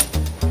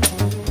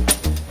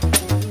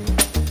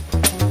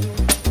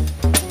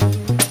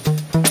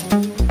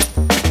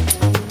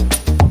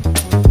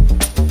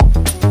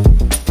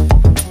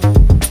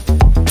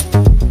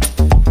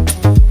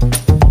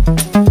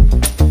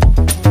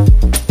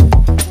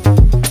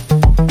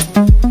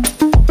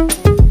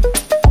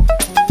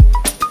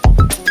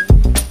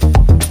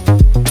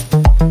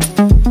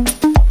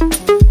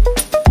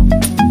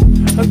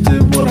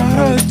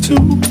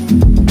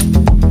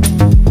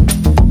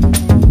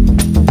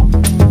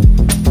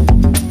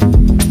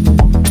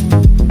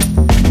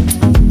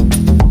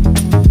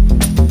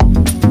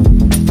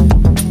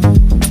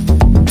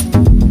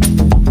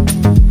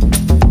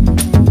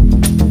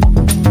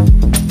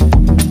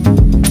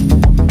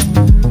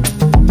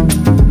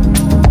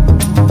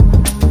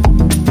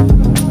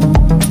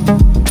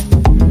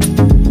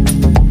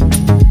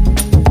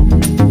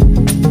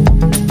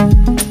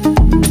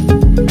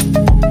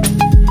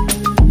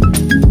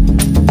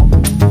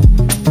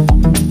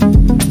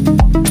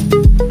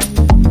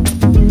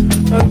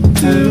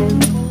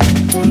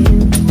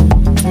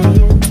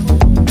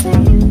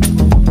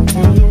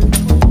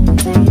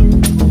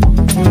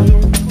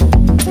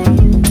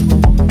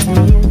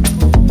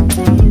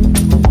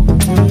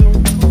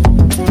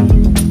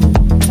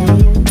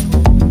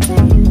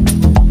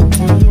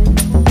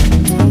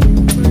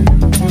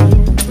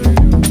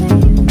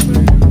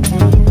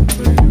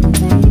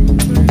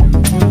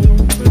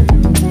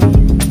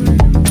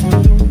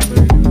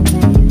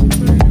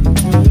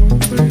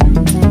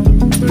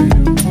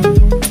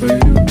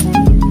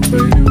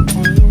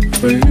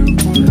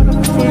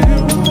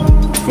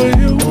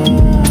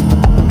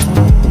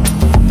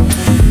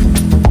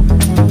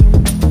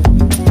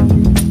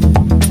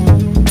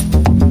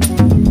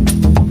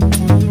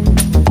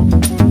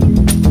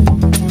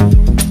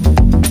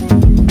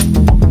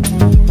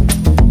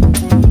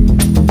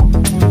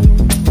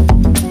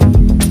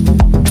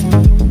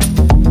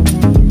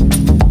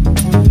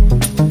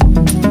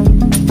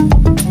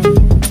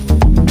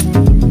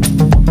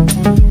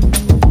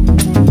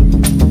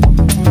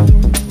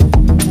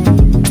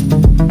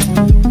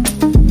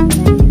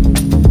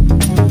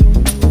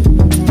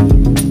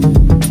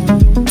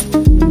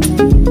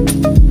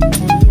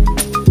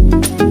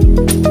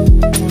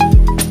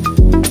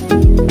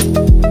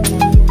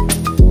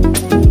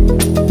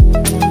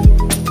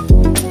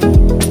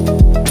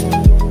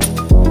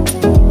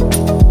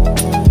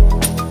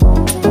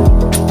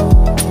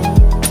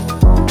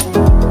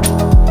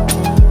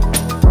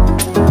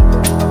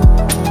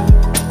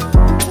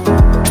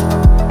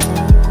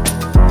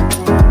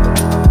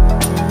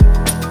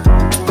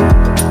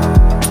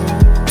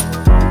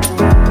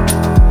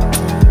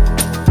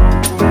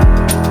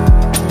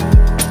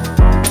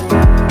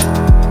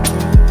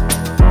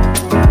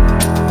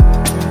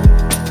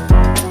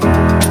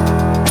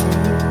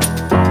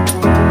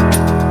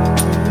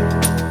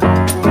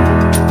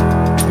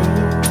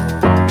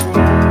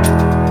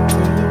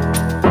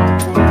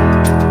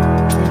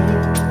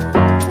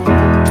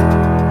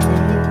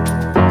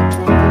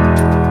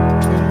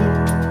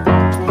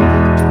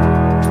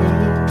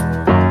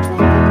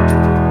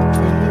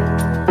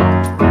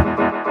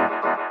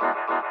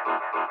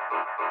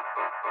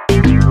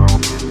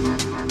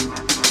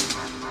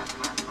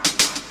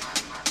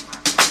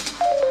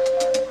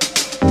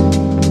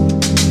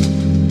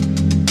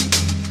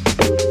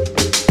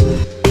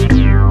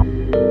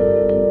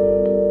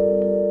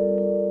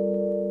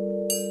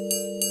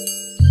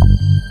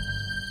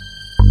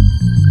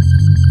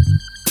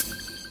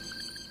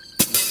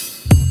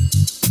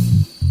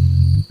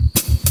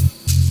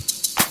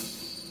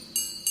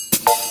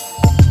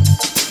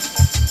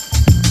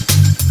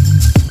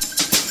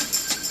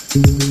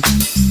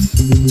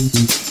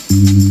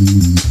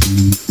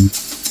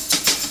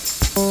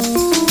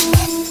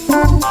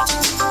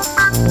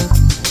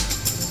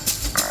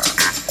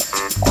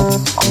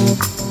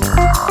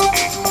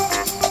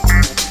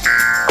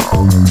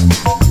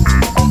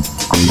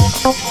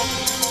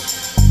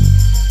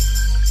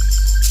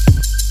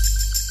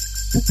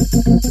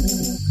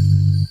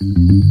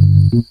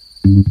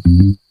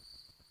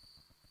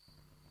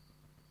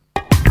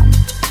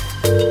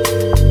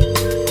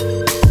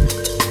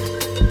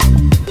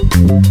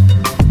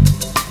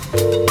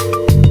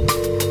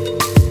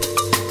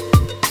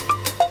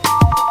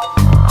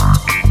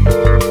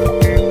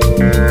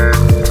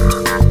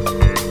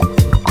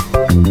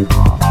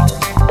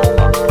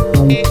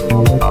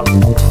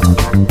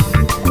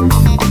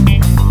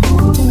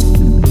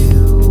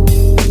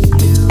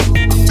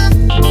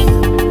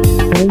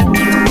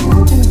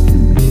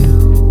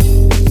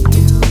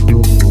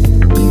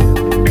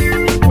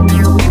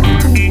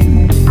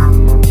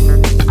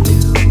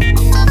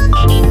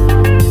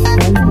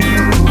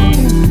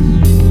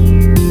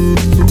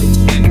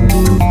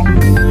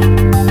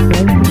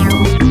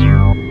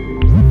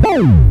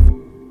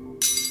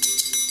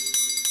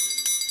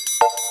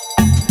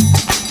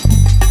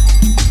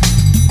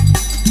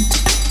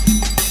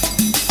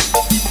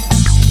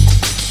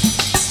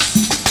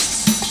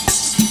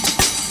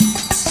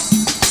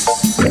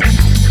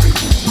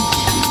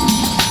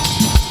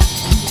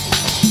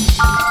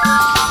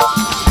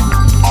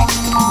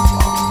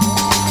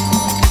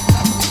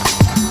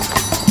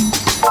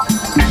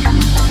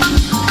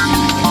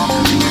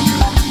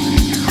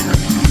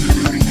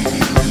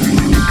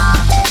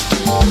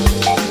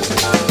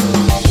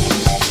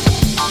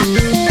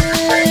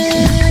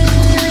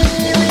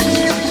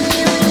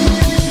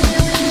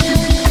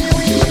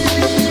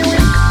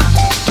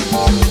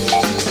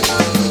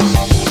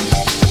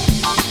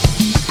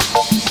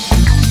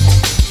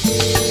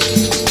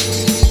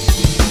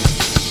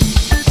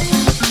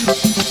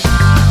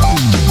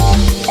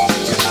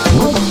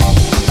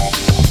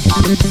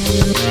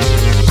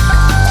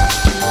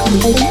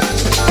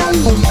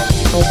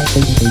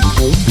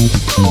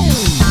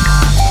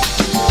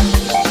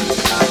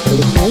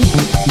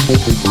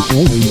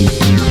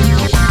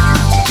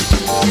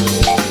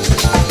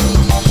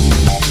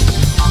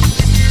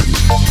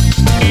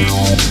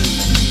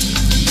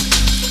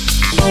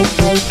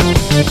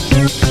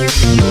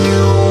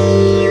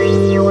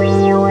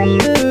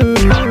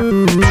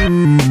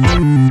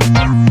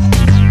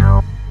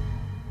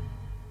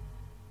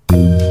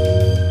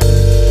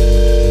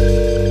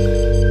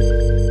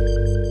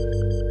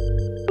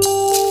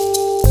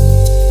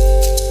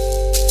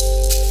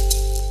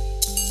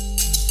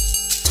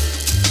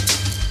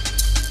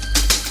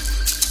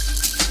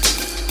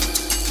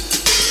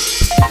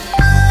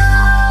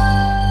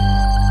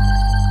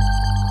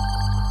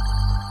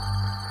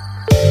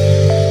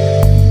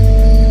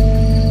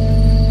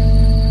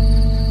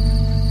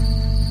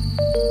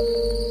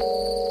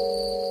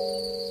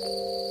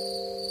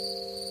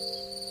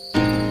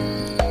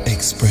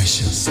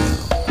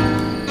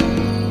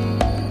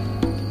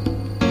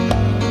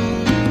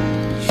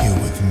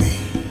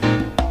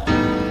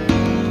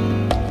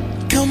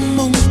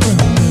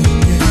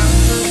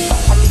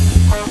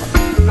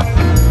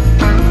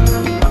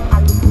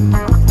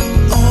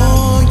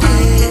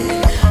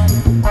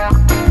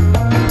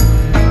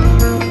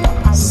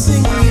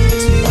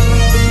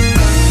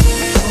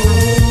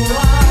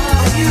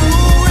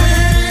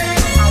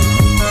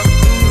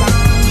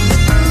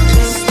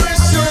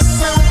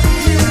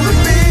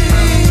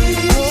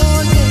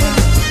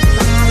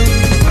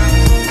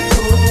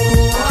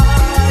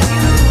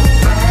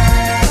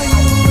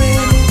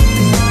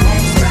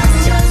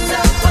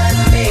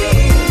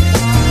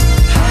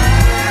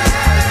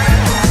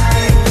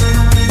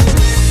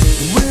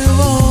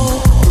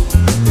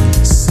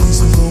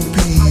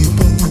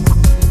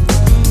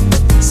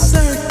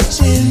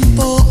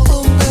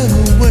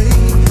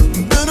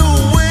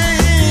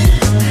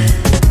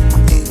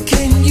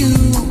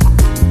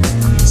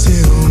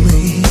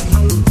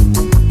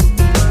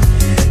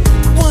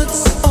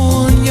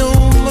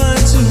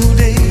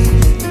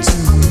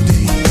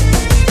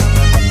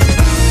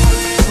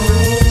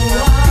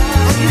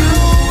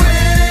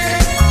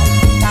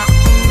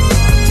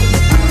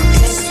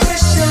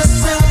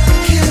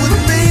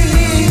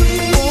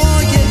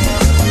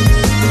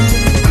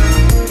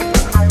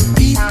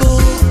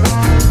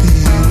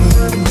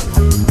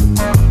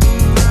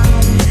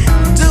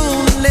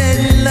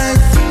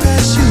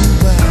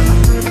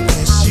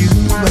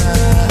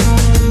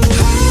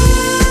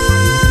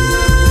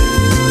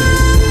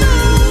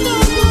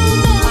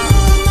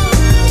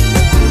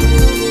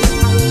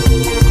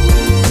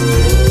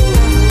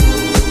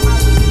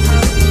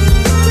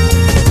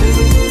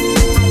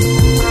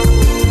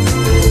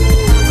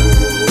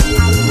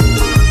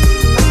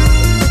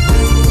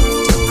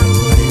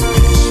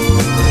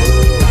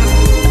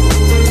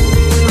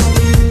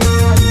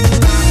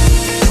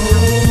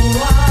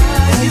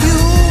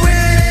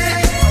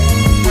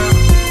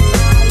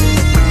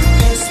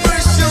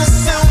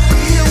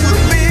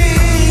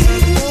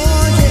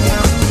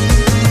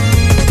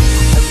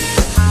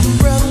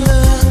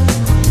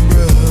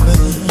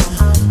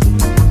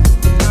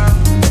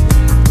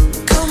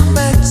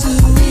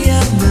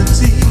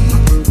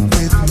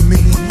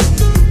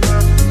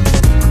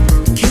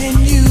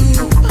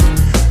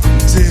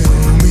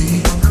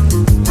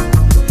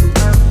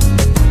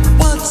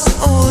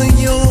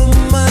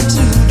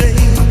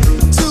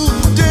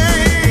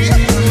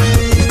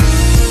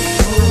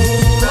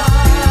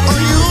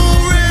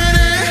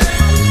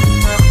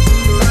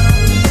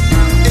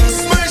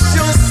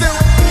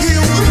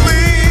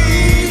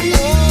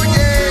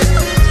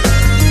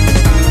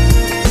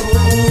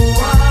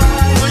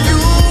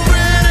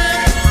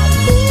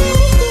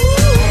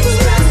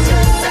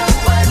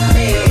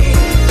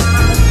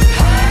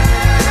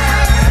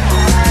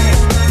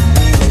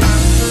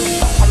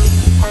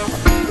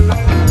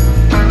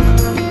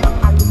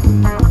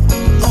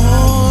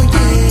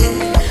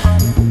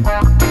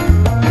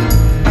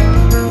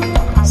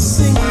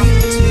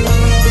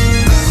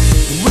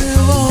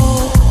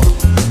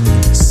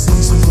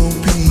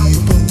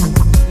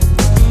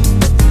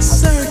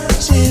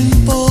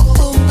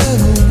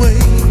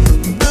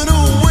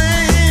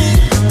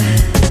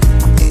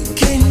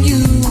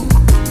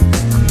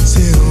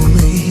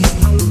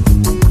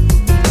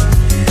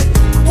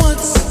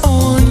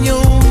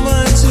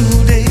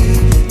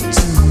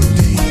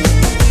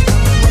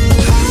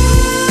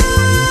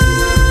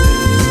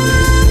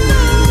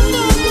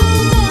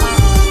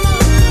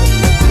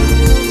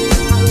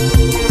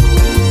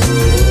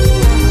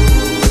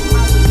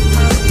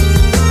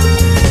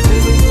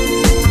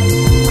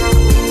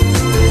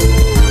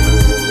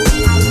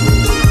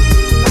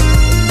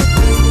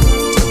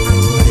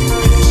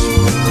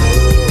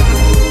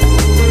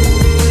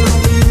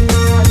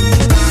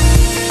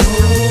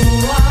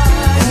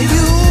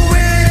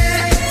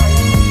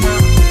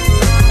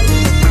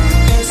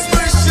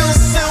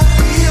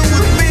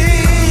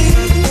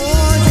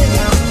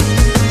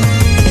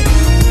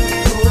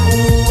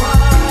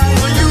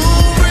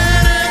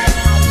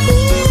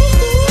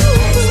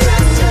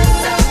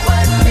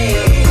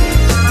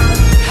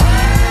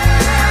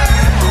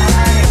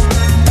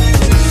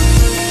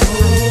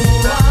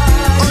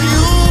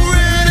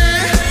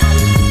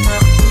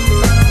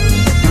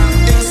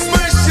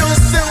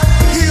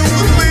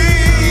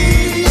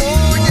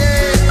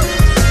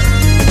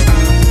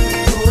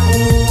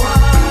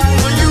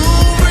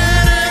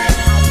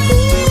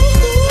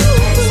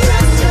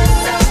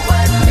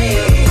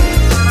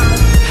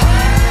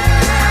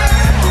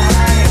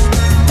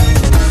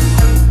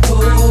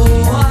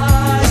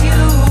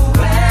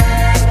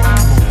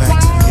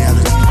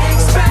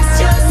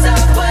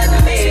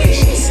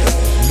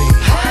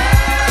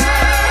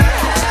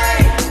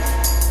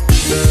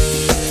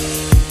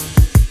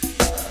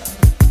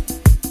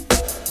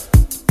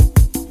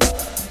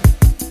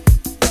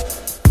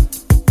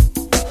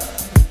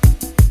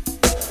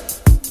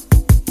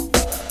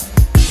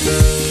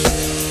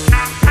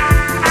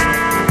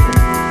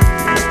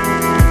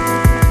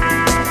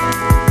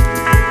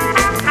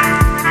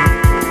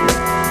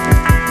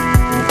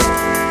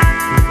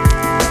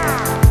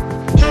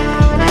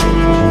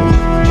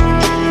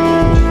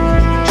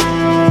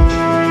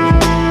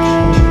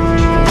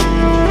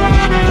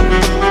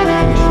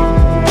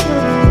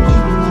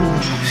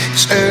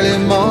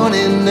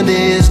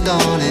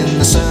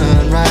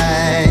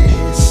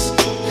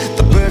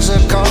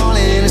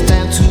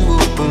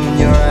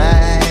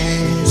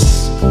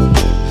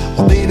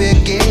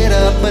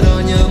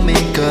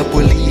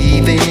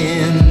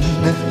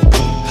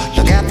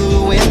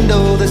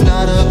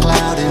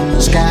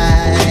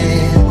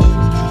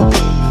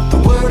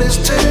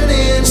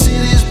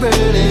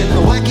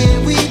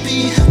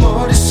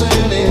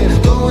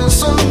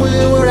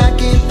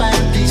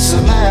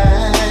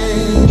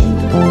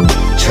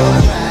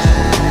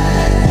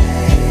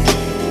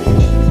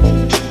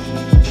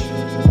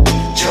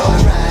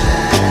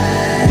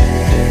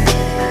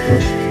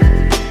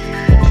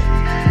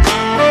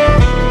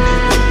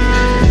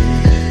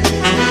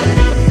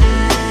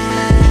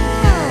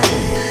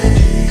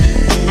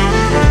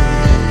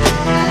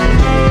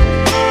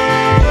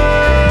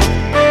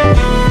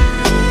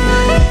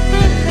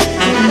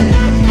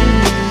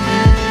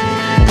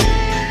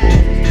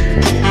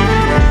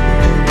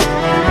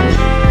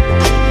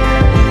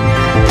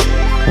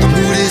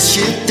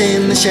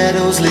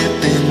 shadows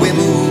lifting, we're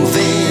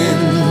moving.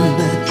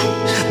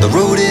 The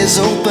road is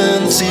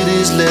open, the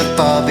city's left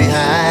far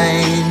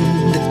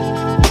behind.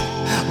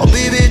 Oh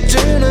baby,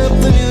 turn up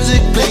the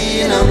music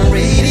playing on the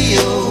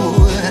radio.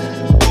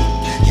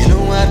 You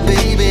know what,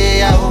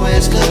 baby, I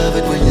always love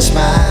it when you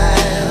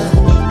smile.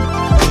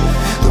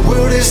 The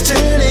world is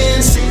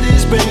turning,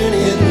 city's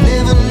burning,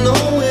 never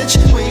know which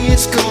way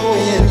it's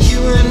going.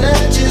 You and I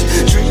just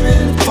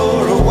dreaming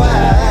for a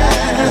while.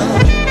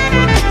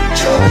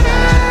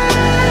 Joyride.